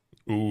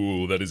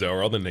 Ooh, that is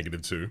our other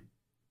 -2.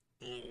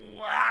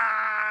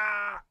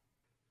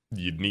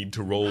 You'd need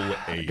to roll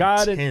a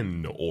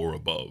 10 or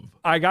above.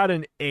 I got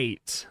an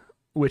 8,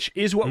 which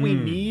is what we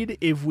need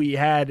if we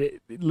had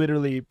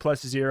literally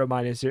 +0,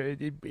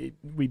 -0.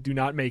 We do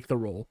not make the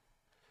roll.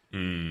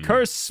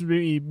 Curse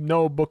me,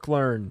 no book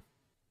learn.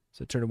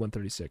 So turn to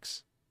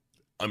 136.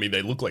 I mean,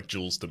 they look like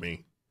jewels to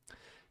me.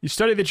 You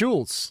study the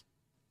jewels.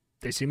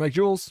 They seem like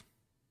jewels.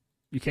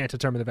 You can't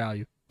determine the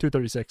value.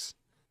 236.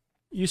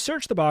 You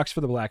search the box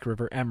for the Black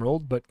River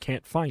Emerald, but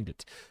can't find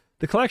it.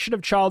 The collection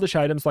of childish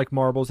items like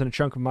marbles and a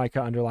chunk of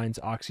mica underlines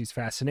Oxy's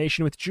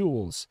fascination with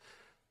jewels.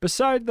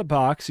 Beside the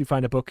box, you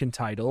find a book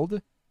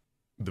entitled...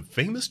 The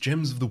Famous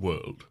Gems of the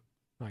World.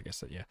 I guess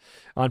that, yeah.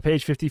 On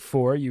page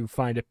 54, you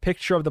find a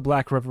picture of the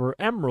Black River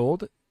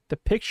Emerald. The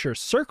picture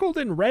circled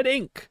in red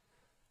ink.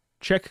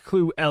 Check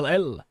clue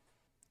LL.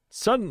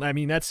 Suddenly, I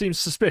mean, that seems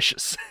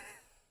suspicious.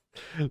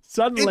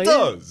 Suddenly... It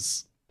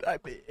does!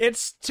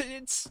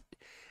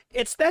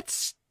 It's that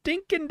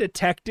stinking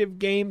detective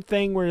game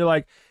thing where you're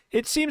like,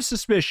 it seems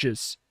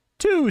suspicious.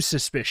 Too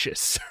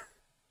suspicious.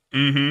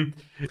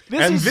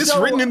 This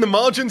written in the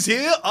margins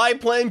here, I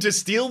plan to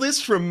steal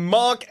this from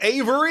Mark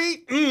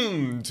Avery?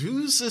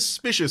 Too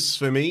suspicious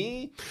for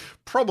me.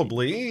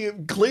 Probably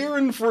clear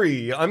and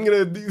free. I'm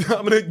gonna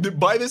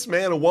buy this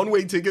man a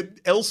one-way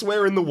ticket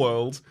elsewhere in the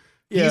world.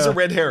 Yeah. He's a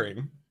red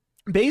herring.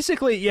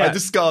 Basically, yeah. I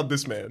discard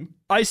this man.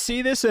 I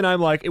see this and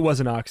I'm like, it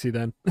wasn't Oxy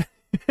then.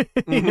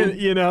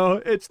 You know,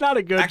 it's not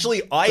a good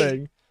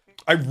thing.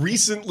 I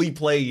recently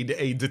played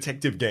a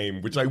detective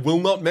game, which I will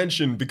not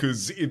mention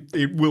because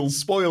it will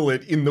spoil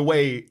it in the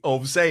way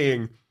of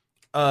saying,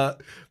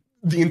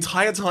 the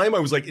entire time I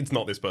was like, it's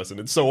not this person.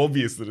 It's so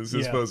obvious that it's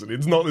this person.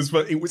 It's not this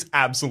person. It was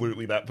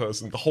absolutely that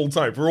person the whole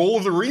time for all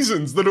of the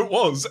reasons that it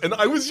was. And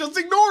I was just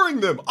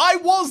ignoring them. I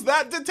was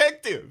that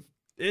detective.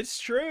 It's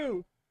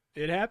true.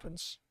 It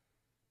happens.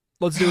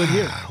 Let's do it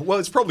here. Well,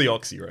 it's probably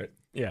Oxy, right?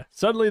 Yeah.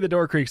 Suddenly the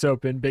door creaks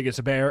open, big as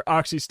a bear.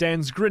 Oxy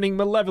stands grinning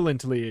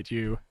malevolently at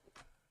you.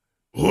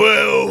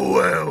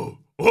 Well,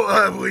 what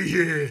have we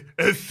here?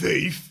 A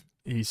thief?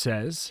 He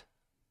says.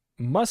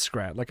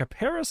 Muskrat, like a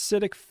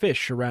parasitic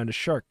fish around a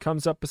shark,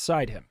 comes up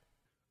beside him.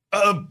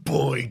 A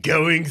boy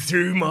going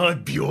through my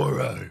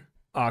bureau.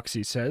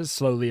 Oxy says,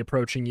 slowly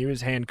approaching you,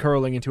 his hand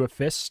curling into a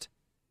fist.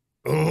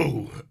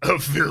 Oh, a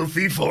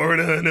filthy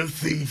foreigner and a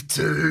thief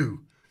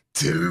too.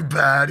 Too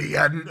bad he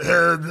hadn't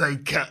heard they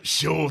cut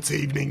short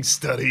evening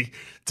study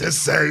to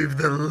save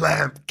the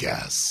lamp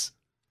gas.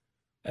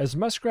 As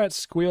Muskrat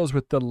squeals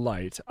with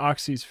delight,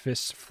 Oxy's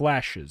fist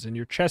flashes and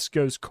your chest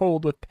goes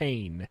cold with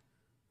pain.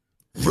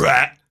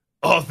 Rat,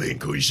 I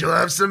think we shall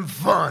have some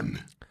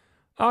fun.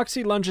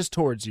 Oxy lunges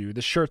towards you.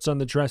 The shirts on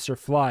the dresser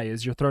fly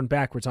as you're thrown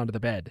backwards onto the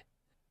bed.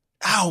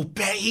 I'll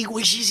bet he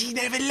wishes he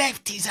never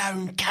left his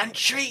own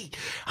country.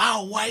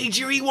 I'll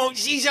wager he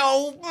wants his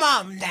old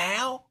mum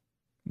now.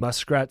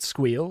 Muskrat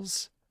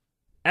squeals.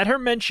 At her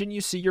mention,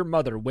 you see your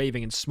mother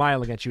waving and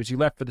smiling at you as you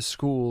left for the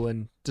school,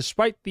 and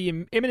despite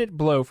the imminent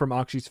blow from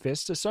Oxy's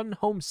fist, a sudden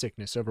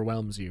homesickness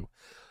overwhelms you.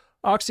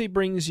 Oxy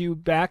brings you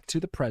back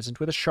to the present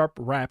with a sharp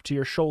rap to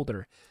your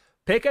shoulder.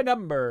 Pick a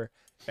number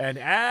and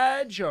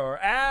add your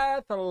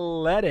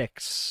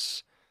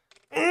athletics.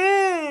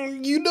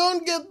 You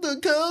don't get the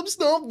curb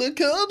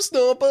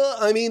stomper.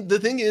 I mean, the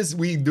thing is,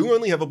 we do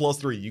only have a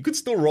 +3. You could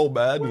still roll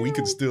bad, and we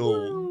could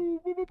still...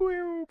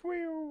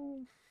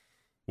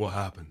 What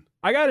happened?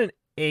 I got an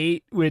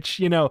 8,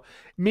 which,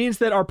 means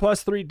that our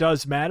 +3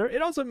 does matter.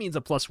 It also means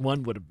a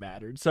 +1 would have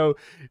mattered. So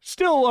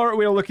still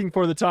we're looking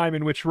for the time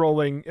in which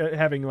rolling,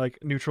 having like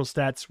neutral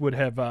stats would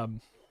have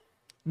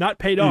not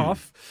paid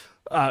off.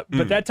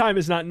 But that time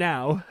is not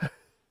now.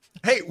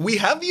 Hey, we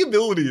have the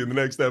ability in the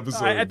next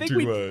episode I think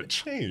to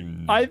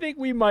change. I think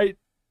we might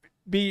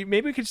be,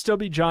 maybe we could still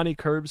be Johnny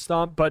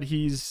Curbstomp, but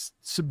he's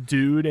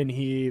subdued and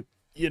he,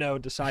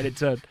 decided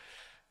to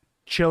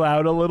chill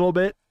out a little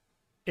bit.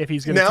 If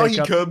he's going to now take he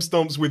up... curb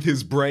stomps with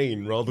his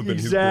brain rather than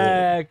his brawn.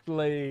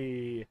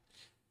 Exactly.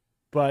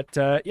 But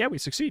yeah, we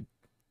succeed.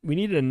 We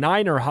needed a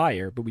 9 or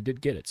higher, but we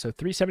did get it. So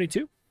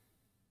 372.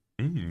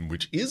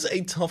 Which is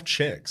a tough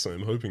check, so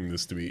I'm hoping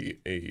this to be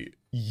a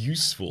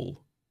useful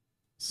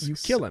success. You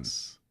kill him.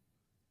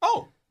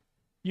 Oh.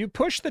 You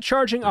push the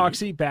charging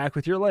Oxy back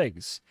with your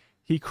legs.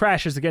 He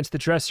crashes against the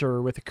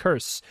dresser with a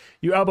curse.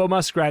 You elbow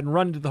Muskrat and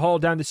run into the hall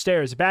down the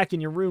stairs. Back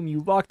in your room,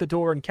 you lock the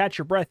door and catch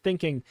your breath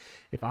thinking,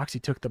 if Oxy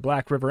took the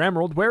Black River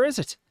Emerald, where is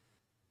it?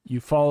 You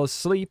fall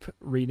asleep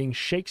reading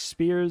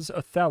Shakespeare's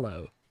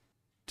Othello.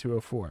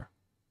 204.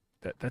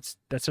 That's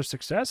our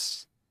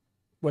success?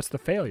 What's the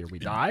failure? We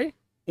die?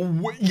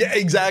 Yeah,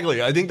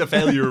 exactly. I think the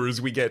failure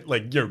is we get,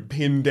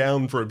 pinned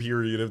down for a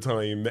period of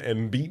time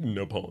and beaten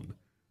upon.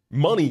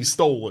 Money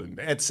stolen,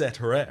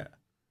 etc.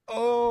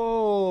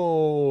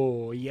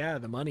 Oh, yeah,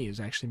 the money is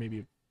actually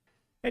maybe...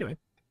 Anyway,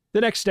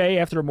 the next day,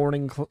 after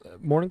morning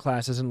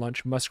classes and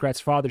lunch,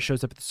 Muskrat's father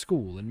shows up at the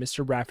school, and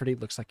Mr. Rafferty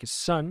looks like his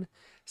son,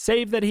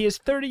 save that he is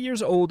 30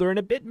 years older and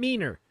a bit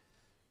meaner.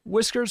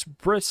 Whiskers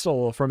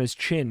bristle from his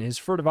chin. His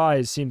furtive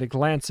eyes seem to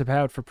glance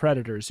about for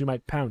predators who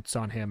might pounce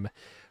on him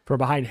from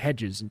behind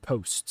hedges and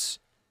posts.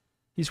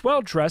 He's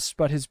well dressed,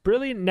 but his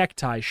brilliant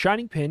necktie,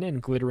 shining pin,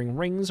 and glittering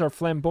rings are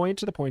flamboyant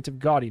to the point of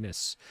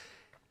gaudiness.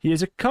 He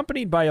is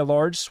accompanied by a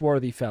large,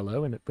 swarthy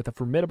fellow and with a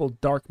formidable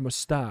dark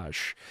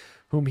moustache,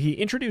 whom he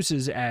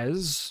introduces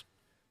as...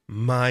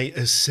 My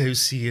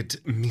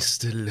associate,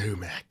 Mr.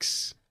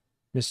 Lomax.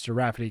 Mr.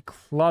 Rafferty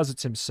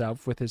closets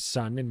himself with his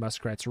son in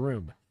Muskrat's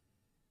room.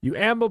 You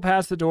amble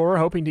past the door,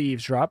 hoping to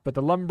eavesdrop, but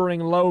the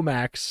lumbering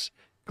Lomax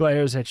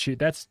glares at you.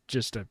 That's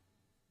just a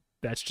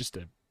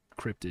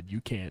cryptid.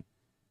 You can't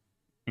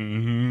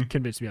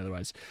convince me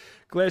otherwise.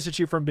 Glares at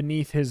you from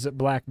beneath his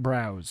black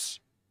brows.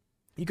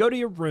 You go to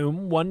your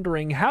room,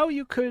 wondering how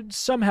you could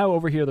somehow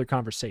overhear their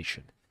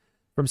conversation.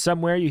 From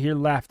somewhere you hear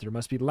laughter.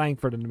 Must be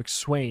Langford and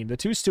McSwain, the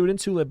two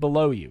students who live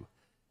below you.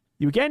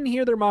 You again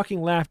hear their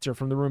mocking laughter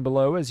from the room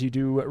below, as you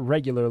do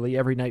regularly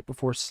every night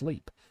before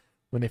sleep,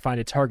 when they find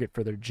a target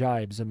for their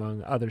jibes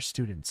among other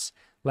students.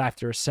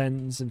 Laughter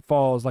ascends and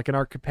falls like an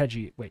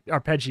arpeggio.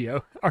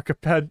 Arpeggio.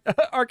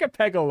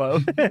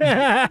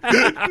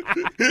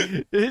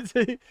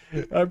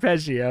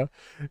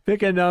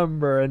 Pick a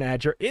number and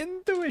add your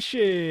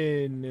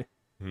intuition.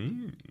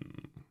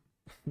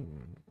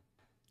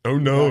 Oh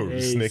no,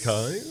 Snake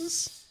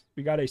Eyes?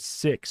 We got a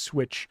 6,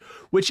 which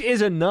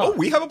is enough. Oh,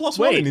 we have a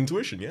 +1 in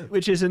intuition, yeah.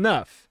 Which is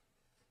enough.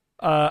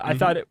 I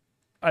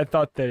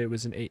thought that it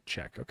was an 8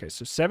 check. Okay,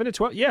 so 7 to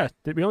 12. Yeah,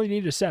 we only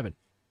needed a 7.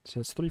 So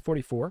it's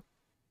 344.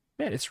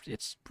 Man,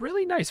 it's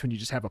really nice when you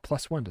just have a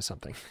 +1 to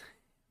something.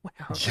 Wow.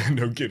 Yeah,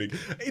 no kidding.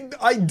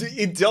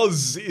 It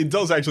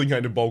does actually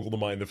kind of boggle the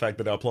mind, the fact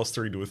that our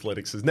 +3 to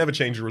athletics has never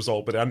changed the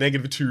result, but our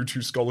 -2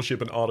 to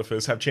scholarship and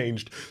artifice have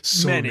changed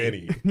so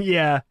many.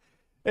 Yeah.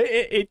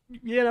 Hey,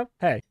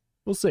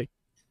 we'll see.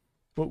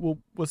 We'll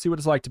see what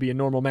it's like to be a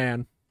normal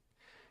man.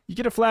 You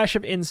get a flash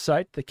of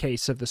insight, the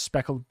case of the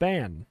speckled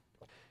band.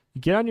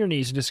 You get on your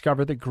knees and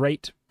discover the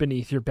grate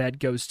beneath your bed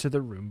goes to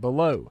the room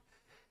below.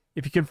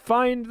 If you can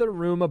find the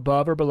room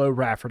above or below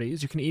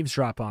Rafferty's, you can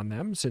eavesdrop on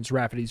them, since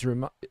Rafferty's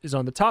room is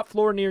on the top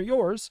floor near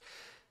yours,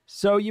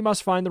 so you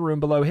must find the room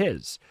below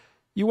his.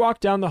 You walk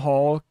down the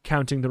hall,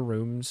 counting the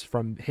rooms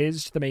from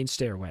his to the main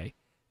stairway,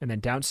 and then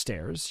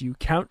downstairs. You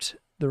count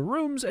the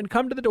rooms and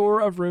come to the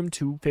door of room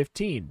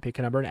 215. Pick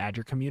a number and add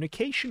your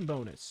communication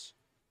bonus.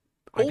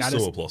 I got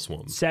Also a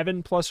 +1.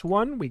 7 +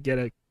 1. We get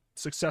a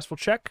successful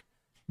check.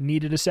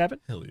 Needed a 7.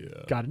 Hell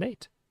yeah. Got an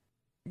 8.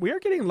 We are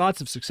getting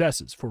lots of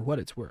successes for what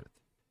it's worth.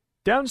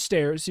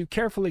 Downstairs, you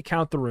carefully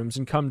count the rooms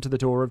and come to the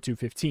door of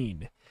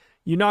 215.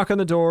 You knock on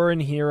the door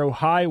and hear a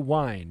high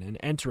whine, and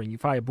entering, you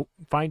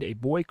find a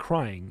boy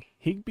crying,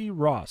 Higby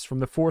Ross from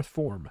the 4th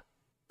form.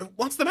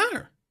 What's the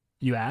matter?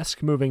 You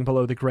ask, moving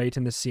below the grate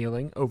in the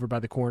ceiling, over by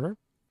the corner.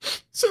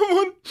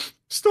 Someone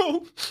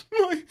stole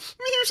my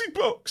music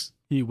box.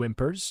 He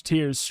whimpers,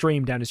 tears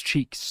stream down his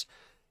cheeks.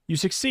 You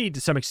succeed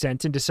to some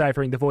extent in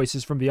deciphering the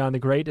voices from beyond the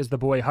grate as the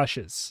boy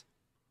hushes.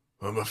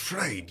 I'm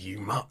afraid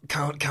you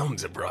can't come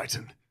to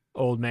Brighton.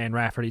 Old man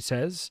Rafferty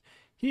says.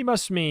 He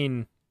must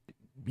mean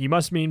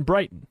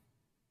Brighton.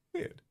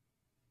 Weird.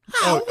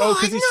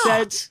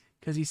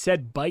 Because he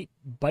said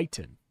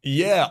Brighton.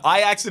 Yeah,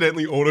 I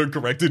accidentally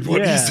auto-corrected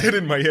what he said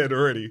in my head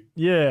already.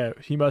 Yeah,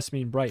 he must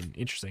mean Brighton.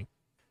 Interesting.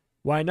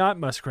 Why not,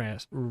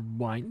 Muskrat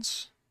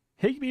whines.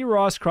 Higby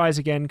Ross cries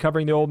again,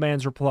 covering the old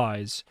man's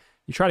replies.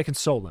 You try to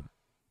console him.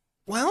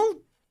 Well,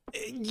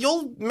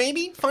 you'll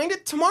maybe find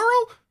it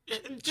tomorrow?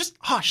 Just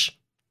hush.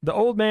 The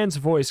old man's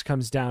voice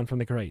comes down from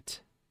the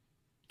grate.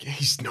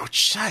 He's not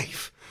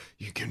safe.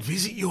 You can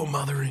visit your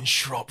mother in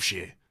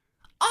Shropshire.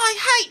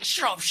 I hate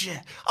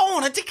Shropshire. I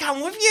wanted to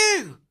come with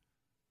you.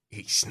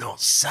 It's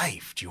not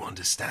safe, do you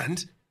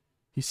understand?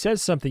 He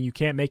says something you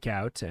can't make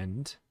out,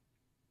 and...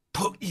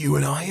 Put you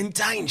and I in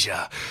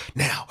danger.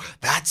 Now,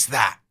 that's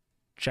that.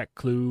 Check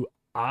clue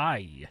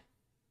I.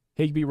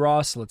 Higby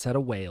Ross lets out a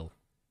wail.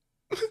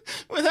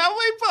 Without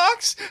my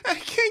box, I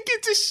can't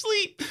get to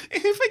sleep.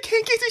 And if I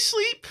can't get to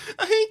sleep,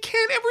 I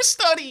can't ever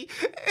study.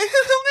 And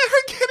I'll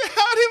never get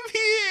out of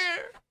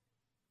here.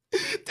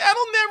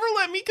 Dad'll never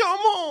let me come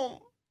home.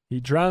 He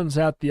drowns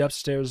out the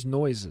upstairs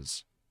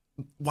noises.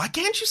 Why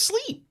can't you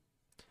sleep?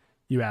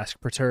 You ask,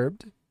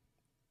 perturbed.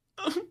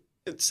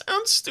 It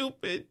sounds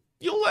stupid.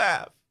 You'll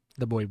laugh.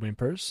 The boy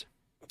whimpers.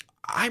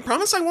 I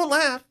promise I won't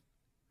laugh.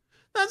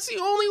 That's the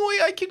only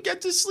way I can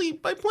get to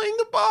sleep, by playing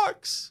the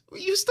box.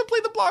 We used to play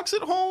the box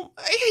at home.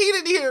 I hate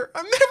it here.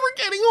 I'm never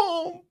getting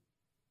home.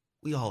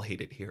 We all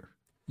hate it here.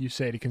 You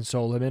say to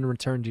console him and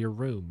return to your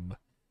room.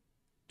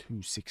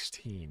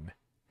 216.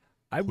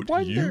 I Put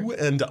wonder... you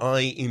and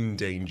I in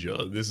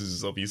danger. This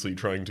is obviously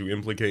trying to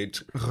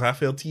implicate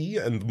Rafferty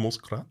and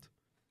Muskrat.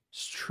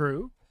 It's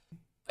true.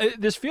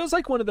 This feels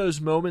like one of those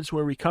moments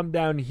where we come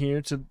down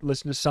here to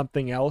listen to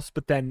something else,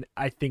 but then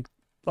I think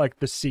like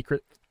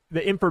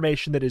the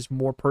information that is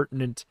more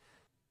pertinent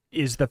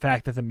is the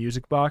fact that the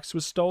music box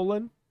was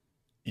stolen.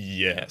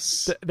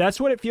 Yes. That's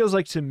what it feels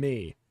like to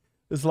me.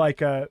 It's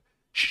like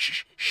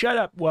shut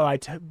up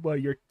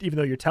even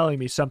though you're telling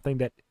me something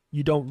that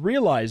you don't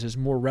realize is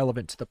more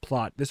relevant to the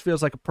plot. This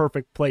feels like a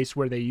perfect place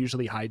where they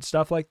usually hide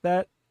stuff like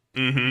that.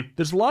 Mm-hmm.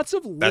 There's lots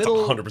of That's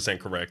little... 100%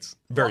 correct.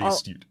 Very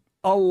astute.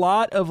 A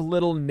lot of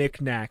little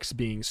knickknacks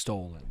being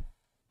stolen.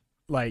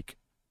 Like,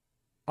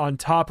 on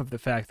top of the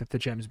fact that the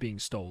gem's being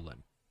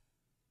stolen.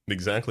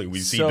 Exactly. We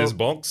see this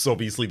box,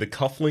 obviously the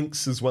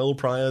cufflinks as well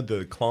prior,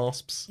 the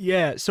clasps.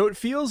 Yeah, so it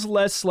feels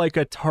less like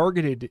a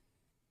targeted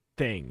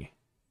thing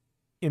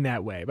in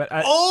that way. But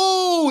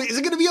Oh, is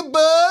it going to be a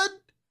bird?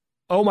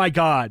 Oh my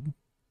god.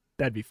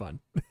 That'd be fun.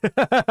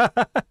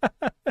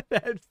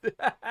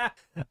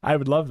 I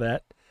would love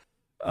that.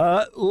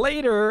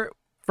 Later,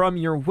 from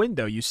your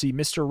window, you see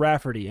Mr.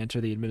 Rafferty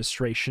enter the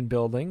administration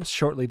building.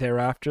 Shortly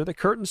thereafter, the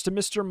curtains to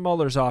Mr.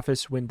 Muller's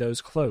office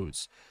windows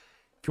close.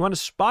 If you want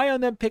to spy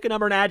on them, pick a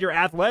number and add your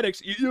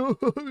athletics.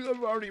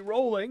 I'm already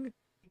rolling.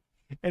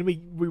 And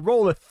we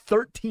roll a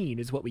 13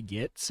 is what we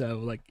get. So,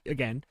 like,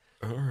 again.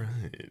 All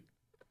right.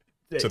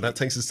 So that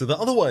takes us to the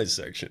otherwise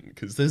section,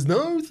 because there's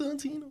no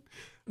 13.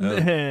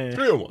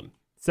 301.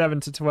 7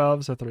 to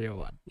 12, so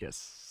 301.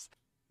 Yes.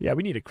 Yeah,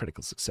 we need a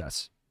critical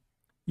success.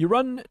 You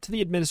run to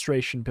the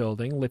administration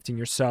building, lifting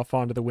yourself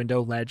onto the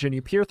window ledge, and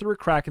you peer through a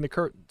crack in the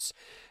curtains.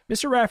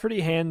 Mr.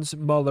 Rafferty hands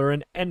Muller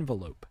an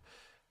envelope.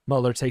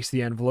 Muller takes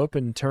the envelope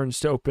and turns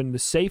to open the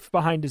safe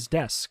behind his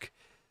desk.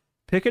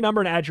 Pick a number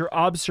and add your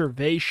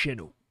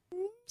observation.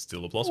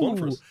 Still a +1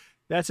 for us.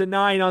 That's a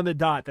 9 on the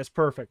dot. That's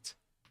perfect.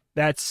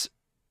 That's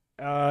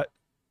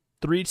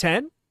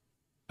 310?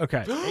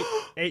 Okay.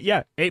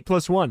 8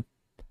 + 1.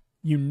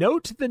 You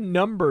note the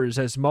numbers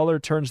as Muller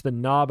turns the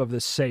knob of the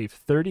safe.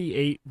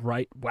 38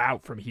 right. Wow,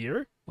 from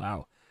here?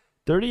 Wow.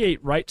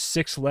 38 right,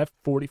 6 left,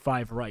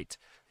 45 right.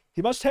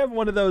 He must have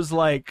one of those,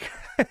 like,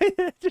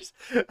 just,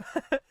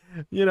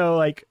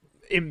 like,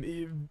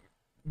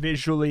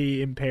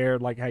 visually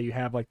impaired, like how you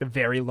have, like, the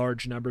very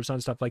large numbers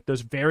on stuff, like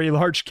those very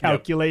large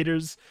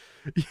calculators.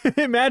 Yep.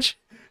 Imagine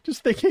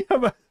just thinking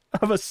of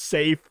a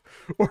safe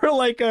or,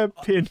 like, a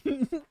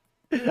pin.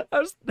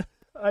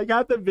 I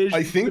got the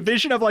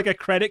vision of like a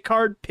credit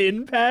card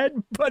pin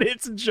pad, but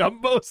it's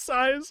jumbo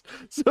size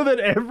so that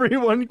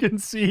everyone can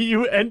see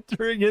you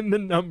entering in the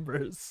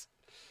numbers.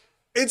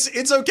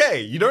 It's okay.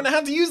 You don't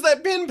have to use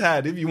that pin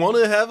pad. If you want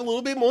to have a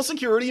little bit more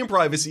security and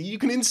privacy, you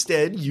can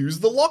instead use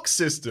the lock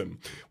system.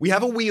 We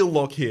have a wheel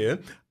lock here.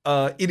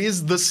 It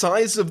is the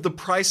size of the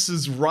Price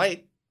is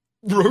Right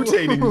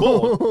rotating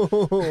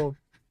board.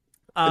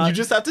 And you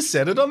just have to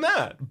set it on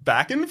that,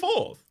 back and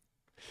forth.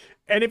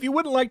 And if you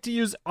wouldn't like to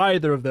use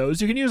either of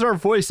those, you can use our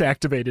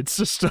voice-activated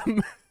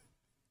system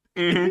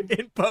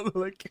in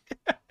public.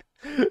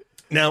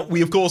 Now,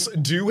 we, of course,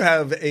 do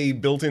have a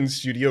built-in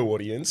studio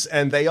audience,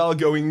 and they are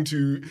going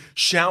to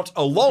shout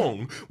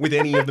along with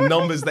any of the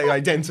numbers they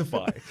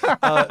identify.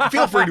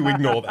 Feel free to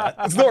ignore that.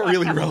 It's not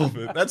really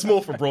relevant. That's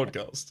more for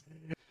broadcast.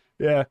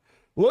 Yeah.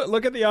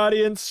 Look at the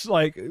audience,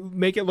 like,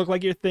 make it look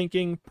like you're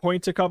thinking,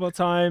 point a couple of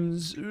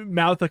times,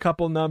 mouth a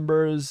couple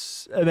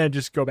numbers, and then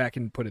just go back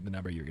and put in the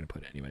number you're going to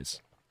put anyways.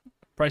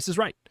 Price is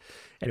Right.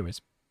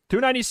 Anyways,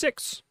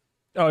 296.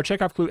 Oh,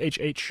 Chekhov clue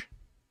HH.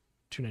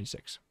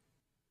 296.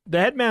 The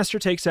headmaster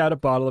takes out a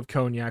bottle of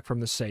cognac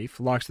from the safe,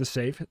 locks the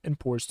safe, and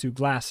pours 2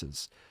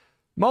 glasses.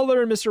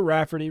 Muller and Mr.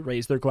 Rafferty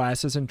raise their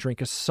glasses and drink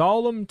a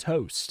solemn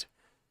toast.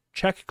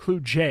 Check clue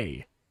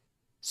J.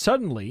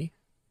 Suddenly,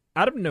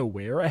 out of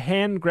nowhere, a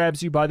hand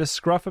grabs you by the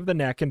scruff of the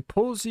neck and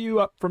pulls you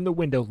up from the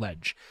window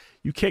ledge.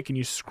 You kick and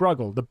you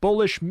struggle. The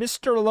bullish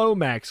Mr.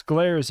 Lomax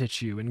glares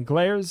at you and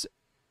glares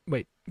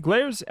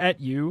at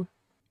you.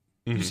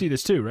 You see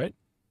this too, right?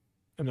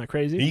 I'm not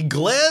crazy. He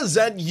glares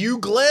at you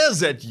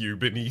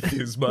beneath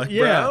his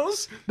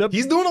brows.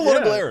 He's doing a lot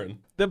of glaring.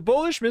 The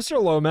bullish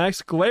Mr.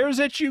 Lomax glares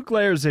at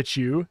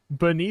you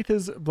beneath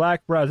his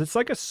black brows. It's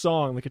like a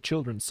song, like a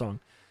children's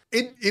song.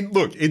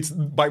 It's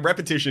by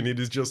repetition, it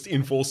is just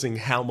enforcing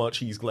how much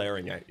he's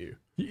glaring at you.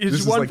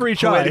 It's one for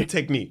each eye.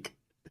 Technique.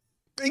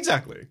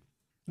 Exactly.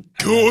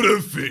 Caught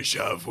a fish,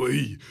 have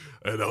we?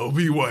 And I'll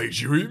be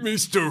wagering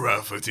Mr.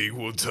 Rafferty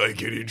will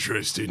take an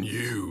interest in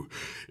you.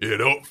 You're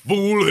not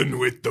fooling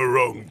with the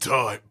wrong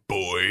type,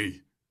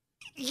 boy.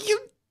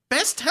 You'd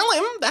best tell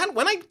him that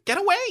when I get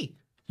away.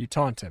 You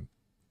taunt him.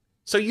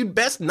 So you'd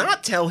best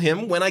not tell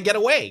him when I get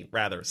away,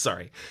 rather.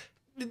 Sorry.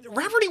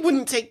 Rafferty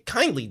wouldn't take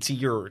kindly to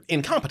your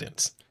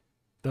incompetence.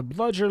 The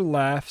bludger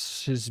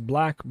laughs, his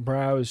black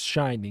brows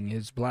shining.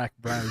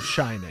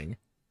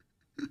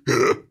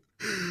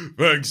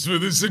 Thanks for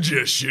the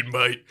suggestion,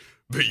 mate.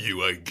 But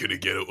you ain't gonna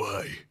get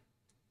away.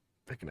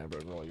 I can have a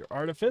roll your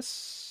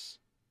artifice.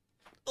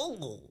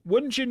 Oh.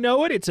 Wouldn't you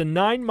know it? It's a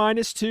 9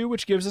 minus 2,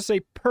 which gives us a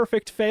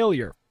perfect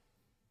failure.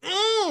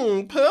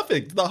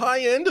 Perfect. The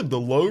high end of the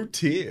low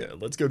tier.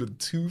 Let's go to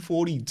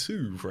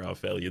 242 for our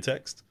failure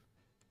text.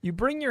 You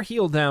bring your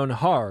heel down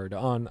hard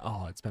on,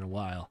 it's been a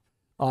while,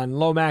 on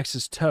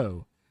Lomax's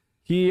toe.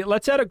 He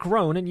lets out a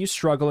groan and you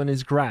struggle in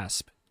his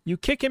grasp. You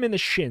kick him in the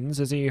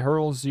shins as he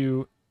hurls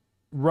you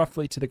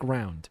roughly to the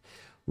ground.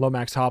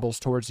 Lomax hobbles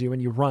towards you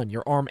and you run,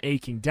 your arm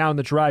aching, down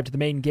the drive to the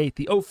main gate.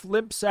 The oaf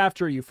limps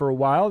after you for a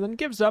while, then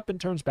gives up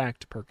and turns back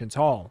to Perkins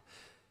Hall.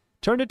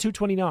 Turn to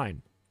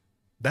 229.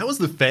 That was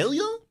the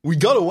failure? We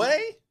got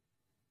away?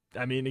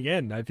 I mean,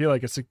 again, I feel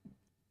like it's...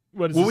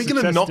 Were we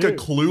going to knock a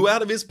clue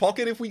out of his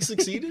pocket if we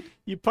succeeded?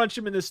 You punch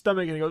him in the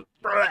stomach and he goes...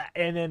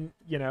 And then,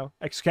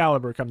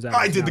 Excalibur comes out.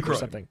 I did the or crime.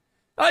 Something.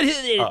 I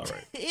did it. All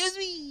right. It was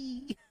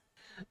me.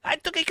 I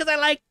took it because I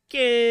like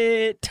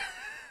it.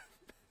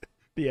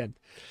 The end.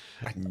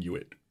 I knew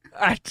it.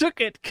 I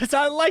took it because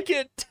I like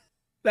it.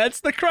 That's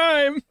the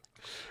crime.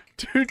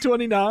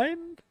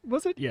 229,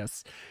 was it?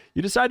 Yes.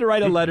 You decide to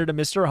write a letter to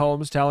Mr.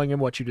 Holmes telling him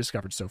what you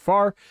discovered so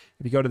far.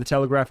 If you go to the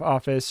telegraph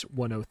office,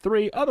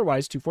 103,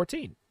 otherwise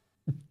 214.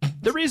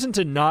 The reason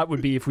to not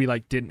would be if we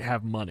didn't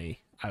have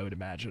money, I would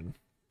imagine.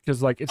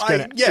 Because it's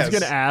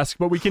gonna ask,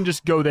 but we can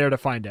just go there to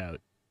find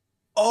out.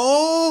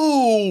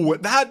 Oh,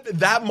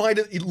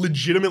 that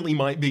legitimately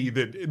might be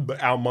that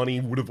our money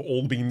would have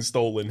all been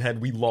stolen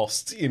had we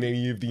lost in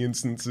any of the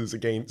instances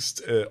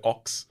against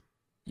Ox.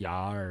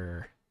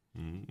 Yar.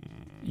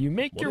 You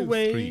make your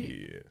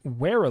way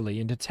warily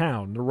into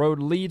town. The road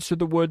leads through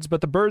the woods,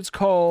 but the bird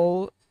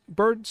calls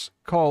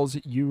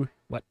you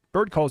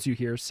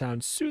here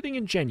sounds soothing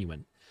and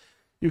genuine.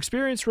 You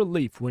experience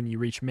relief when you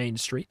reach Main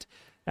Street.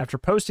 After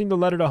posting the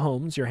letter to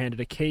Holmes, you're handed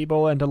a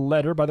cable and a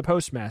letter by the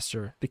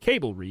postmaster. The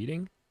cable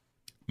reading,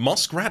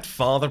 Muskrat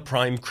father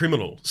prime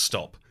criminal,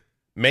 stop.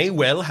 May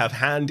well have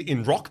hand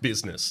in rock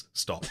business,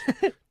 stop.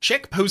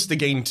 Check post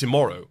again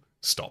tomorrow,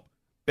 stop.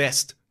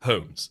 Best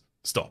Holmes,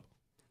 stop.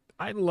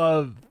 I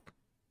love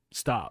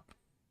stop.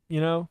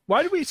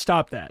 Why did we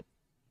stop that?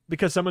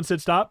 Because someone said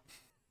stop?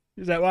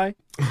 Is that why?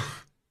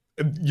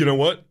 You know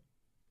what?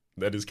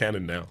 That is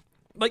canon now.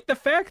 The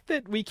fact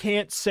that we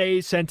can't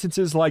say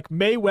sentences like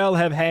may well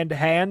have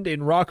hand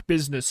in rock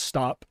business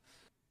stop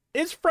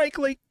is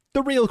frankly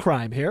the real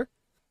crime here.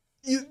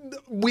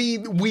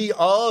 We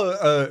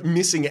are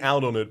missing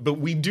out on it, but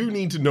we do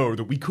need to know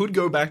that we could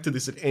go back to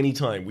this at any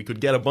time. We could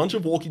get a bunch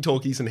of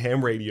walkie-talkies and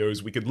ham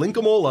radios, we could link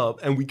them all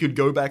up, and we could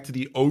go back to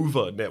the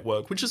OVA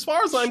network, which as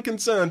far as I'm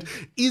concerned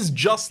is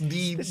just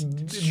the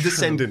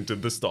descendant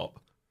of the stop.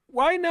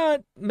 Why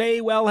not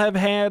may well have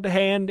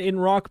hand in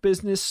rock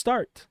business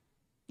start?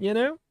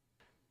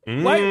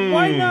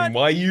 Why not?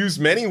 Why use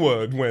many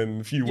word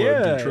when few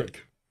word Yeah. do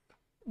trick?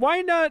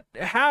 Why not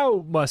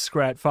how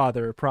Muskrat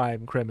father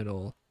prime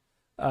criminal?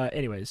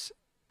 Anyways,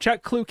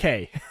 check clue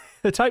K.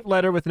 The typed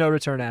letter with no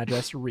return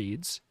address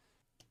reads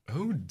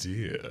Oh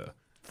dear.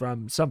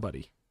 from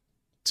somebody.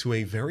 To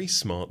a very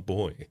smart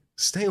boy.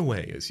 Stay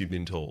away, as you've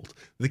been told.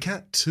 The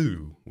cat,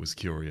 too, was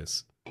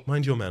curious.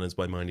 Mind your manners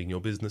by minding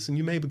your business, and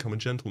you may become a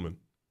gentleman.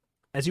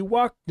 As you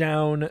walk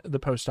down the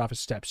post office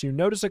steps, you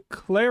notice a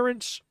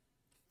Clarence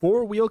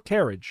four-wheel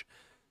carriage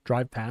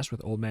drive past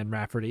with Old Man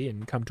Rafferty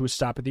and come to a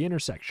stop at the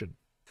intersection.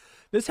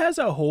 This has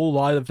a whole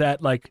lot of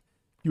that, like,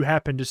 you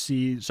happen to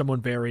see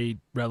someone very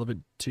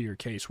relevant to your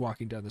case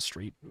walking down the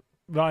street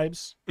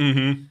vibes.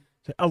 Mm-hmm.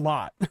 A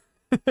lot.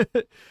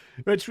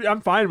 Which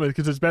I'm fine with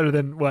because it's better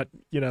than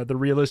the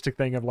realistic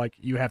thing of like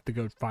you have to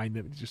go find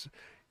them. Just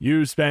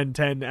you spend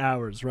 10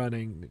 hours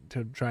running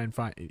to try and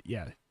find.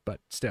 Yeah,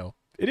 but still,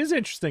 it is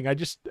interesting. An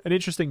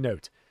interesting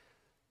note.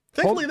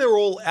 Thankfully, they're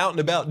all out and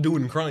about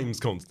doing crimes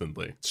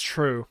constantly. It's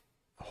true.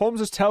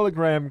 Holmes's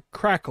telegram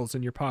crackles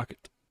in your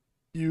pocket.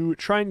 If you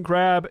try and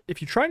grab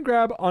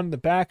on the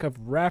back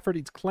of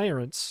Rafferty's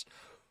clearance,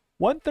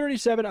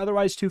 137,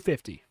 otherwise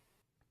 250.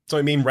 So,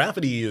 I mean,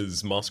 Rafferty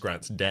is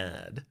Muskrat's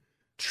dad.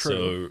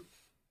 True.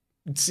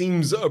 So, it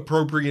seems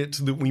appropriate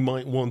that we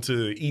might want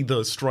to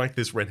either strike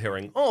this red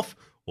herring off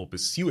or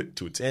pursue it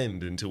to its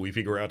end until we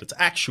figure out it's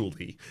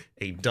actually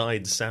a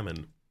dyed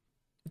salmon.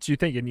 So you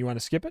thinking you want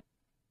to skip it?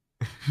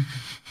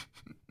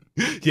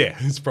 Yeah,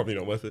 it's probably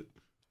not worth it.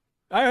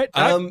 All right.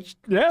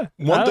 Yeah.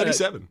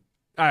 137.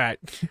 All right.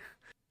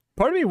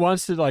 Part of me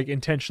wants to like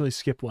intentionally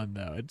skip one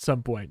though at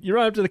some point. You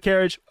run up to the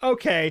carriage,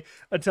 okay,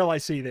 until I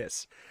see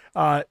this.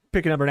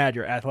 Pick a number and add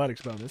your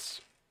athletics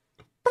bonus.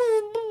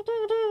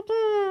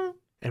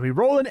 And we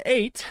roll an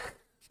 8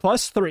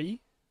 plus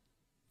 3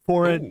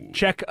 for a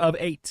check of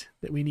 8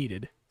 that we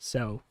needed.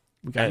 So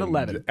we got an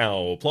 11.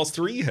 Our plus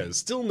 3 has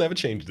still never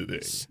changed a day.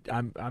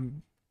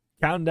 I'm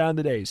counting down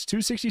the days.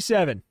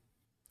 267.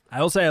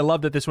 I will say I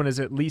love that this one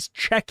is at least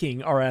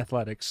checking our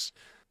athletics.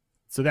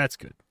 So that's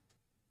good.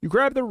 You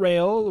grab the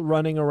rail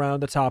running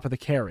around the top of the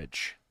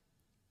carriage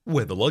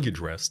Where the luggage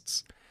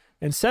rests.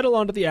 and settle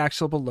onto the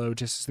axle below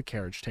just as the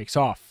carriage takes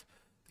off.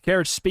 The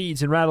carriage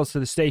speeds and rattles to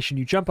the station.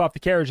 You jump off the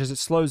carriage as it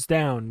slows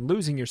down,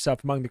 losing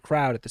yourself among the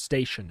crowd at the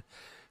station.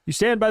 You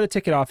stand by the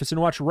ticket office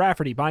and watch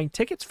Rafferty buying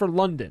tickets for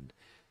London.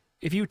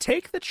 If you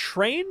take the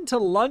train to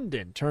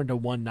London, turn to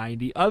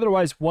 190,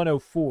 otherwise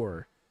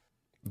 104.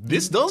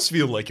 This does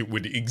feel like it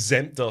would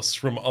exempt us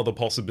from other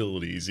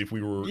possibilities if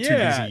we were too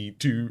busy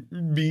to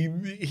be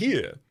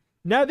here.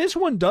 Now, this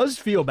one does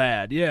feel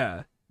bad,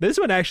 yeah. This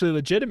one actually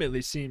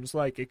legitimately seems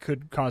like it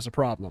could cause a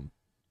problem.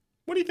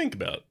 What do you think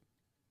about?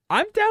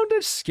 I'm down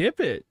to skip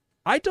it.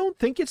 I don't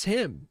think it's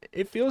him.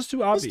 It feels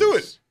too obvious. Let's do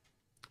it.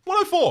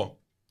 104.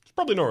 It's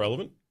probably not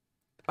relevant.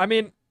 I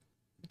mean,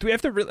 do we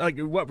have to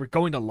really, we're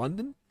going to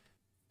London?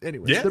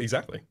 Anyways. Yeah,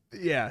 exactly.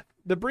 Yeah.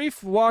 The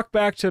brief walk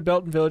back to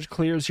Belton Village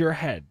clears your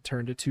head.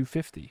 Turn to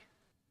 250.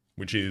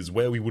 Which is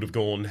where we would have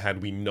gone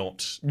had we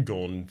not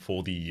gone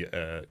for the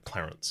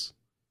Clarence.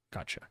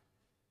 Gotcha.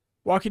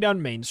 Walking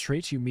down Main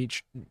Street, you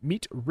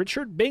meet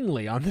Richard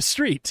Bingley on the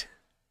street.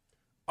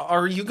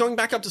 Are you going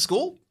back up to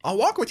school? I'll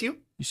walk with you.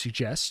 You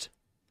suggest.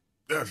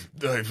 I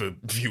have a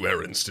few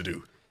errands to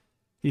do.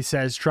 He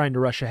says, trying to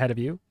rush ahead of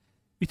you.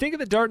 You think of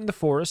the dart in the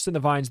forest and the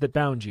vines that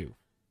bound you.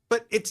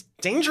 But it's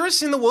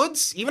dangerous in the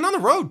woods, even on the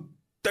road.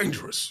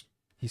 Dangerous.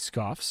 He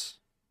scoffs.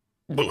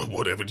 Well,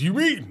 whatever do you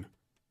mean?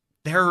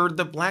 There are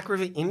the Black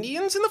River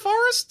Indians in the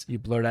forest? You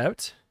blurt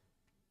out.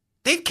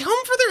 They've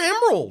come for their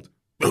emerald.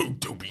 Oh,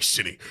 don't be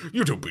silly.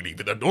 You don't believe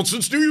in that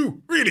nonsense, do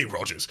you? Really,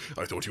 Rogers?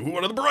 I thought you were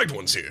one of the bright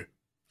ones here.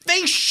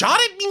 They shot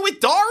at me with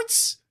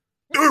darts?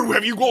 Oh,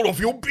 have you gone off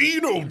your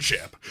bean, old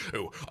chap?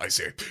 Oh, I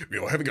say,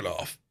 you're having a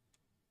laugh.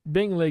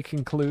 Bingley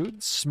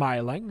concludes,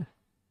 smiling.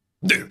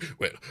 No,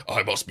 well,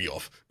 I must be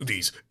off.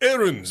 These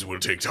errands will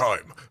take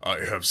time.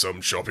 I have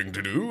some shopping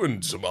to do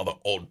and some other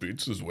odd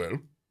bits as well.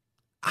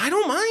 I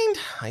don't mind.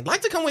 I'd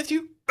like to come with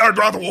you. I'd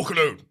rather walk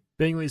alone.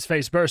 Bingley's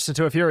face bursts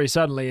into a fury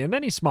suddenly, and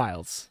then he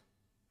smiles.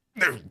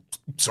 No,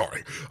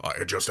 sorry.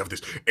 I just have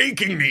this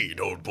aching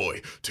need, old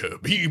boy, to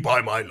be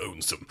by my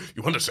lonesome.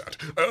 You understand?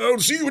 I'll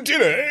see you at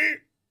dinner, eh?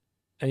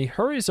 And he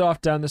hurries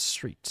off down the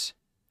street.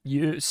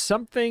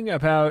 Something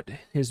about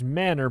his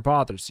manner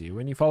bothers you,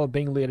 and you follow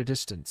Bingley at a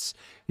distance.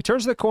 He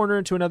turns the corner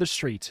into another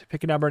street.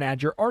 Pick a number and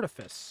add your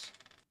artifice.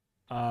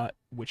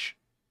 Which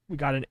we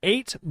got an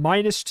 8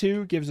 minus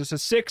 2 gives us a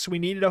 6. We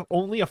needed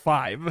only a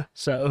 5,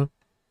 so.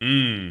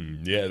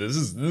 Yeah, this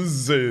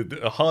is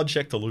a hard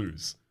check to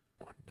lose.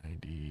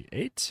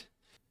 198.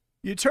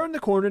 You turn the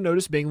corner and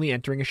notice Bingley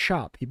entering a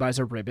shop. He buys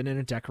a ribbon and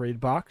a decorated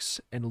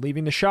box, and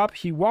leaving the shop,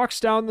 he walks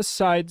down the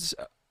side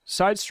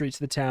streets of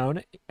the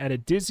town at a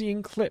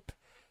dizzying clip.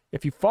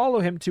 If you follow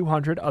him,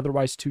 200,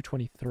 otherwise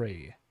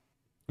 223.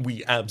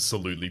 We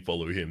absolutely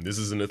follow him. This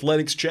is an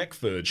athletics check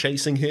for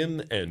chasing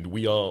him, and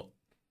we are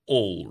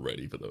all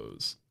ready for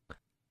those.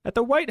 At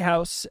the White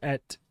House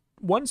at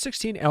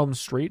 116 Elm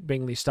Street,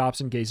 Bingley stops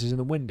and gazes in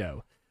the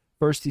window.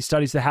 First, he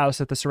studies the house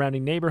at the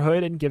surrounding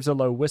neighborhood and gives a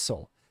low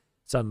whistle.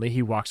 Suddenly,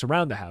 he walks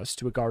around the house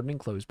to a garden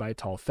enclosed by a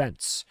tall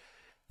fence.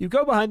 You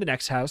go behind the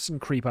next house and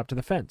creep up to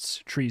the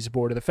fence. Trees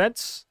border the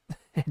fence,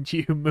 and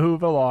you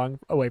move along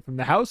away from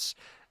the house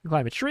and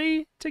climb a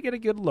tree to get a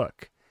good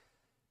look.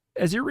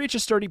 As you reach a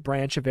sturdy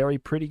branch, a very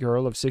pretty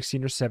girl of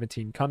 16 or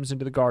 17 comes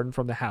into the garden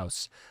from the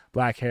house.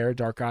 Black hair,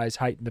 dark eyes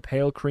heighten the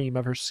pale cream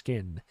of her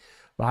skin.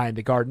 Behind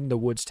the garden, the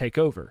woods take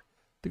over.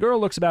 The girl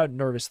looks about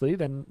nervously,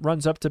 then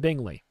runs up to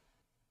Bingley.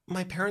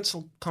 My parents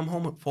will come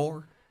home at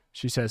 4.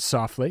 She says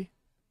softly.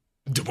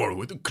 Tomorrow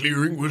with the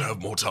clearing, we'll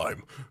have more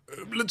time.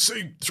 Let's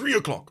say 3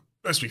 o'clock,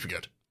 lest we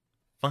forget.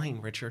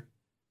 Fine, Richard.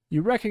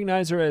 You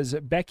recognize her as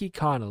Becky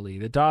Connolly,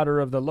 the daughter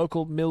of the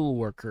local mill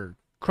worker,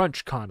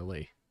 Crunch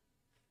Connolly,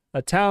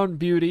 a town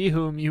beauty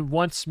whom you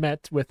once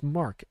met with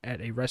Mark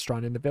at a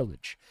restaurant in the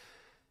village.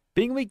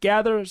 Bingley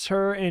gathers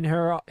her in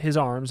his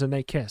arms and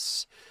they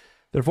kiss.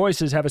 Their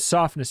voices have a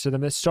softness to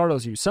them that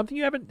startles you, something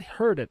you haven't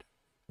heard at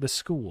the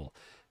school.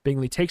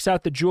 Bingley takes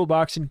out the jewel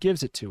box and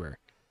gives it to her.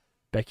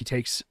 Becky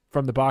takes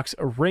from the box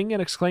a ring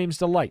and exclaims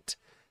delight.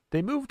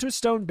 They move to a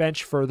stone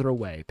bench further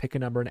away. Pick a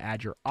number and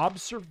add your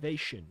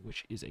observation,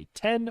 which is a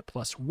 10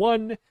 plus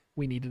 1.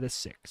 We needed a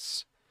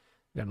 6.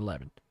 We got an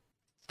 11.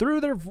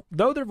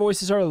 Though their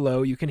voices are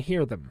low, you can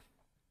hear them.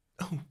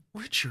 Oh,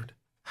 Richard,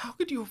 how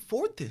could you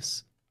afford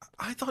this?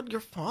 I thought your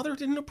father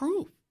didn't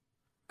approve.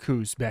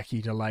 Coos Becky,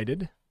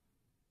 delighted.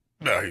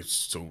 I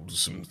sold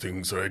some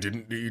things that I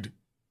didn't need.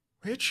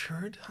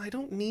 Richard, I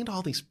don't need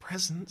all these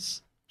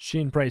presents. She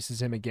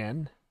embraces him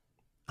again.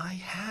 I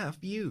have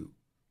you.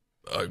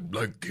 I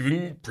like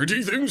giving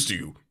pretty things to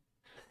you.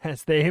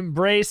 As they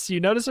embrace, you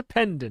notice a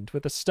pendant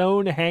with a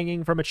stone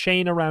hanging from a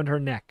chain around her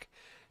neck.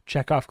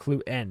 Check off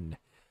clue N.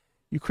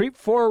 You creep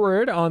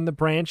forward on the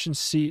branch and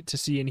see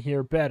and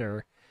hear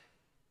better.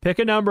 Pick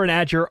a number and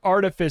add your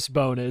artifice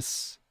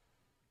bonus,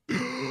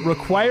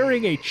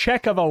 requiring a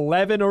check of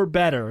 11 or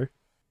better.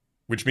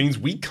 Which means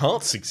we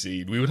can't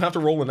succeed. We would have to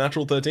roll a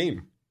natural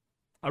 13.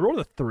 I rolled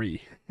a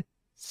 3.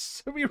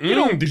 So we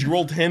get Did you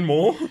roll 10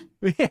 more? So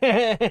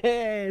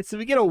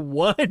we get a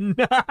 1.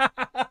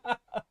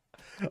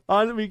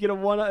 We get a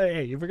 1.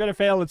 Hey, if we're going to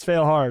fail, let's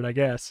fail hard, I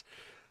guess.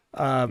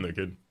 No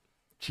good.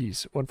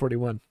 Jeez,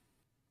 141.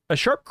 A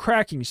sharp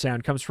cracking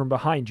sound comes from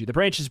behind you. The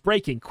branch is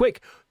breaking.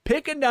 Quick,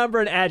 pick a number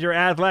and add your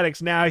athletics.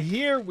 Now,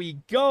 here we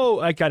go.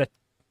 I got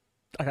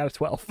a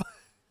 12.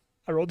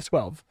 I rolled a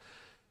 12.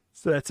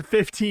 So that's a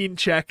 15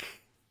 check.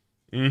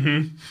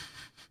 Mm-hmm.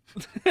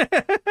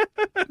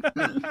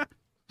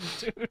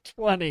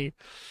 220.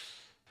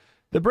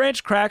 The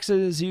branch cracks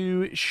as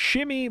you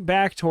shimmy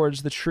back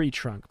towards the tree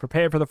trunk.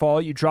 Prepare for the fall,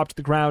 you drop to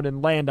the ground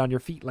and land on your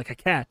feet like a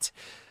cat.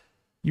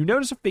 You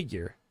notice a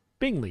figure,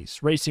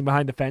 Bingley's, racing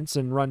behind the fence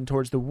and run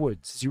towards the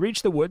woods. As you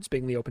reach the woods,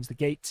 Bingley opens the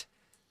gate,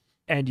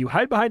 and you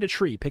hide behind a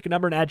tree. Pick a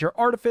number and add your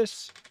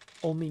artifice,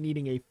 only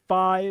needing a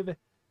 5.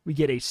 We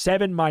get a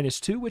 7 minus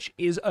 2, which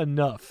is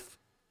enough.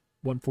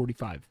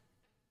 145.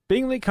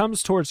 Bingley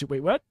comes towards you.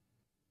 Wait, what?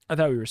 I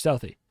thought we were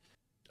stealthy.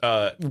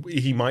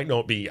 He may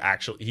not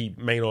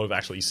have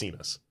actually seen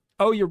us.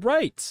 Oh, you're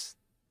right.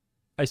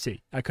 I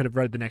see. I could have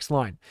read the next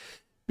line.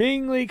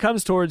 Bingley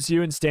comes towards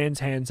you and stands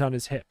hands on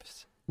his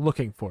hips,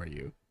 looking for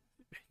you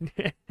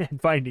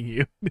and finding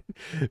you.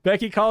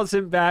 Becky calls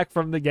him back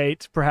from the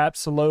gate,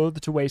 perhaps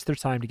loath to waste their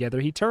time together.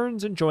 He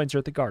turns and joins her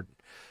at the garden.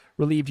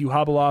 Relieved, you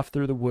hobble off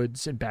through the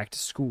woods and back to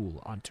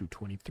school on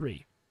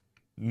 223.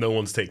 No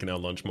one's taking our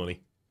lunch money.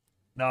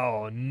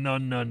 No.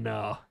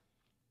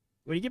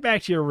 When you get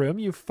back to your room,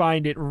 you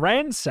find it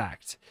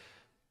ransacked.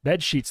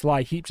 Bed sheets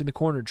lie heaped in the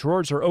corner.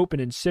 Drawers are open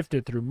and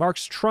sifted through.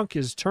 Mark's trunk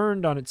is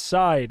turned on its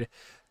side,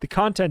 the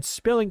contents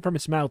spilling from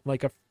its mouth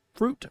like a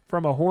fruit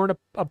from a horn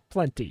of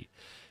plenty.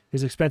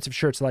 His expensive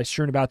shirts lie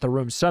strewn about the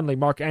room. Suddenly,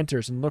 Mark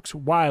enters and looks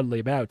wildly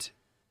about.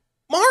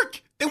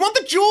 Mark, they want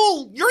the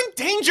jewel. You're in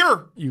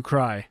danger. You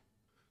cry.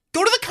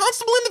 Go to the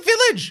constable in the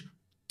village.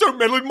 Don't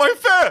meddle in my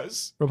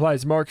affairs,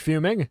 replies Mark,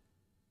 fuming.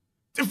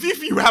 If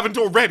you haven't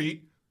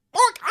already.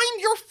 Mark, I'm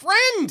your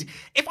friend.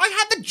 If I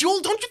had the jewel,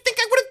 don't you think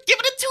I would have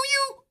given it to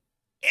you?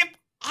 If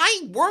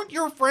I weren't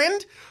your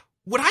friend,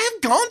 would I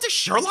have gone to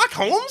Sherlock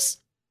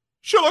Holmes?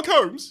 Sherlock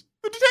Holmes,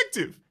 the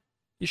detective.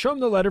 You show him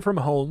the letter from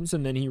Holmes,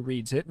 and then he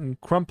reads it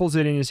and crumples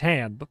it in his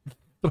hand, but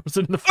throws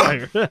it in the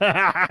fire.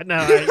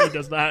 No, he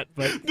does not.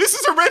 But this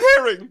is a red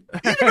herring.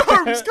 Even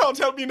Holmes can't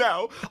help me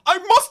now. I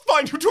must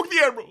find who took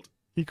the emerald.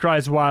 He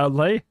cries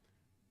wildly.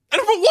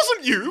 And if it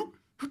wasn't you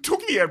who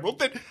took the emerald,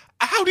 then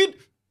how did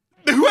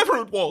whoever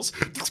it was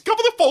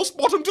discover the false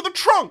bottom to the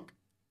trunk?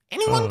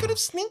 Anyone could have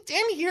sneaked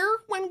in here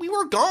when we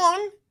were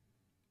gone.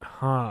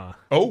 Huh.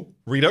 Oh,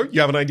 Rito,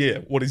 you have an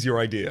idea. What is your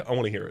idea? I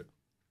want to hear it.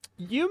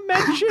 You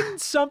mentioned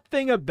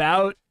something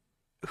about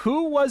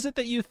who was it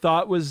that you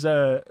thought was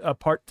a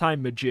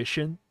part-time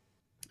magician?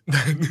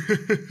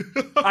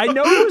 I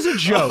know it was a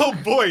joke. Oh,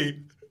 boy.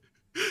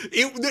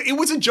 It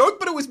was a joke,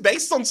 but it was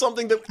based on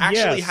something that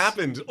actually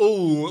happened.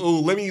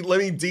 Oh, let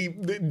me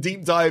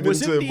deep dive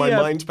into my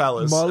mind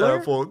palace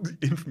for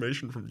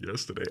information from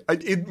yesterday.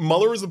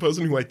 Muller is the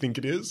person who I think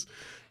it is.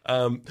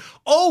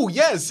 Oh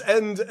yes,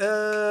 and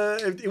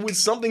it was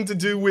something to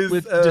do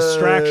with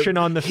distraction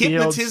on the field,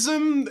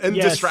 hypnotism and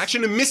yes.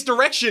 distraction and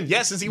misdirection.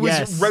 Yes, as he was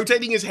Yes.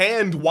 rotating his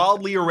hand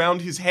wildly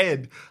around his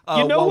head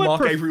You know while what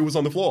Mark Avery was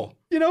on the floor.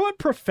 You know what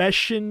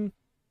profession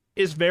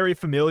is very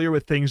familiar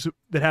with things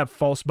that have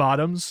false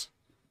bottoms?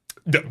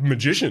 The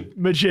magician.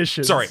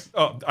 Magicians. Sorry,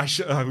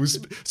 I was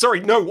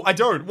sorry. No, I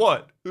don't.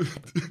 What?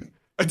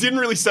 I didn't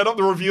really set up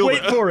the reveal.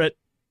 Wait there. for it.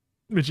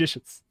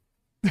 Magicians.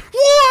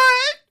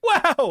 What?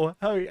 Wow.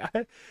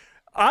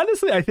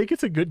 Honestly, I think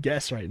it's a good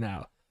guess right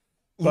now.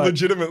 But-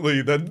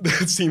 Legitimately,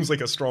 that seems like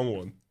a strong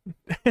one.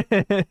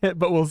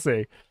 But we'll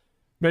see.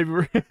 Maybe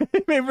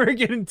we're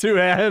getting too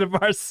ahead of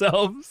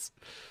ourselves.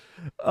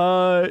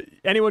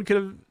 Anyone could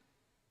have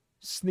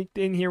sneaked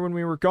in here when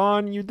we were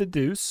gone. You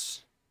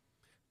deduce.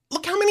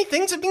 Look how many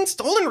things have been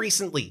stolen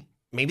recently.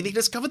 Maybe they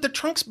discovered the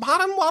trunk's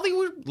bottom while they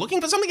were looking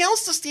for something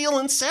else to steal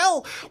and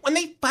sell. When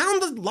they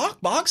found the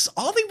lockbox,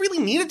 all they really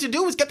needed to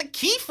do was get the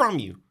key from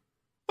you.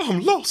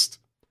 I'm lost.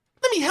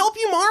 Let me help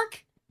you,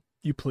 Mark.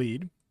 You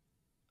plead.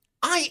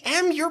 I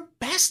am your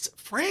best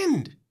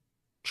friend.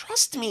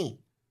 Trust me.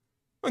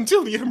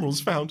 Until the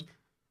emerald's found,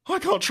 I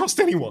can't trust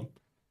anyone.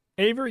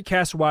 Avery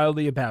casts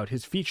wildly about,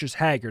 his features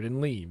haggard, and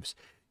leaves.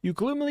 You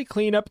gloomily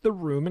clean up the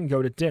room and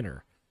go to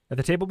dinner. At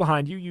the table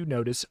behind you, you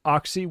notice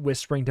Oxy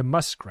whispering to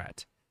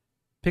Muskrat.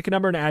 Pick a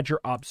number and add your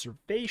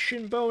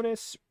observation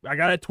bonus. I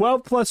got a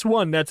 12 plus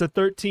 1. That's a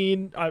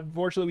 13.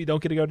 Unfortunately, we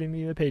don't get to go to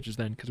any of the pages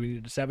then, because we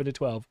needed a 7 to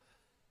 12.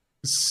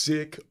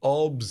 Sick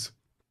obs.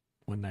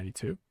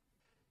 192.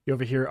 You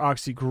overhear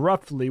Oxy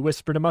gruffly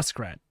whisper to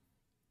Muskrat.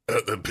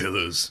 At the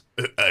pillars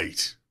at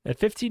 8. At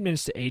 15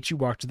 minutes to 8, you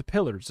walk to the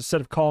pillars, a set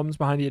of columns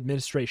behind the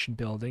administration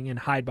building, and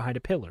hide behind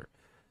a pillar.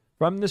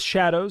 From the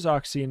shadows,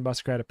 Oxy and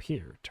Muskrat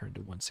appear. Turn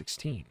to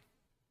 116.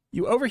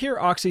 You overhear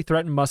Oxy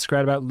threaten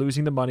Muskrat about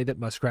losing the money that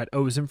Muskrat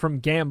owes him from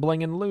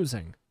gambling and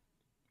losing.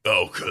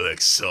 I'll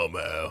collect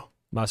somehow.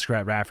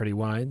 Muskrat Rafferty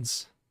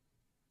whines.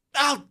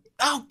 I'll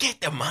get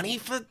the money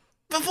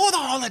before the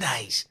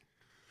holidays.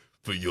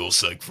 For your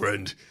sake,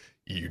 friend,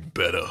 you'd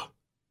better.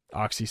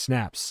 Oxy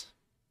snaps.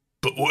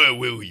 But where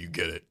will you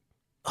get it?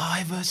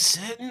 I've a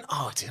certain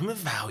item of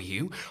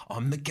value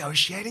I'm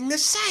negotiating the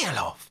sale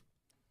of.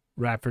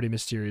 Rafferty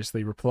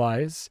mysteriously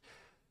replies.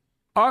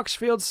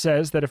 Oxfield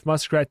says that if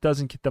Muskrat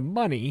doesn't get the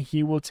money,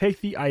 he will take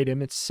the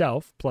item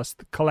itself, plus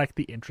collect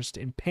the interest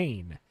in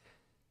pain.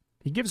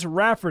 He gives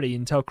Rafferty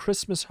until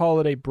Christmas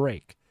holiday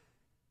break.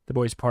 The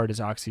boys part as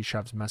Oxy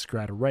shoves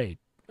Muskrat away.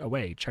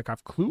 Check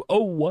off clue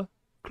O,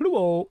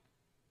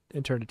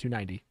 and turn to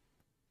 290.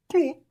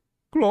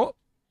 Clue.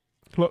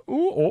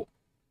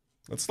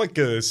 That's like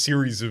a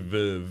series of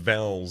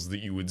vowels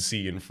that you would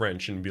see in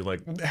French and be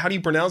like, how do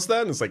you pronounce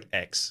that? And it's like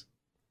X.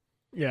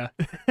 Yeah.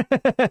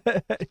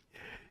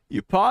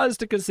 You pause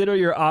to consider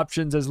your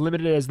options as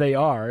limited as they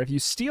are. If you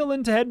steal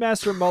into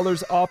Headmaster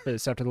Muller's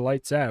office after the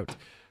lights out,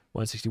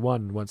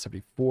 161,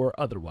 174,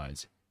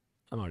 otherwise.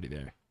 I'm already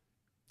there.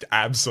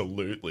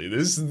 Absolutely.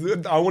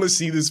 I want to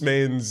see this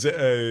man's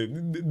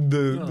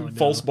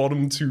false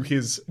bottom to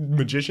his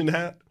magician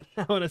hat.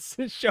 I want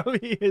to show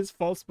you his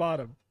false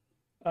bottom.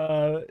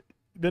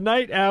 The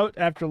night out,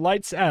 after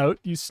lights out,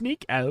 you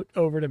sneak out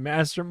over to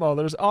Master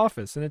Muller's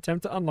office and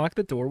attempt to unlock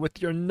the door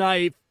with your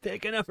knife,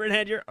 picking up and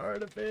head your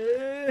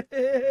artifice.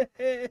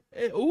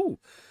 Ooh.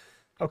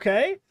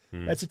 Okay.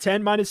 That's a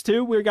 10 minus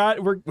 2. We're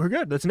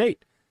good. That's an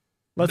 8.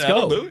 Let's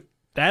That'll go. do it.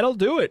 That'll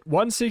do it.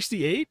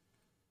 168.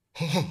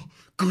 Oh,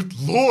 good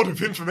lord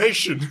of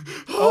information.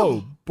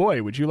 Oh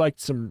boy, would you like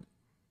some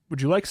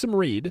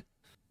read?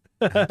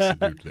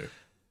 Absolutely.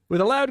 With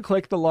a loud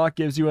click, the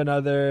lock and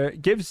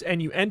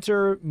you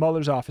enter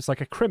Muller's office like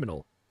a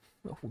criminal.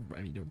 Oh,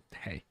 I mean,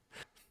 hey,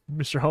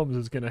 Mr. Holmes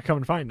is going to come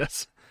and find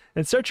us.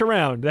 And search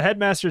around. The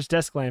headmaster's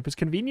desk lamp is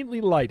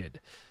conveniently lighted.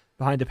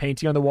 Behind a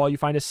painting on the wall, you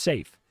find a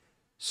safe.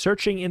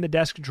 Searching in the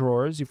desk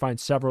drawers, you find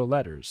several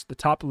letters. The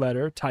top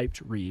letter, typed,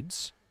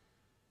 reads,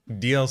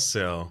 Dear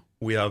sir,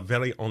 we are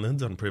very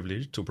honored and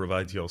privileged to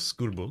provide your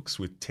school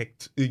with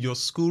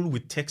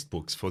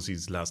textbooks for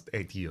these last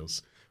 8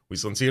 years. We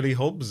sincerely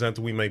hope that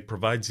we may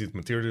provide these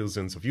materials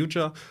in the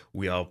future.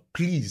 We are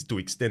pleased to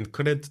extend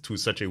credit to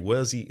such a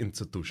worthy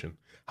institution.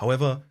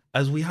 However,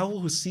 as we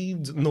have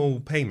received no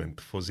payment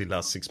for the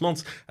last 6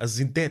 months, as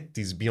the debt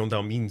is beyond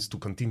our means to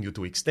continue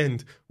to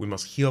extend, we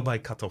must hereby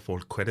cut off all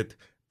credit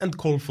and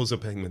call for the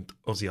payment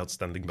of the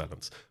outstanding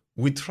balance.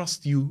 We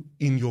trust you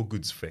in your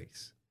good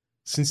faith.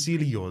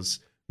 Sincerely yours,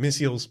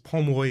 Messieurs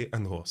Pomeroy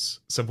and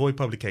Ross, Savoy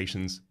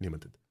Publications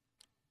Limited.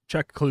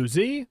 check clue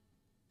Z.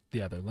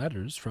 The other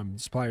letters from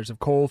suppliers of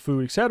coal,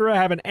 food, etc.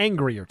 have an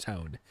angrier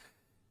tone.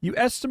 You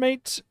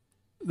estimate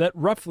that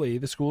roughly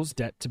the school's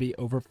debt to be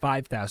over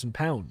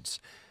 £5,000.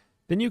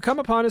 Then you come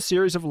upon a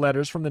series of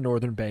letters from the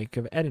Northern Bank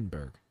of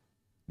Edinburgh.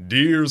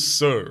 Dear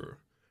Sir,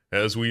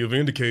 As we have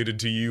indicated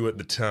to you at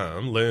the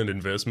time, land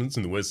investments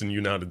in the western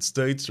United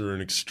States are an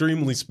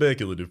extremely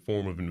speculative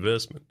form of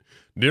investment.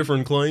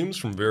 Different claims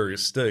from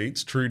various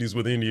states, treaties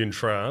with Indian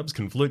tribes,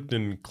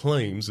 conflicting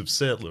claims of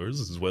settlers,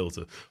 as well as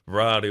a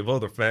variety of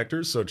other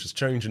factors such as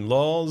changing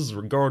laws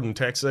regarding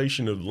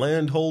taxation of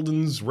land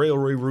holdings,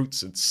 railway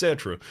routes,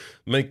 etc.,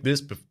 make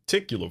this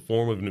particular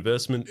form of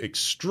investment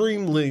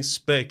extremely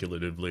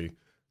speculatively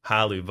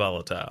highly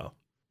volatile.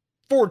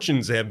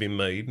 Fortunes have been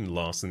made and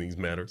lost in these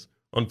matters.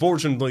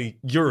 Unfortunately,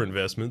 your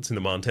investments in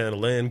the Montana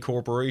Land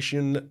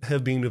Corporation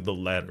have been of the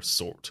latter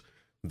sort.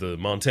 The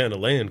Montana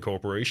Land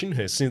Corporation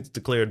has since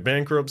declared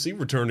bankruptcy,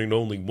 returning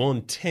only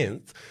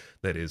 1/10,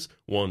 that is,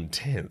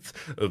 1/10,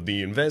 of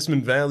the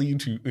investment value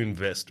to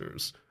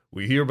investors.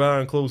 We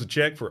hereby enclose a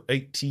check for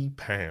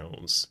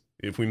 £80.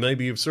 If we may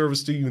be of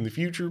service to you in the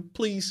future,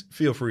 please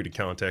feel free to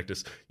contact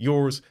us.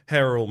 Yours,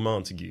 Harold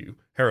Montague,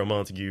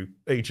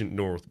 Agent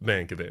North,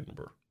 Bank of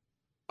Edinburgh.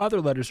 Other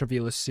letters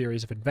reveal a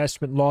series of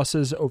investment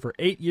losses over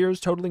 8 years,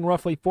 totaling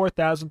roughly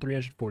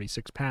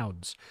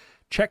 £4,346.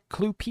 Check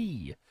clue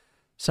P.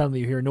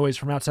 Suddenly you hear a noise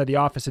from outside the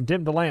office and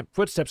dim the lamp.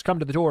 Footsteps come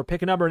to the door.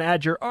 Pick a number and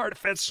add your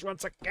artifice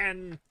once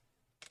again.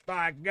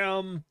 By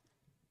gum.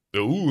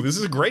 Ooh, this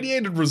is a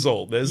gradated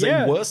result. There's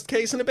a worst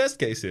case and a best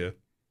case here.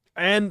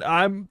 And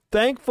I'm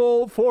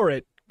thankful for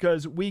it,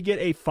 because we get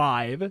a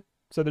 5.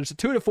 So there's a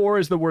 2 to 4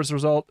 is the worst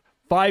result.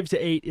 5 to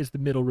 8 is the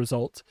middle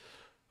result,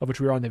 of which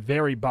we're on the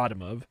very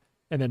bottom of.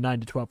 And then 9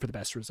 to 12 for the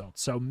best result.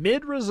 So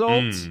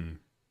mid-result.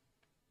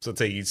 So let's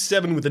say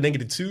 7 with a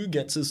 -2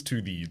 gets us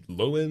to the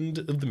low end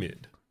of the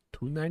mid.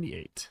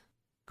 298.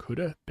 Could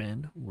have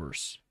been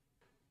worse.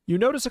 You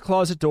notice a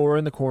closet door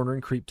in the corner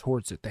and creep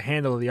towards it. The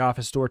handle of the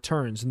office door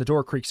turns and the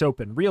door creaks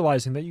open.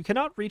 Realizing that you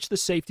cannot reach the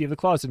safety of the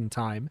closet in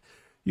time,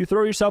 you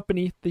throw yourself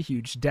beneath the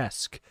huge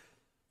desk.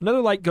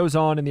 Another light goes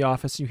on in the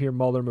office and you hear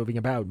Mueller moving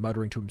about,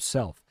 muttering to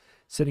himself.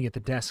 Sitting at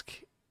the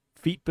desk,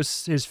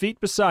 his feet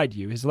beside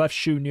you, his left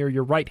shoe near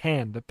your right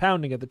hand. The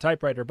pounding of the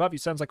typewriter above you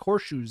sounds like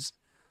horseshoes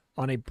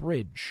on a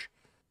bridge.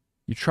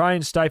 You try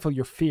and stifle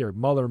your fear.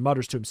 Mueller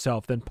mutters to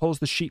himself, then pulls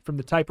the sheet from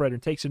the typewriter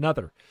and takes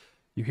another.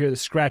 You hear the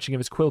scratching of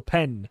his quill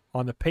pen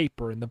on the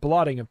paper and the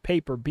blotting of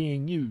paper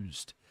being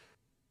used.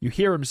 You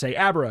hear him say,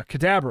 "Abra,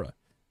 cadabra."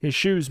 His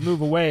shoes move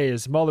away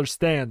as Mueller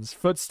stands.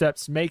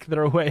 Footsteps make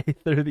their way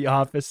through the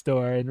office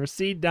door and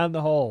recede down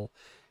the hall.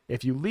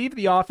 If you leave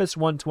the office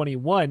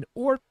 121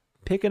 or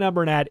pick a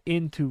number and add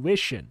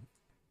intuition.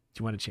 Do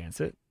you want to chance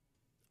it?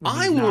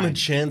 I want to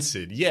chance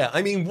it, yeah.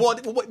 I mean,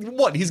 what?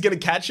 He's going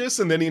to catch us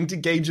and then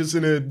engage us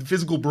in a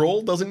physical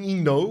brawl? Doesn't he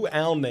know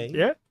our name?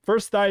 Yeah.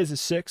 First die is a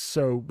 6,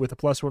 so with a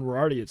 +1, we're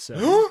already at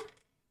 7.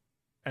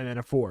 And then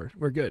a 4.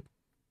 We're good.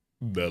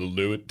 That'll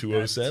do it,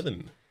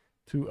 207.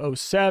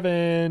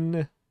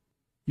 207.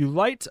 You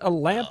light a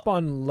lamp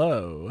on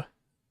low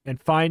and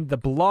find the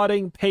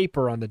blotting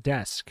paper on the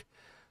desk.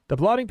 The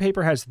blotting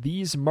paper has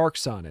these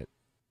marks on it.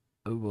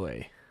 Oh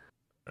boy.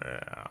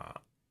 I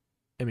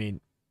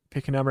mean,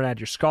 pick a number and add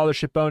your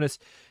scholarship bonus.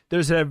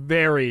 There's a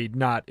very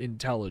not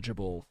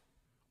intelligible.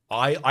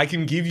 I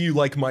can give you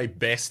like my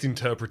best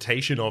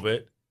interpretation of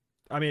it.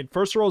 I mean,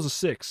 first roll is a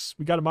 6.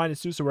 We got a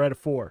 -2, so we're at a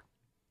 4.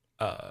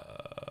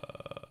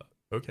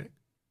 Okay.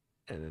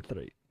 And then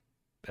 3.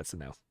 That's a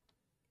no.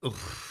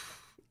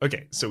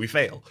 Okay, so we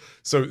fail.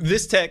 So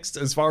this text,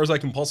 as far as I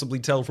can possibly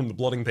tell from the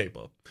blotting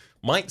paper,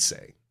 might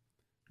say,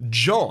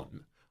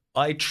 "John,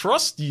 I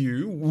trust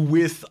you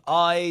with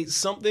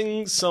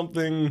something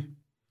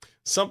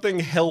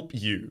help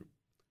you.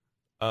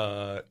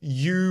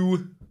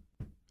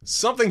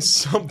 Something,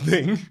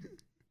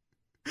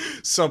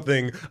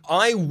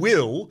 I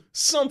will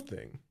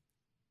something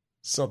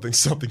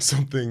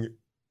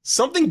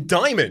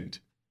diamond."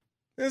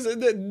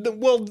 The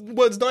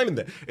word's diamond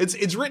there.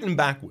 It's written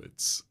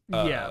backwards.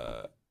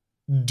 Yeah.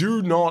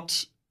 Do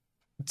not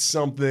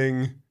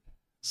something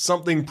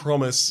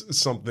promise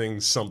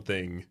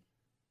something,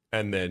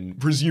 and then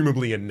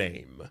presumably a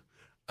name.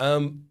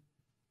 I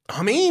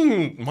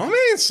mean, my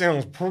man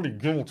sounds pretty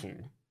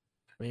guilty.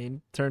 I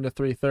mean, turn to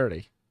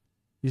 330.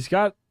 He's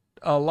got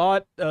a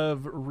lot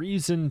of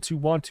reason to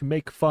want to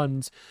make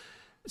funds.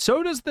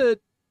 So does the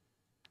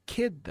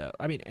kid, though.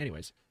 I mean,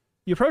 anyways.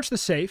 You approach the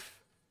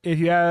safe. If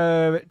you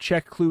have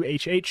check clue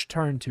HH,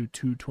 turn to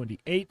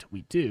 228.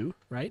 We do,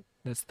 right?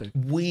 That's the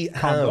We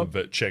combo.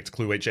 have checked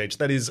clue HH.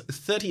 That is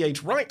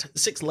 38 right,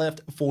 6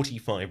 left,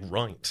 45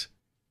 right.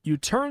 You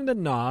turn the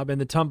knob and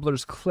the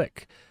tumblers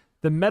click.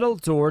 The metal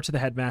door to the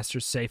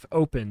headmaster's safe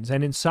opens,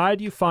 and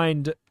inside you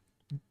find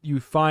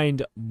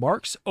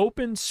Mark's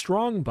open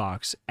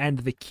strongbox and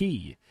the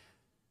key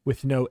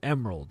with no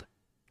emerald.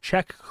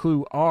 Check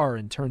clue R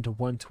and turn to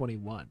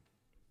 121.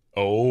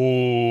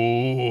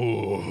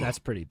 Oh. That's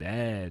pretty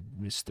bad,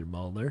 Mr.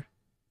 Mueller.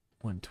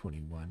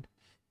 121.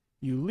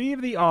 You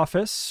leave the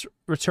office,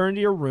 return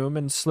to your room,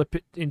 and slip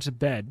it into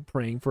bed,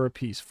 praying for a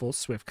peaceful,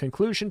 swift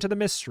conclusion to the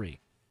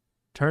mystery.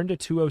 Turn to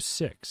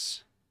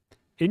 206.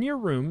 In your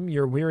room,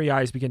 your weary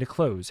eyes begin to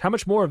close. How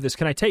much more of this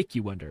can I take,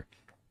 you wonder?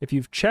 If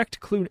you've checked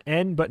clue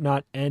N but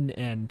not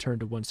NN, turn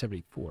to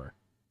 174.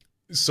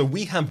 So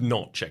we have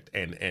not checked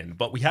NN,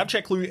 but we have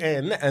checked clue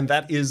N, and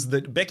that is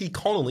that Becky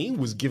Connolly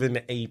was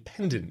given a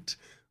pendant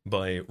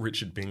by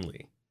Richard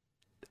Bingley.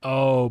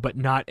 Oh, but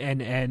not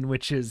NN,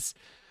 which is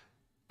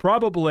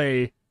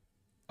probably...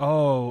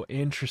 Oh,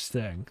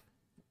 interesting.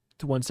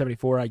 To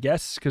 174, I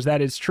guess, because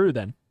that is true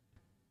then.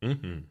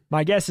 Mm-hmm.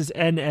 My guess is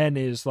NN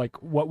is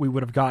like what we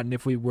would have gotten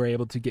if we were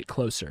able to get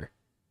closer.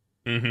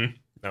 Mm-hmm.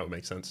 That would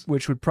make sense.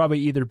 Which would probably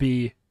either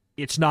be,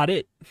 it's not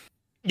it.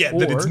 Yeah,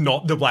 that it's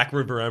not the Black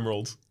River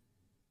Emerald.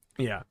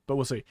 Yeah, but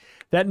we'll see.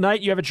 That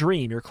night you have a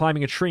dream. You're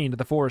climbing a tree into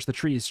the forest. The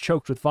tree is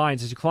choked with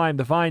vines. As you climb,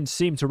 the vines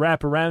seem to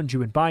wrap around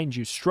you and bind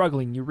you.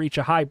 Struggling, you reach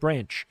a high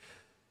branch.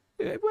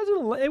 It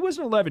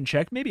wasn't an 11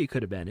 check. Maybe it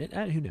could have been it.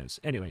 Who knows?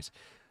 Anyways.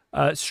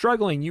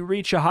 Struggling, you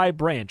reach a high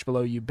branch.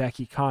 Below you,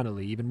 Becky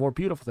Connolly, even more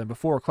beautiful than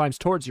before, climbs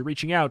towards you,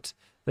 reaching out.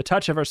 The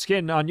touch of her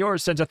skin on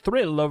yours sends a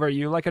thrill over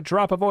you like a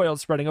drop of oil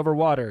spreading over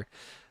water.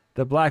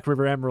 The Black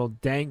River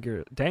Emerald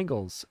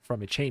dangles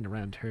from a chain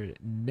around her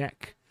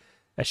neck.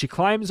 As she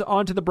climbs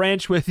onto the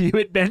branch with you,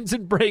 it bends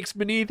and breaks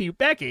beneath you.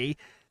 Becky,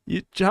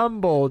 you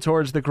tumble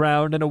towards the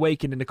ground and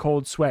awaken in a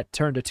cold sweat,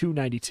 turn to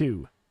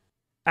 292.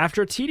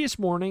 After a tedious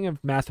morning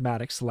of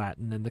mathematics,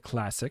 Latin, and the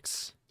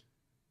classics...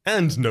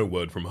 And no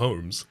word from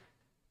Holmes.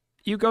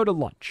 You go to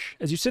lunch.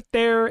 As you sit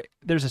there,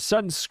 there's a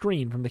sudden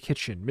scream from the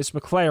kitchen. Miss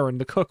McLaren,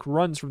 the cook,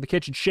 runs from the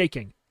kitchen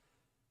shaking.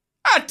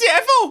 A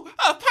devil!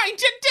 A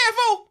painted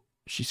devil!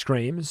 She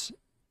screams.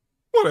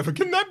 Whatever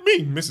can that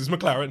mean, Mrs.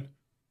 McLaren?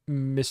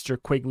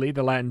 Mr. Quigley,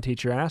 the Latin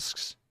teacher,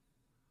 asks.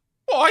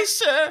 Why,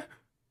 sir?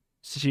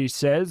 She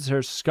says,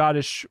 her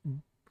Scottish...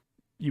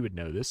 You would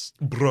know this.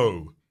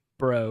 Bro,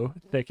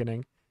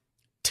 thickening.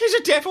 'Tis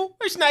a devil,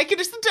 as naked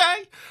as the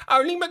day.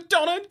 Only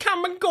MacDonald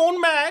come and gone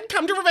mad,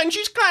 come to revenge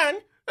his clan.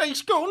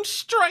 He's gone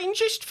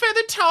strangest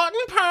feathered tartan,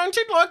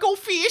 parented like all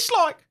fierce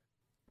like.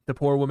 The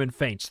poor woman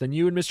faints. Then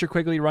you and Mr.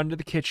 Quigley run to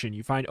the kitchen.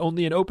 You find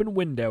only an open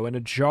window and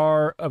a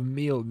jar of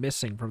meal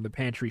missing from the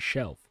pantry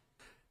shelf.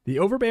 The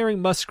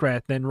overbearing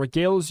muskrat then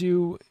regales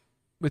you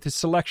with his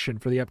selection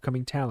for the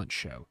upcoming talent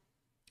show.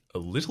 a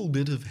little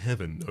bit of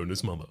heaven known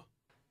as Mother.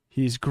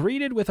 He's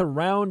greeted with a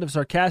round of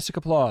sarcastic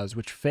applause,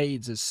 which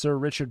fades as Sir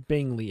Richard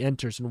Bingley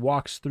enters and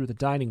walks through the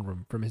dining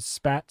room. From his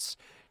spats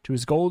to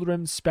his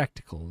gold-rimmed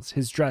spectacles,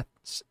 his dress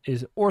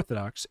is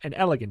orthodox and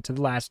elegant to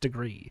the last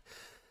degree.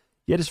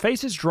 Yet his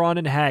face is drawn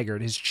and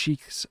haggard, his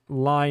cheeks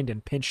lined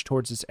and pinched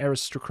towards his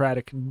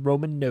aristocratic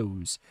Roman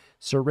nose.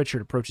 Sir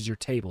Richard approaches your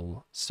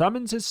table,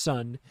 summons his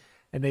son,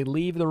 and they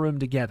leave the room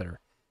together.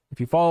 If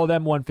you follow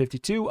them,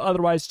 152,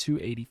 otherwise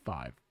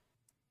 285.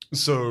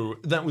 So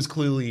that was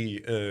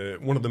clearly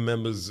one of the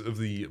members of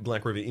the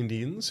Black River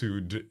Indians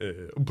who'd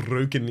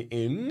broken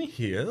in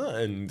here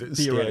and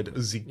scared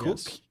the cook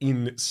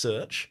in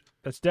search.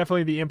 That's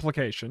definitely the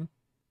implication.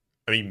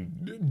 I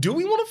mean, do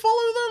we want to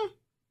follow them?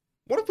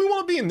 What if we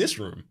want to be in this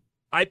room?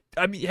 I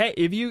mean, hey,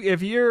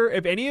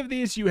 if any of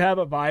these you have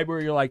a vibe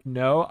where you're like,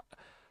 no,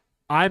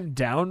 I'm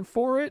down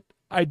for it.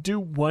 I do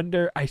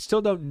wonder. I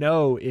still don't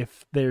know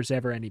if there's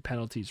ever any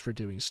penalties for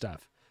doing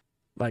stuff.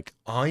 Like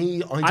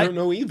I don't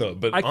know either,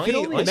 but I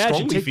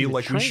strongly feel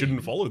like we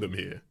shouldn't follow them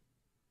here.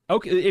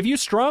 Okay, if you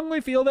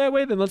strongly feel that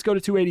way, then let's go to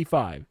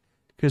 285,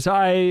 because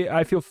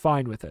I feel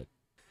fine with it.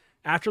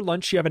 After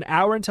lunch, you have an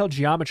hour until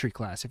geometry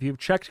class. If you've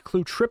checked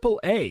clue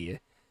AAA,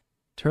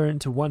 turn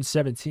to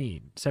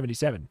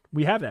 177.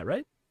 We have that,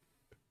 right?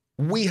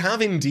 We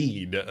have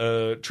indeed.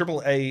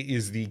 AAA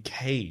is the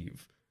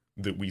cave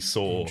that we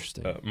saw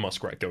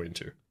Muskrat go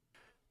into.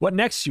 What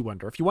next, you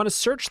wonder? If you want to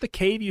search the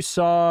cave you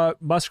saw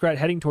Muskrat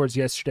heading towards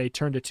yesterday,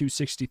 turn to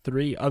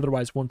 263,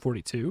 otherwise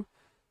 142.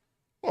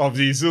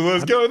 Obviously,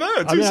 let's go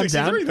there.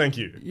 263, thank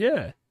you.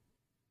 Yeah.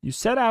 You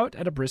set out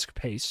at a brisk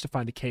pace to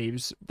find the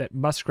caves that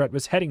Muskrat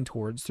was heading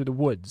towards through the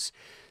woods.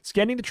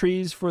 Scanning the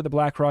trees for the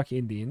Black Rock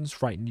Indians,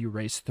 frightened, you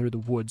race through the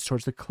woods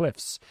towards the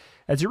cliffs.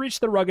 As you reach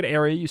the rugged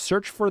area, you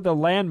search for the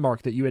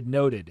landmark that you had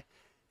noted.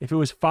 If it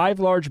was 5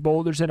 large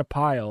boulders in a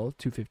pile,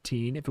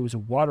 215. If it was a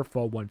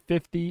waterfall,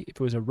 150. If it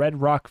was a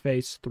red rock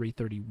face,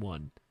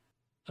 331.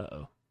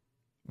 Uh-oh.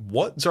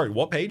 What? Sorry,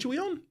 what page are we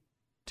on?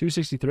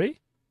 263?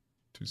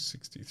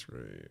 263.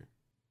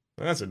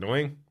 That's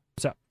annoying.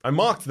 What's up? I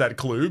marked that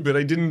clue, but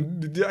I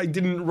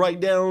didn't write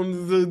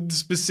down the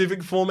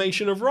specific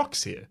formation of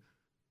rocks here.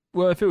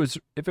 Well, if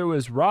it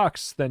was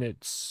rocks, then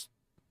it's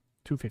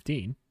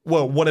 215.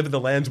 Well, whatever the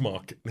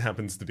landmark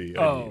happens to be.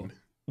 I mean,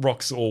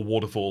 rocks or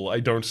waterfall. I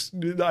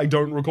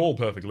don't recall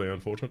perfectly,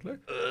 unfortunately.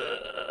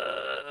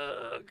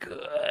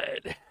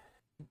 Good.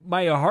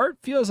 My heart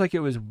feels like it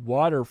was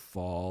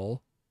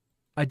waterfall.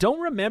 I don't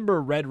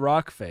remember red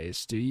rock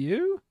face. Do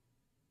you?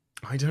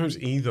 I don't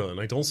either, and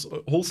I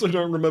also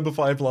don't remember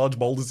 5 large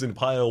boulders in a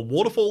pile.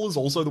 Waterfall is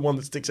also the one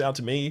that sticks out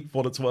to me, for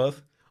what it's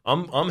worth.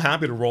 I'm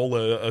happy to roll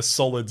a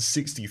solid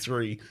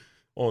 63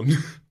 on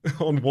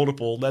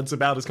waterfall. That's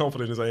about as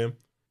confident as I am.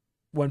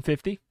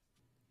 150.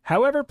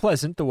 However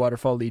pleasant, the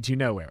waterfall leads you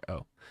nowhere.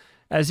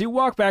 As you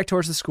walk back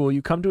towards the school,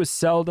 you come to a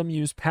seldom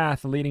used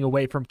path leading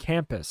away from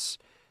campus.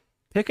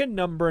 Pick a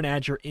number and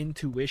add your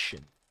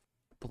intuition.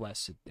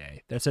 blessed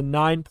day. That's a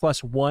 9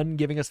 plus 1,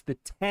 giving us the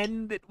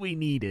 10 that we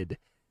needed.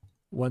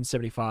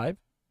 175.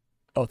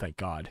 Oh, thank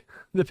God.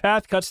 The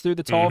path cuts through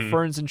the tall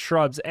ferns and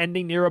shrubs,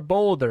 ending near a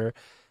boulder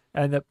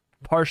and the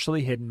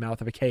partially hidden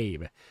mouth of a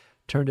cave.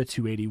 Turn to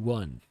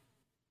 281.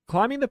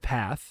 Climbing the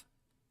path,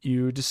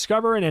 you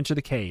discover and enter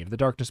the cave. The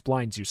darkness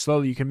blinds you.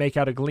 Slowly, you can make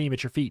out a gleam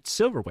at your feet.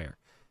 Silverware.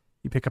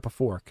 You pick up a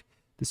fork.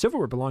 The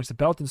silverware belongs to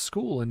Belton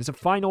School and is a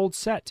fine old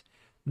set.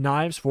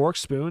 Knives,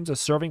 forks, spoons, a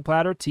serving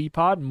platter,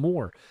 teapot, and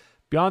more.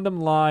 Beyond them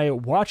lie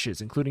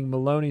watches, including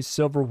Maloney's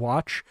silver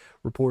watch,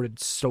 reported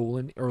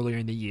stolen earlier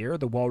in the year,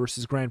 the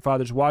walrus's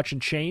grandfather's watch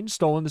and chain,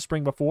 stolen the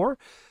spring before.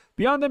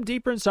 Beyond them,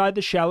 deeper inside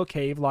the shallow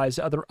cave, lies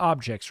other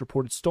objects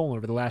reported stolen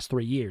over the last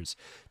 3 years.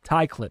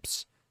 Tie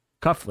clips,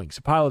 cufflinks,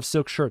 a pile of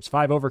silk shirts,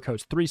 5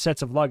 overcoats, 3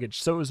 sets of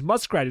luggage. So it was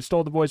Muskrat who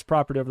stole the boy's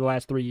property over the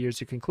last 3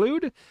 years, you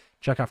conclude?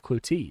 Check off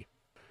clue T.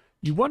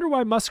 You wonder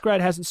why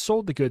Muskrat hasn't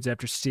sold the goods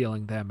after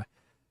stealing them.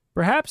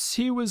 Perhaps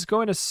he was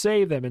going to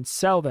save them and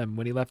sell them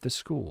when he left the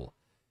school,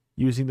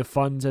 using the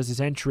funds as his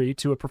entry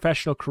to a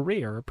professional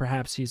career. Or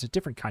perhaps he's a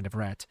different kind of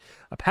rat,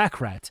 a pack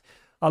rat,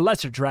 a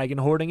lesser dragon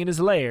hoarding in his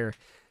lair.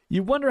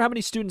 You wonder how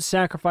many students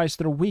sacrificed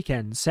their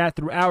weekends, sat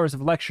through hours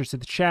of lectures at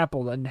the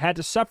chapel, and had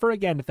to suffer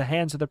again at the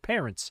hands of their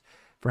parents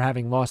for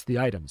having lost the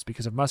items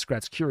because of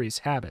Muskrat's curious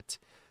habit.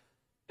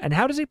 And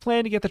how does he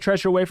plan to get the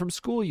treasure away from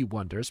school, you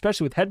wonder,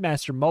 especially with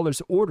Headmaster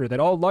Muller's order that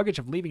all luggage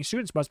of leaving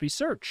students must be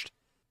searched?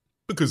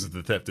 Because of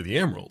the theft of the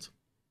emerald.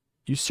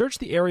 You search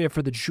the area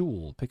for the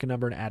jewel, pick a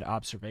number and add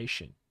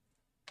observation.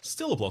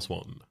 Still a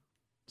 +1.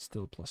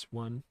 Still a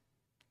 +1.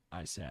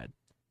 I said.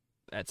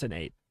 That's an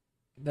 8.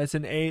 That's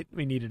an 8.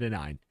 We needed a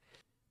 9.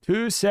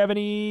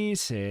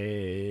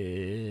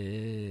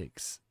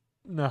 276.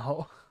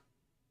 No.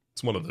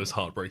 It's one of those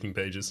heartbreaking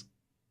pages.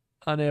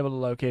 Unable to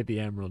locate the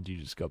emerald, you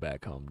just go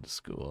back home to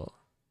school.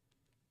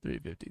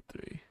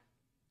 353.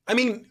 I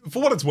mean,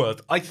 for what it's worth,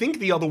 I think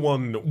the other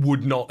one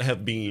would not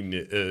have been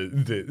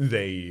that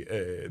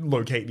they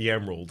locate the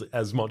emerald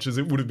as much as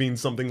it would have been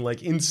something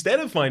like, instead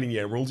of finding the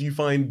emerald, you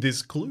find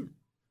this clue.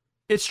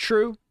 It's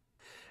true.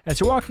 As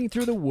you're walking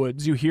through the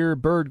woods, you hear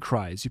bird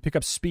cries. You pick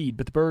up speed,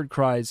 but the bird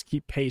cries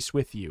keep pace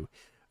with you.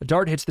 A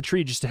dart hits the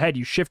tree just ahead.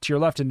 You shift to your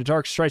left, and the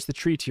dart strikes the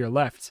tree to your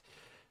left.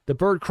 The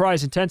bird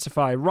cries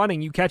intensify.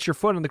 Running, you catch your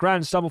foot on the ground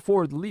and stumble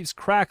forward, the leaves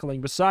crackling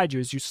beside you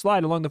as you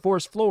slide along the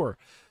forest floor.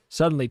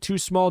 Suddenly, 2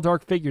 small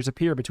dark figures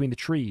appear between the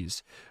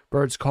trees.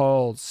 Birds'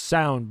 calls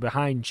sound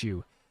behind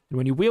you, and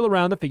when you wheel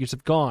around, the figures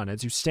have gone.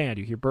 As you stand,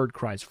 you hear bird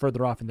cries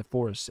further off in the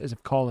forest, as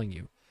if calling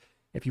you.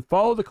 If you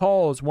follow the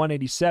calls,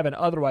 187,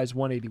 otherwise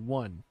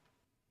 181.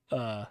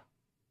 They're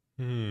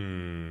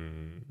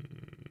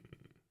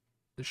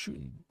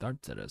shooting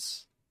darts at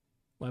us.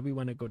 Why we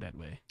want to go that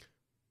way?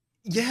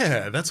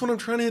 Yeah, that's what I'm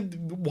trying to...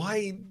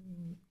 Why...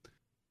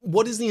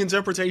 What is the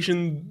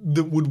interpretation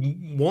that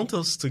would want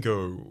us to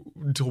go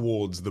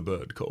towards the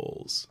bird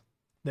calls?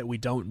 That we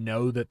don't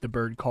know that the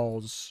bird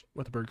calls...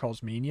 what the bird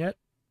calls mean yet?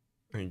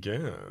 I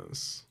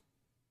guess.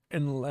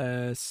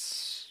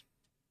 Unless...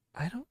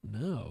 I don't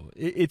know.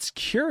 It's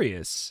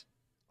curious.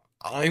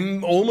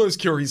 I'm almost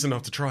curious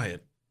enough to try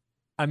it.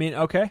 I mean,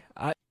 okay.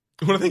 What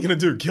are they going to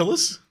do, kill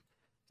us?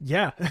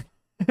 Yeah.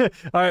 All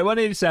right,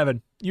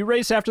 187. You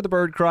race after the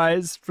bird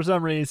cries for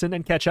some reason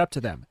and catch up to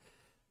them.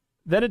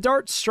 Then a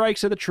dart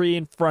strikes at the tree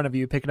in front of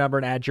you. Pick a number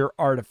and add your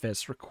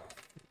artifice.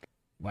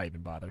 Why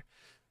even bother?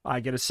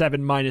 I get a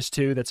 7 minus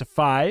 2. That's a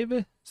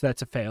 5. So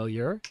that's a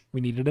failure.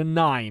 We needed a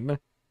 9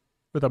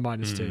 with a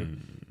minus 2.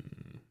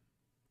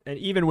 And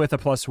even with a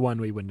 +1,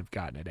 we wouldn't have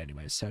gotten it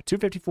anyway. So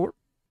 254.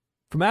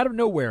 From out of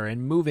nowhere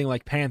and moving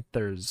like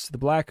panthers, the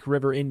Black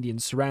River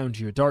Indians surround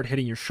you, a dart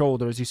hitting your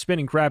shoulder. As you spin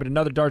and grab it,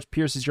 another dart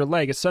pierces your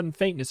leg. A sudden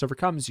faintness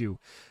overcomes you.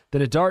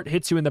 Then a dart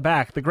hits you in the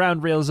back. The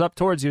ground rails up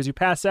towards you as you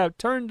pass out.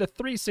 Turn to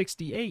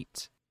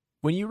 368.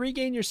 When you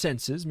regain your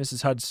senses,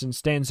 Mrs. Hudson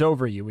stands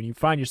over you and you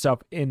find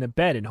yourself in the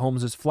bed in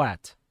Holmes's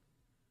flat.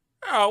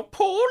 Oh,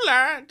 poor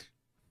lad.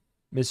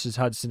 Mrs.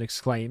 Hudson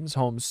exclaims.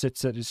 Holmes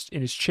sits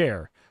in his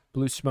chair,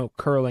 blue smoke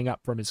curling up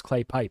from his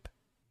clay pipe.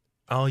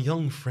 Our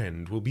young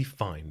friend will be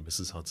fine,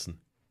 Mrs. Hudson,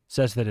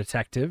 says the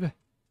detective.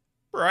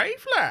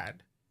 Brave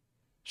lad.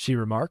 She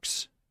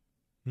remarks.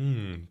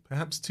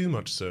 Perhaps too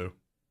much so.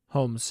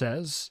 Holmes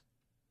says.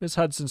 Miss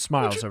Hudson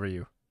smiles over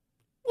you.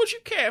 Would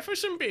you care for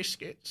some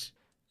biscuits?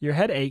 Your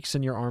head aches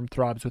and your arm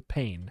throbs with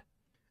pain.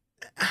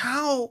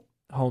 How?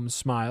 Holmes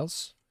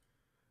smiles.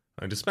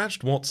 I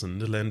dispatched Watson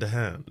to lend a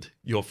hand.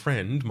 Your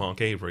friend,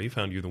 Mark Avery,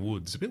 found you in the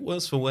woods, a bit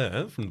worse for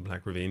wear from the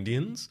Black River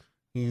Indians.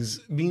 He's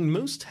been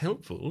most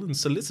helpful and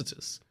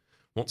solicitous.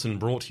 Watson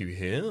brought you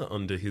here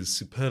under his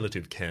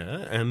superlative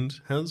care and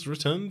has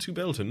returned to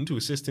Belton to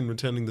assist in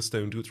returning the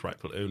stone to its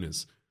rightful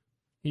owners.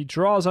 He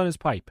draws on his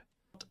pipe.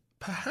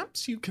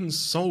 Perhaps you can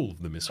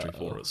solve the mystery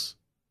for us,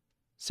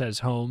 says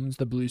Holmes,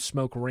 the blue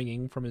smoke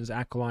ringing from his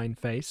aquiline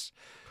face.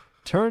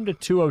 Turn to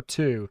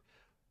 202.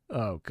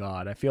 Oh,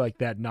 God, I feel like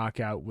that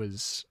knockout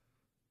was...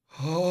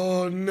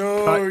 Oh,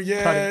 no,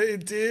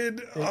 it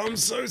did. I'm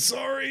so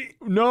sorry.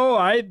 No,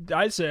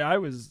 I say I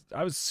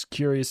was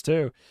curious,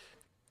 too.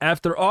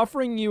 After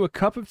offering you a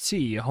cup of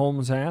tea,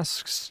 Holmes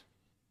asks,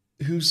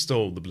 Who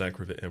stole the Black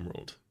River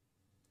Emerald?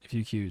 if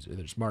you accuse,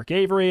 there's Mark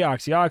Avery,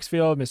 Oxy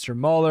Oxfield, Mr.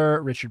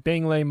 Muller, Richard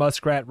Bingley,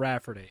 Muskrat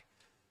Rafferty.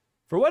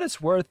 For what it's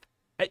worth,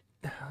 at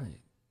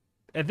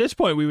this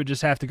point, we would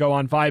just have to go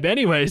on vibe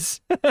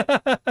anyways.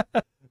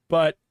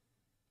 But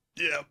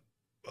Yeah.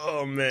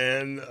 Oh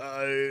man,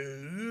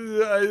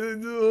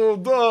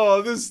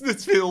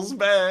 this feels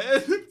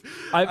bad.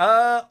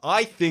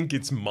 I think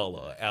it's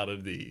Muller out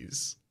of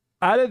these.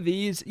 out of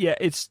these, yeah,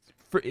 it's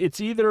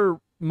either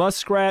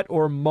Muskrat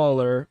or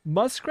Muller.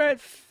 Muskrat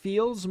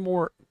feels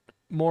more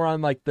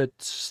on like the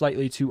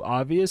slightly too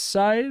obvious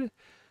side,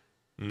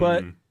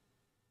 but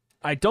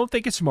I don't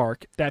think it's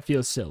Mark. That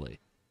feels silly.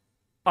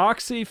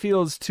 Oxy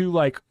feels too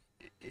like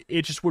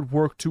it just would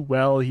work too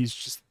well.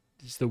 He's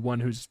the one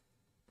who's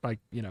like,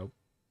 you know,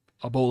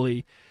 a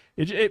bully.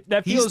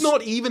 That feels... He's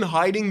not even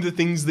hiding the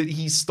things that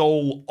he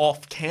stole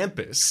off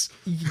campus.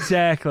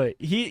 Exactly.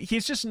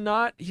 He's just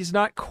not. He's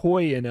not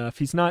coy enough.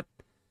 He's not.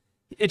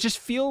 It just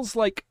feels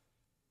like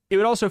it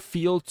would also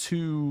feel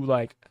too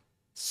like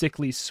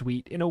sickly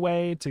sweet in a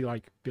way to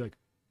like be like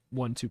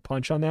 1-2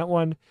 punch on that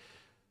one.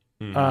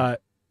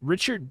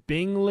 Richard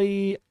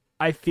Bingley,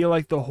 I feel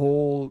like the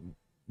whole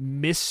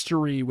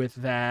mystery with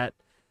that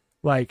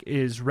like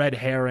is red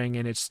herring,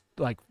 and it's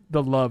like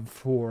the love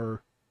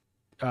for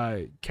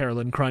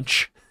Carolyn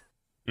Crunch.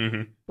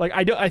 Like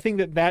I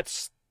think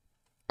that's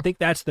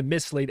the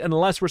mislead,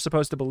 unless we're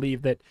supposed to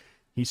believe that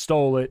he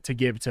stole it to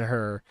give to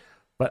her.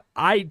 But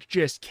I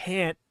just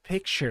can't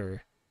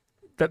picture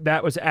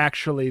that was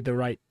actually the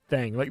right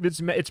thing. Like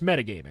it's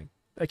metagaming.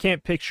 I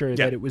can't picture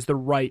that it was the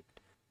right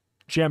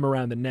gem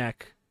around the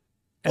neck.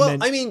 And well,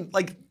 I mean,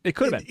 like it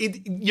could have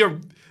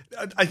been.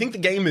 I think the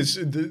game is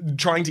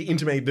trying to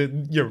intimate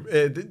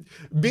that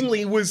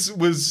Bingley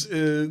was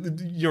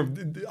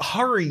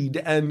hurried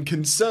and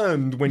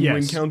concerned when you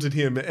encountered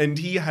him, and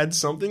he had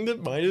something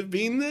that might have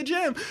been the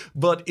gem.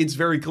 But it's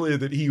very clear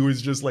that he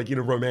was just like in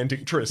a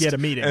romantic tryst. He had a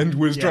meeting and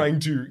was trying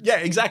to. Yeah,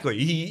 exactly.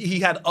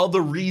 He had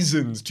other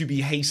reasons to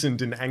be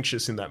hastened and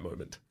anxious in that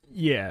moment.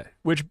 Yeah,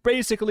 which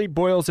basically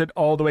boils it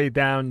all the way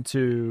down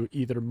to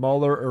either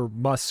Muller or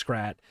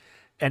Muskrat.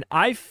 And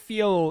I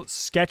feel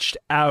sketched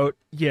out,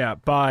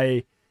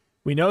 by,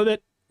 we know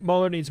that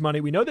Muller needs money.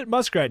 We know that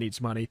Muskrat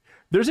needs money.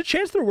 There's a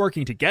chance they're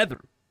working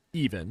together,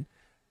 even.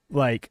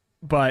 Like,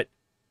 but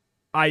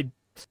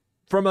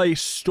from a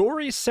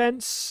story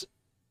sense,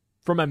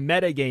 from a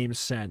metagame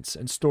sense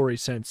and story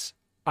sense,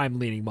 I'm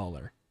leaning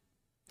Muller.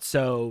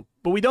 So,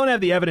 but we don't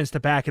have the evidence to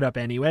back it up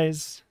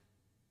anyways.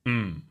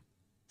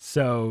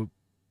 So,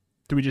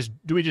 do we just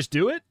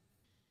do it?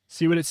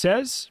 See what it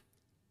says?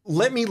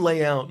 Let me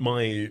lay out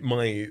my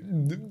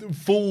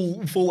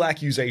full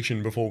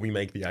accusation before we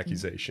make the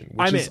accusation,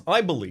 which is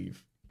I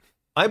believe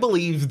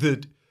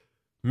that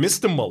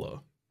Mr. Muller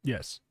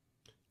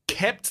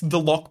kept the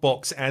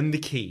lockbox and the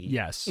key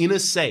in a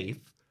safe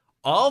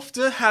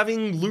after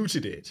having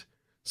looted it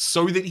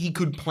so that he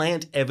could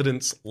plant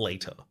evidence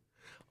later.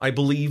 I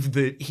believe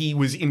that he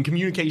was in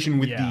communication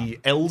with the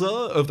elder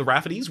of the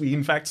Raffertys. We,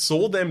 in fact,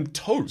 saw them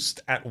toast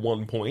at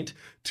one point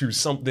to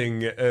something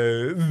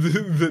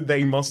that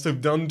they must have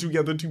done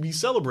together to be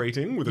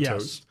celebrating with a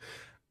toast.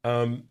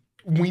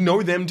 We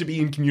know them to be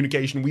in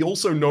communication. We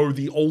also know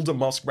the older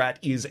Muskrat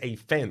is a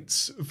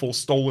fence for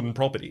stolen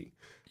property.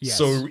 Yes.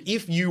 So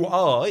if you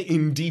are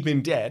deep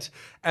in debt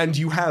and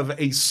you have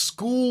a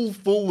school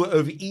full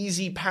of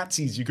easy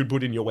patsies you could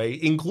put in your way,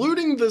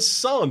 including the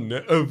son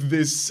of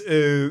this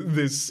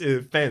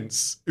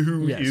fence,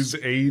 who is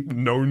a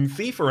known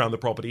thief around the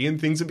property and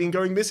things have been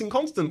going missing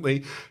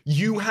constantly,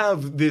 you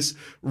have this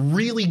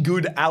really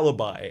good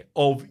alibi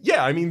of,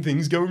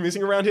 things go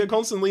missing around here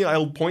constantly.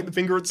 I'll point the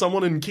finger at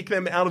someone and kick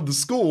them out of the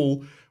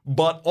school.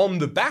 But on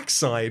the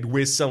backside,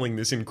 we're selling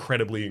this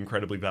incredibly,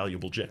 incredibly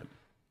valuable gem.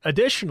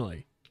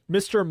 Additionally,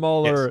 Mr.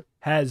 Muller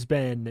has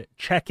been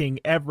checking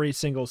every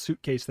single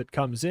suitcase that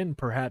comes in,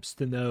 perhaps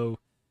to know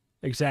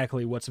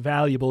exactly what's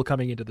valuable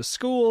coming into the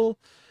school.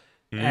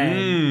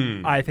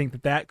 And I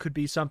think that could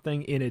be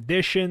something in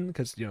addition,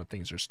 because,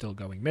 things are still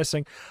going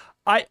missing.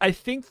 I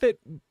think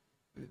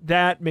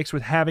that mixed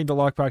with having the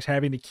lockbox,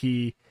 having the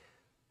key,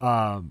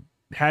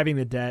 having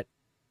the debt,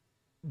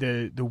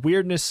 the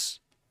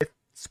weirdness,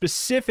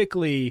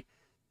 specifically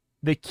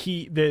the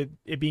key,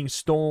 it being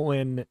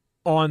stolen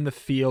on the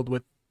field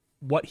with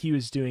what he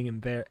was doing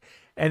in there,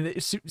 and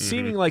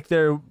seeming like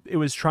it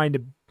was trying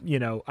to,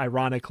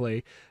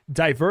 ironically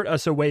divert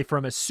us away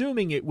from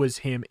assuming it was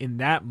him in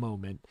that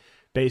moment,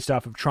 based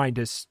off of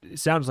it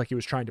sounds like he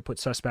was trying to put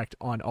suspect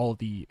on all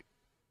the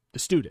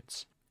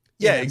students.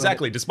 Yeah,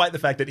 exactly. Despite the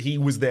fact that he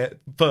was there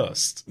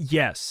first.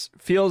 Yes.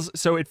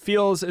 It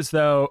feels as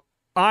though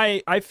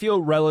I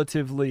feel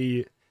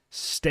relatively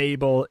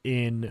stable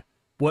in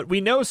what we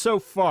know so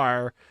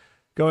far,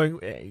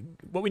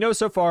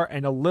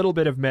 and a little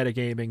bit of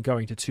metagaming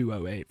going to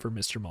 208 for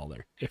Mr.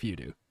 Muller, if you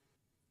do.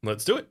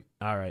 Let's do it.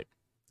 All right.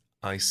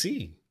 I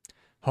see.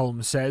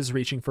 Holmes says,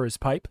 reaching for his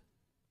pipe.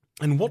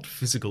 And what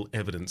physical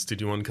evidence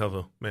did you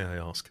uncover, may I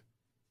ask?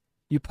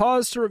 You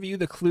pause to review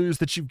the clues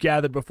that you've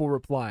gathered before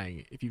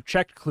replying. If you've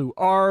checked clue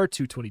R,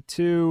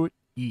 222,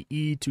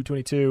 EE,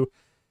 222,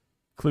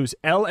 clues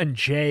L and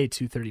J,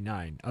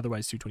 239,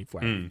 otherwise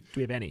 224. Do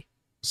we have any?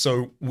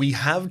 So we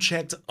have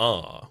checked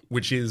R,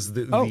 which is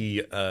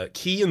the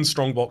key and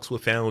strongbox were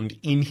found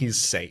in his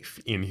safe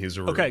in his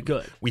room. Okay,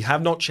 good. We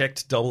have not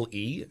checked double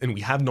E, and we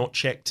have not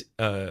checked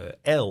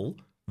L,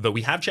 though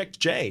we have checked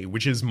J,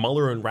 which is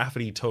Muller and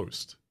Rafferty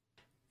toast.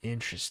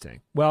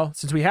 Interesting. Well,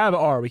 since we have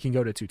R, we can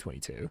go to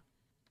 222.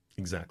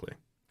 Exactly.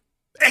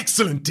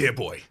 Excellent, dear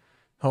boy.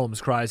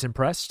 Holmes cries,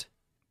 impressed.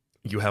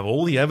 You have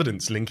all the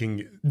evidence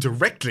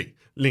directly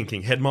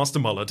linking Headmaster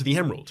Muller to the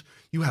Emerald.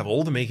 You have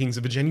all the makings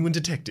of a genuine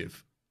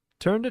detective.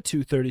 Turn to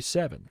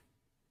 237.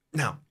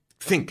 Now,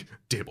 think,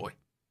 dear boy.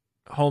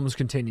 Holmes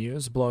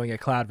continues, blowing a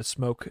cloud of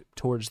smoke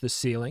towards the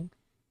ceiling.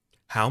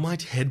 How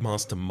might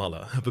Headmaster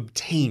Muller have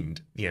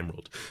obtained the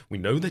Emerald? We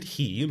know that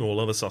he and all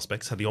other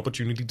suspects had the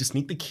opportunity to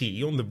sneak the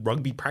key on the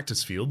rugby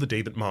practice field the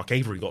day that Mark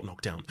Avery got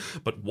knocked down.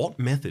 But what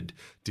method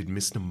did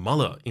Mr.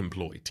 Muller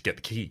employ to get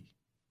the key?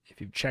 If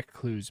you've checked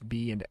clues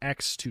B and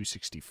X,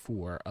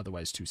 264,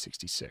 otherwise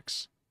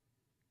 266.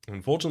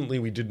 Unfortunately,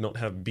 we did not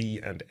have B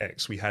and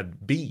X. We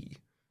had B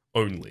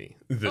only,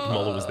 that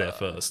Muller was there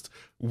first.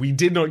 We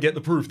did not get the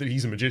proof that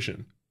he's a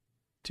magician.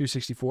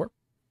 264?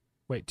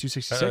 Wait,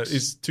 266?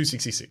 It's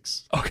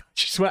 266. Oh, God,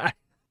 jeez, what?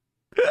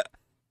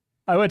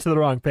 I went to the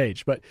wrong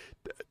page, but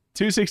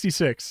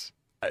 266.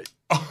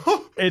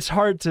 It's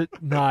hard to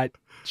not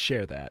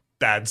share that.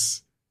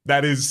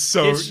 That is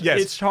so, yes.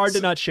 It's hard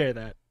to not share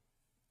that.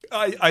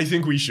 I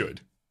think we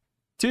should.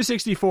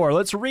 264.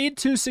 Let's read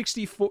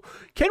 264.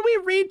 Can we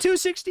read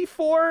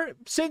 264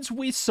 since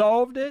we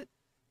solved it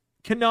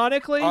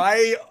canonically?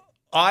 I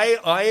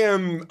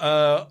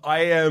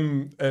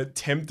am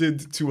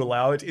tempted to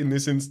allow it in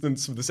this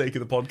instance for the sake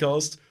of the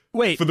podcast.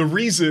 Wait. For the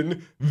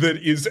reason that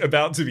is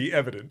about to be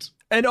evident.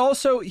 And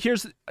also,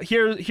 here's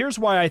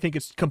why I think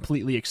it's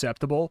completely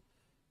acceptable.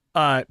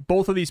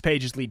 Both of these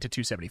pages lead to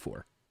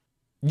 274.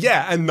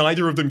 Yeah, and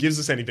neither of them gives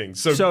us anything.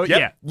 So yep,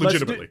 yeah,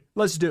 legitimately.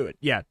 Let's do it.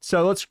 Yeah.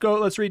 So let's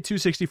read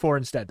 264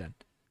 instead then.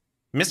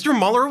 Mr.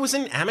 Muller was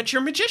an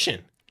amateur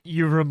magician.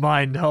 You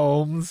remind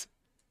Holmes.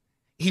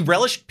 He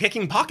relished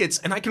picking pockets,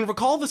 and I can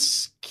recall the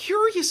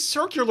curious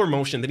circular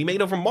motion that he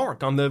made over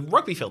Mark on the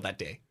rugby field that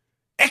day.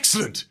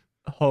 Excellent.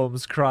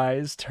 Holmes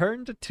cries.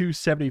 Turn to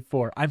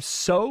 274. I'm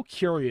so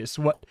curious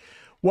what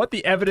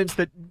the evidence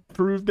that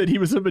proved that he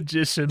was a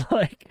magician,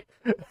 like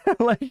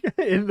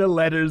in the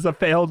letters, a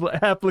failed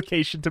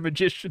application to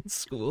magician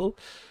school.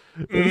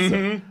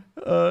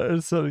 Or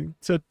something.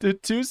 So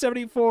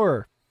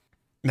 274.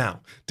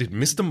 Now, did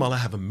Mr. Muller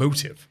have a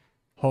motive?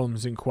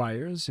 Holmes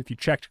inquires. If you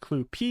checked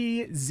clue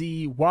P,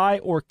 Z, Y,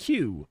 or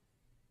Q,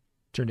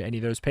 turn to any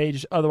of those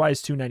pages.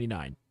 Otherwise,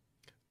 299.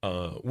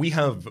 We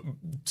have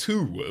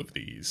two of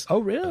these. Oh,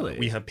 really?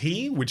 We have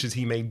P, which is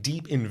he made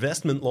deep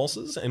investment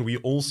losses, and we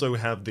also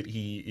have that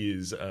he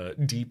is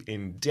deep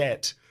in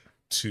debt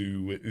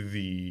to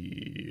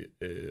the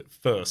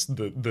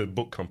the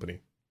book company.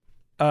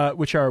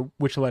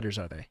 Which letters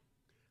are they?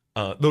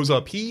 Those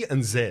are P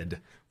and Z.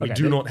 We Okay,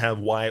 do not have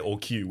Y or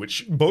Q,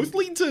 which both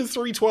lead to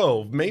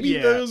 312. Maybe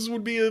those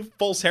would be a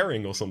false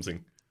herring or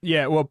something.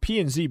 Yeah, well,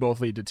 P and Z both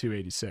lead to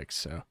 286,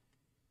 so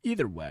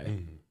either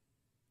way.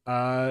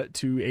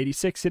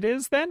 286 it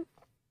is, then?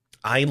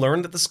 I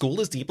learned that the school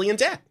is deeply in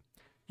debt.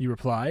 You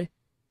reply.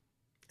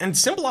 And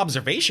simple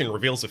observation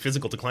reveals the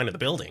physical decline of the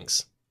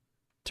buildings.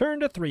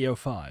 Turn to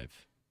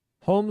 305.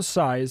 Holmes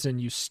sighs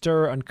and you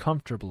stir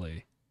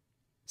uncomfortably.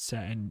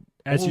 And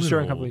as you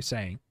stir uncomfortably,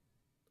 saying,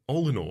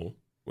 All in all,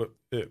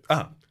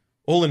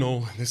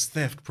 this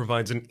theft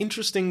provides an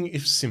interesting,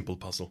 if simple,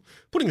 puzzle.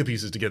 Putting the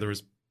pieces together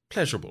is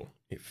pleasurable,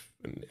 if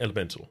an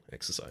elemental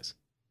exercise.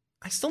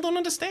 I still don't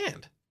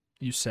understand.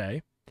 You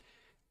say.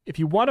 If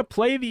you want to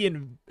play the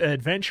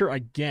adventure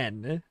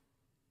again,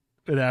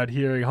 without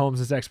hearing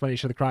Holmes's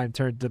explanation of the crime,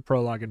 turn to the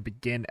prologue and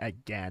begin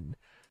again.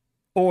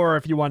 Or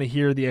if you want to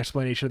hear the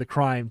explanation of the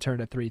crime, turn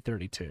to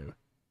 332.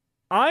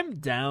 I'm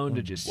down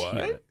to just hear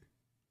it.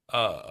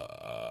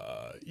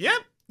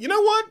 Yep. You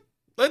know what?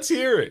 Let's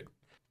hear it.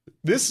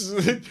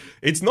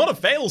 It's not a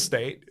fail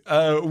state.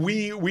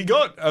 We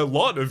got a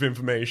lot of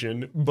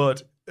information,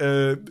 but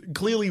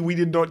clearly we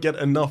did not get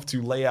enough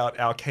to lay out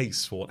our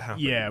case for what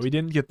happened. Yeah, we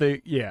didn't get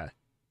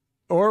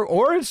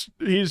or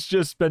he's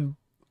just been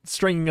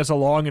stringing us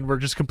along and we're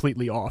just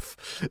completely off,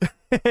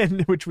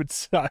 and which would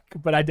suck,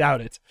 but I doubt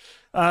it.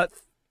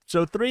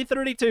 So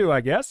 332,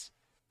 I guess.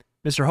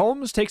 Mr.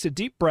 Holmes takes a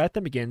deep breath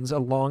and begins a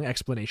long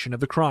explanation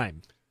of the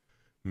crime.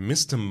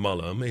 Mr.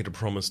 Muller made a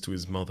promise to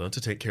his mother to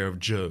take care of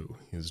Joe,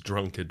 his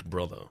drunkard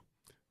brother.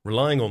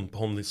 Relying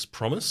upon this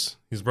promise,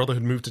 his brother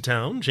had moved to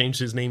town, changed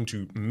his name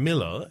to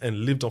Miller,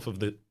 and lived off of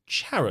the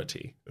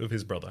charity of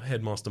his brother,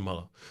 Headmaster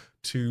Muller.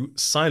 To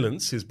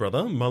silence his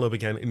brother, Muller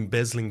began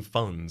embezzling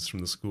funds from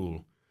the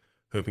school.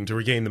 Hoping to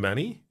regain the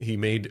money, he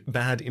made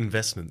bad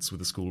investments with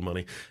the school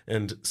money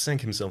and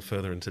sank himself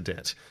further into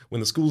debt. When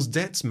the school's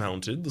debts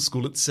mounted, the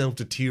school itself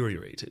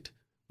deteriorated.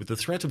 With the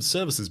threat of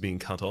services being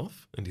cut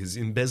off and his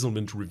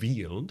embezzlement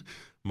revealed,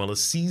 Muller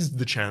seized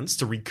the chance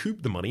to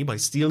recoup the money by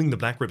stealing the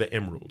Black River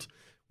Emerald.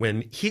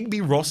 When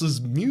Higby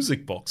Ross's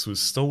music box was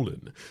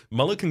stolen,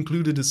 Muller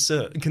conducted a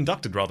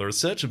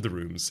search of the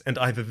rooms, and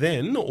either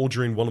then or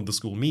during one of the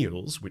school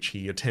meals, which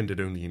he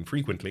attended only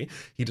infrequently,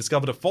 he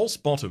discovered a false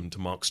bottom to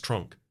Mark's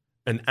trunk.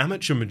 An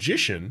amateur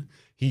magician,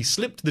 he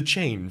slipped the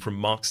chain from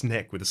Mark's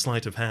neck with a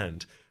sleight of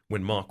hand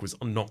when Mark was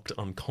knocked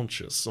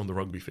unconscious on the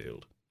rugby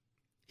field.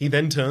 He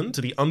then turned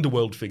to the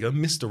underworld figure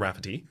Mr.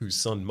 Rafferty, whose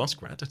son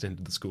Muskrat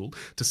attended the school,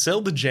 to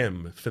sell the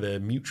gem for their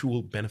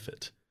mutual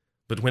benefit.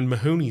 But when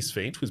Mahoney's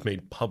fate was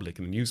made public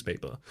in the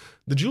newspaper,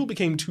 the jewel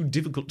became too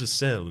difficult to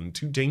sell and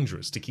too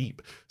dangerous to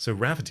keep, so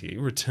Rafferty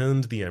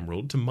returned the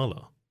emerald to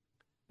Muller.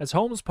 As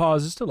Holmes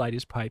pauses to light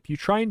his pipe, you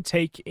try and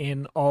take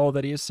in all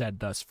that he has said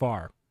thus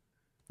far.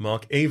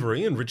 Mark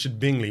Avery and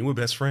Richard Bingley were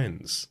best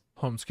friends.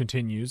 Holmes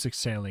continues,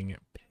 exhaling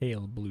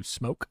pale blue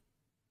smoke.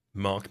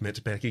 Mark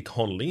met Becky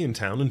Connolly in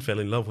town and fell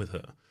in love with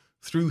her.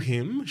 Through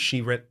him,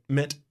 she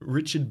met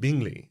Richard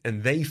Bingley,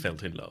 and they fell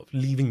in love,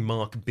 leaving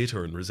Mark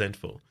bitter and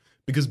resentful.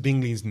 Because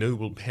Bingley's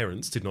noble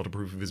parents did not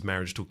approve of his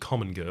marriage to a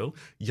common girl,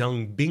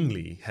 young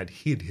Bingley had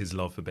hid his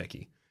love for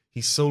Becky.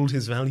 He sold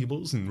his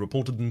valuables and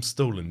reported them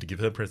stolen to give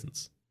her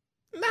presents.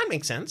 That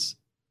makes sense.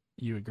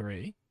 You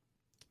agree?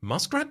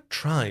 Muskrat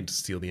tried to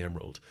steal the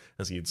emerald,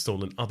 as he had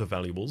stolen other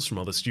valuables from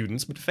other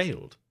students, but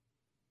failed.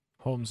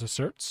 Holmes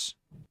asserts.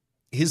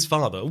 His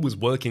father was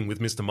working with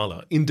Mr.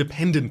 Muller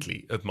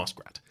independently of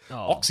Muskrat.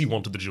 Oh. Oxy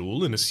wanted the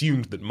jewel and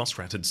assumed that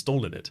Muskrat had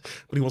stolen it,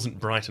 but he wasn't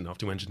bright enough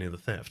to engineer the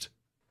theft.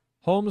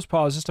 Holmes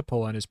pauses to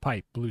pull on his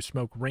pipe, blue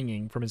smoke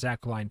ringing from his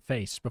aquiline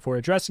face, before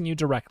addressing you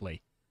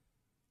directly.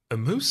 A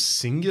most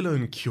singular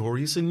and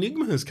curious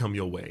enigma has come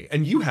your way,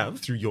 and you have,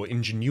 through your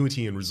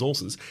ingenuity and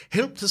resources,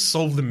 helped to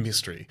solve the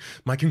mystery.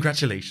 My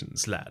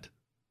congratulations, lad.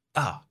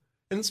 Ah,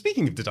 and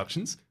speaking of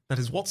deductions, that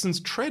is Watson's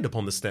tread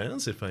upon the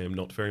stairs, if I am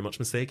not very much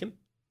mistaken.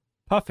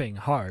 Puffing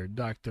hard,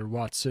 Dr.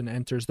 Watson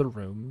enters the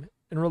room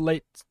and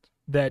relates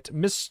that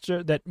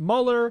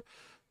Muller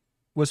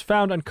was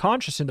found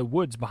unconscious in the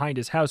woods behind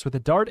his house with a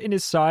dart in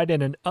his side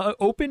and an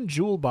open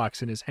jewel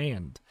box in his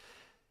hand.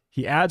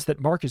 He adds that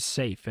Mark is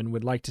safe and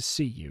would like to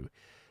see you,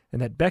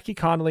 and that Becky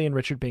Connolly and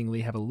Richard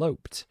Bingley have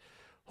eloped.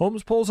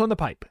 Holmes pulls on the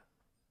pipe.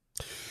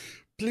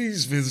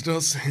 Please visit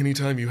us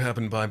anytime you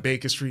happen by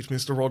Baker Street,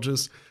 Mr.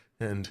 Rogers,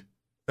 and...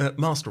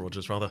 Master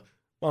Rogers, rather.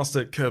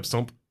 Master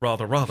Curbstomp,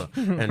 rather.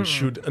 And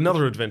should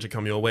another adventure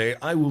come your way,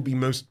 I will be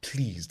most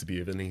pleased to be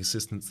of any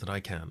assistance that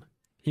I can.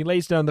 He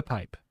lays down the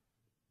pipe.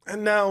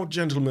 And now,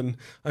 gentlemen,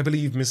 I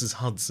believe Mrs.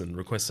 Hudson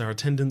requests our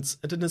attendance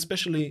at an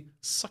especially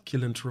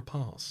succulent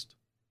repast.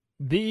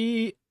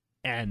 The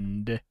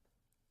end.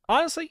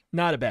 Honestly,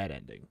 not a bad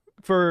ending.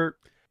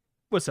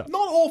 What's up?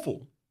 Not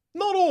awful.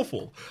 Not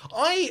awful.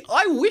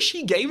 I wish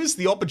he gave us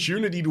the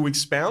opportunity to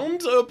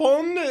expound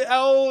upon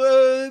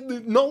our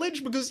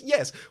knowledge, because,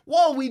 yes,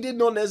 while we did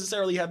not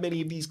necessarily have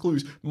many of these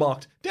clues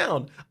marked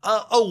down,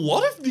 a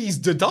lot of these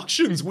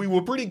deductions we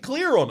were pretty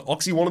clear on.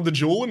 Oxy wanted the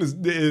jewel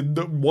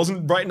and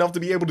wasn't bright enough to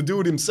be able to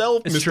do it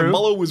himself. It's Mr. true.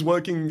 Muller was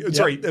working,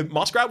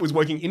 Muskrat was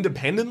working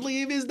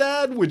independently of his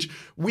dad, which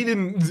we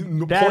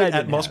didn't point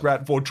at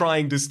Muskrat for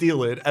trying to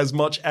steal it as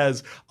much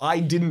as I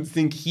didn't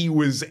think he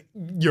was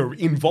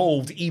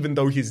involved, even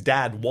though his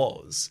dad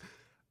was.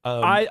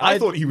 I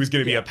thought he was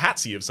going to be a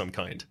patsy of some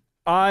kind.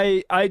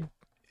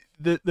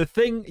 The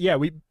thing,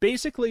 we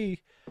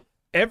basically,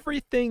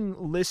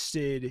 everything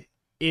listed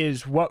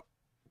is what,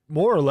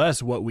 more or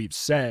less what we've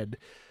said.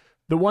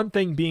 The one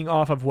thing being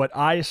off of what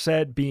I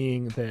said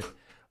being that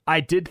I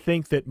did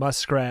think that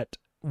Muskrat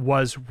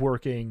was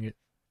working.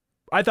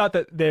 I thought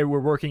that they were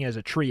working as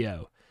a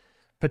trio,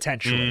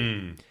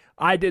 potentially.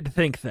 I did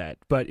think that,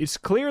 but it's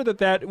clear that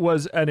that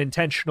was an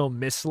intentional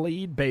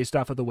mislead based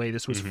off of the way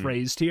this was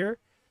phrased here.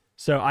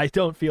 So I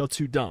don't feel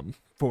too dumb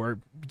for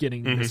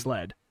getting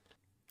misled.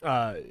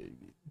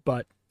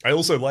 But I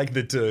also like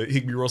that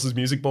Higby Ross's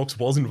music box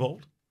was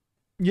involved.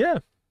 Yeah.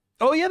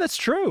 Oh, yeah, that's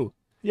true.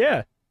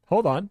 Yeah.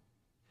 Hold on.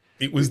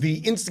 It was the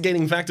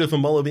instigating factor for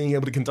Muller being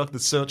able to conduct the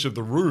search of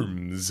the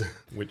rooms,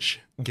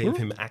 which gave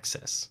him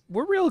access.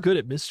 We're real good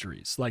at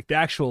mysteries, like the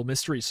actual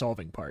mystery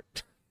solving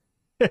part.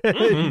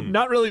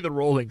 Not really the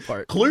rolling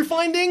part. Clue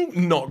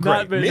finding, not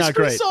great. Mystery not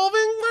great.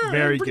 solving,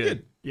 very pretty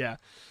good. Yeah.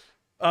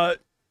 But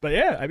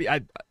yeah, I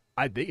mean,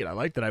 I dig it. I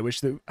like that. I wish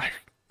that I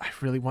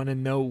really want to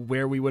know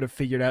where we would have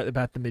figured out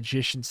about the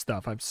magician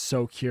stuff. I'm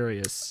so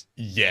curious.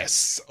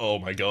 Yes. Oh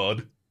my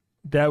god.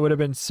 That would have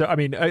been so. I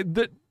mean,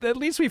 at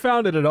least we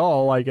found it at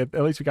all. Like at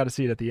least we got to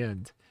see it at the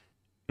end.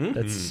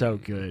 That's so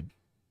good.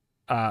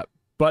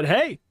 But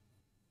hey,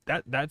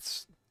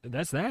 that's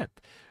that.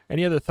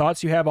 Any other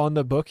thoughts you have on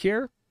the book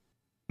here?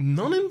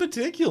 None in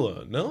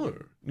particular. No,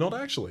 not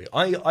actually.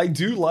 I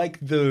do like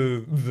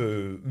the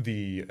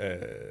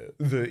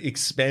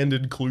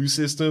expanded clue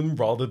system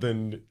rather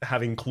than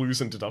having clues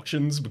and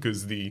deductions,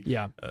 because the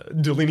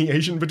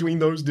delineation between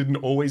those didn't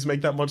always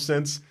make that much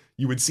sense.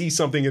 You would see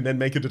something and then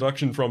make a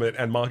deduction from it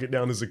and mark it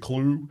down as a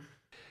clue.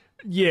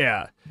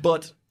 Yeah,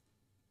 but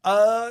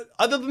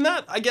Other than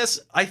that,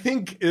 I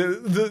think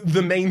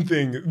the main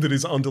thing that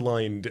is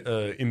underlined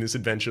in this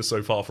adventure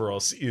so far for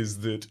us is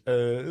that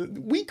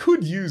we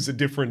could use a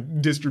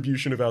different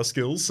distribution of our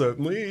skills.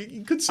 Certainly,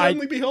 it could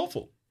certainly be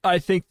helpful. I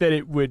think that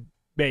it would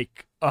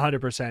make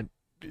 100%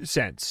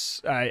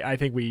 sense. I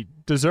think we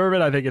deserve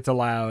it. I think it's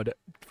allowed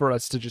for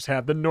us to just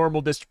have the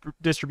normal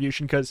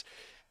distribution, because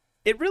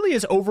it really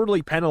is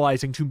overly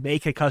penalizing to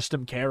make a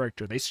custom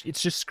character. It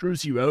just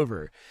screws you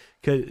over,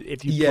 because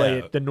if you play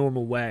it the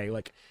normal way.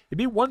 Like, it'd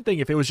be one thing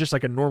if it was just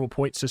like a normal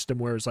point system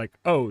where it's like,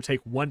 oh, take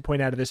 1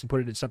 point out of this and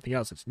put it in something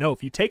else. It's no,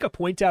 if you take a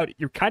point out,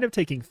 you're kind of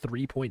taking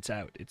 3 points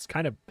out. It's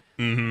kind of,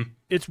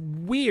 it's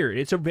weird.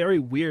 It's a very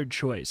weird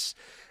choice.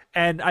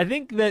 And I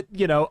think that,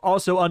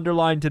 also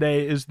underlined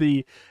today is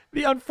the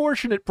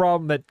unfortunate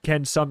problem that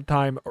can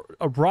sometime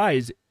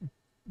arise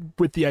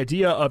with the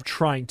idea of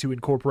trying to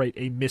incorporate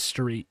a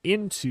mystery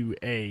into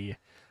a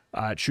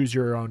choose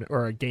your own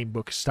or a game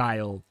book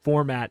style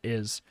format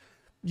is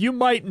you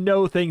might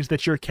know things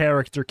that your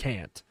character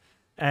can't.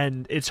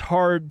 And it's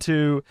hard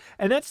to,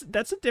 and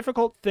that's a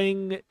difficult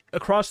thing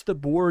across the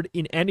board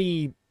in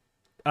any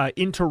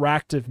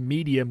interactive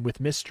medium with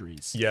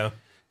mysteries. Yeah.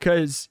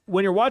 Because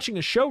when you're watching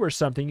a show or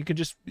something, you can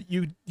just,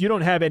 you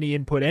don't have any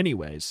input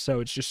anyways.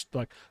 So it's just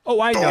like, oh,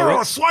 I know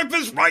Dora, it. swipe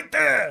is right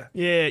there.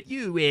 Yeah,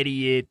 you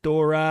idiot,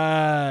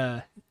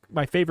 Dora.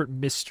 My favorite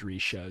mystery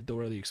show,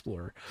 Dora the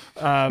Explorer.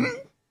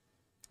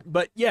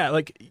 But yeah,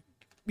 like,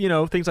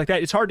 things like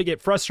that. It's hard to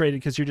get frustrated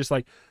because you're just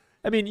like,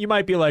 I mean, you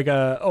might be like,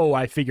 oh,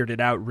 I figured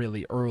it out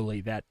really early.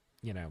 That,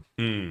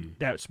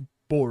 that's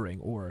boring.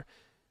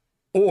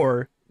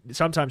 Or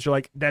sometimes you're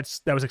like, that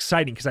was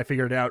exciting because I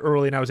figured it out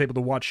early and I was able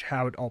to watch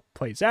how it all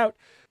plays out.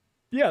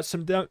 Yeah,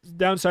 some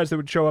downsides that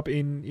would show up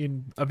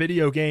in a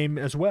video game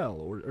as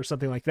well, or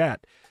something like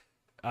that,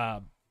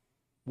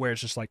 where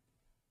it's just like,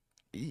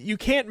 you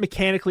can't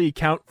mechanically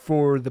account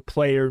for the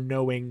player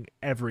knowing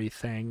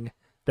everything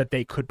that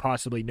they could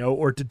possibly know,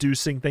 or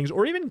deducing things,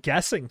 or even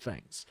guessing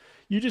things.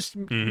 You just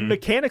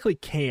mechanically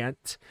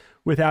can't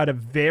without a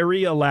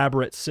very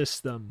elaborate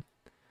system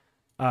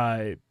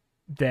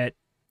that,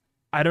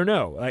 I don't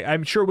know.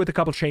 I'm sure with a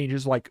couple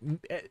changes, like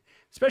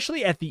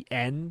especially at the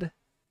end.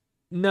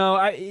 No,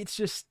 it's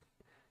just,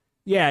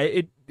 yeah.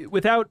 It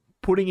without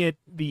putting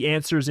the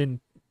answers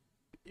in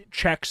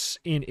checks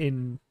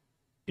in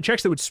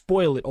checks that would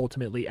spoil it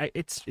ultimately.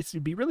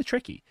 It'd be really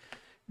tricky.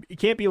 It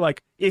can't be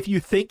like, if you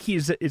think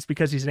it's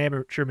because he's an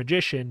amateur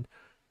magician,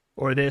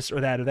 or this or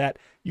that or that.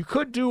 You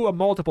could do a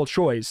multiple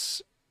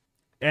choice.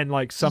 And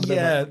like some of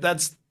them,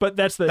 that's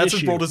the issue.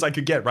 As broad as I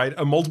could get, right?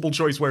 A multiple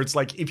choice where it's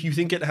like, if you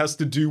think it has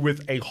to do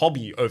with a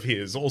hobby of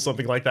his or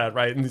something like that,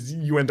 right? And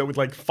you end up with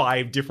like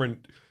 5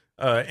 different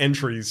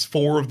entries,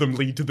 4 of them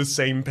lead to the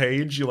same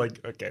page. You're like,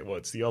 okay,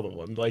 what's the other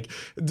one? Like,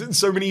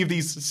 so many of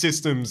these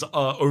systems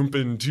are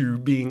open to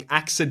being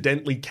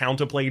accidentally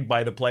counterplayed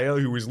by the player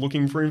who is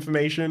looking for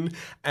information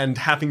and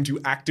having to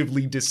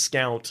actively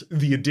discount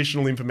the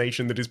additional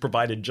information that is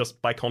provided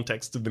just by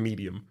context of the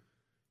medium.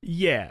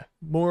 Yeah,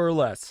 more or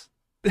less.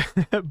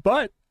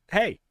 But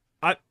hey,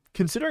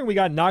 considering we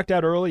got knocked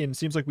out early and it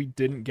seems like we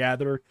didn't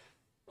gather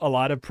a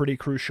lot of pretty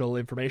crucial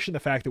information, the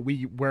fact that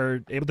we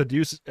were able to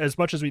do as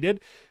much as we did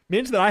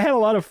means that I had a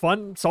lot of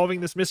fun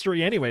solving this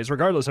mystery anyways,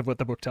 regardless of what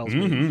the book tells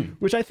me,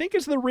 which I think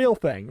is the real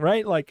thing,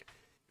 right? Like,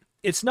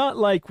 it's not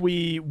like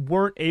we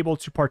weren't able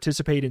to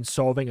participate in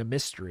solving a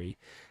mystery.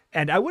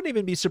 And I wouldn't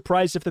even be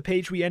surprised if the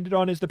page we ended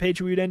on is the page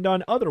we would end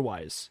on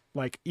otherwise.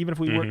 Like, even if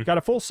we weren't got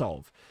a full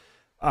solve.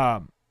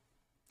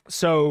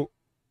 So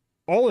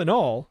all in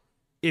all,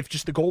 if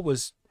just the goal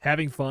was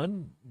having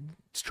fun,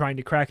 trying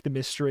to crack the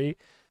mystery,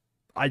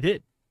 I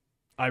did.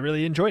 I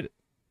really enjoyed it.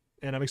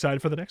 And I'm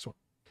excited for the next one.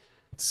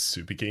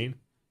 Super keen.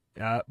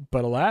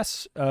 But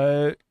alas,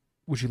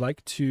 would you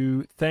like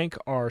to thank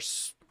our,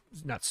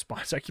 not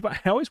sponsor,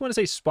 I always want to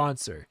say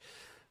sponsor,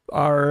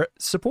 our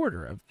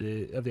supporter of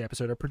the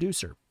episode, our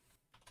producer?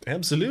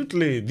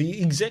 Absolutely.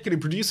 The executive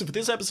producer for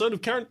this episode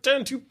of Current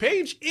Turn 2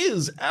 Page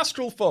is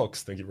Astral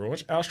Fox. Thank you very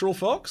much, Astral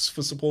Fox,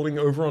 for supporting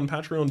over on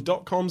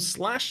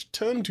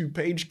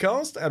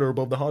patreon.com/turn2pagecast at or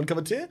above the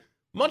hardcover tier.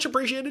 Much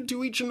appreciated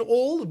to each and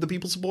all of the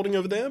people supporting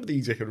over there. But the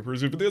executive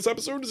producer for this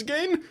episode is,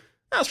 again,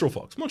 Astral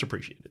Fox. Much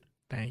appreciated.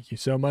 Thank you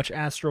so much,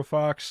 Astral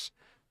Fox.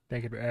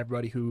 Thank you to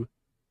everybody who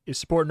is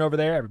supporting over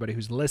there, everybody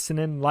who's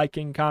listening,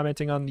 liking,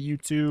 commenting on the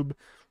YouTube,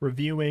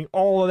 reviewing,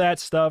 all of that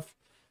stuff.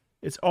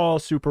 It's all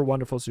super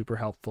wonderful, super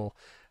helpful,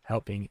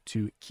 helping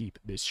to keep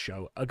this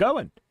show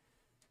a-going.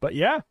 But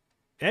yeah,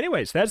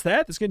 anyways, that's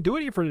that. That's going to do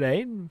it here for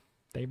today.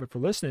 Thank you for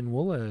listening.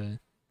 We'll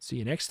see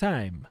you next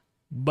time.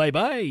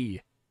 Bye-bye.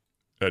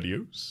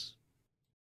 Adios.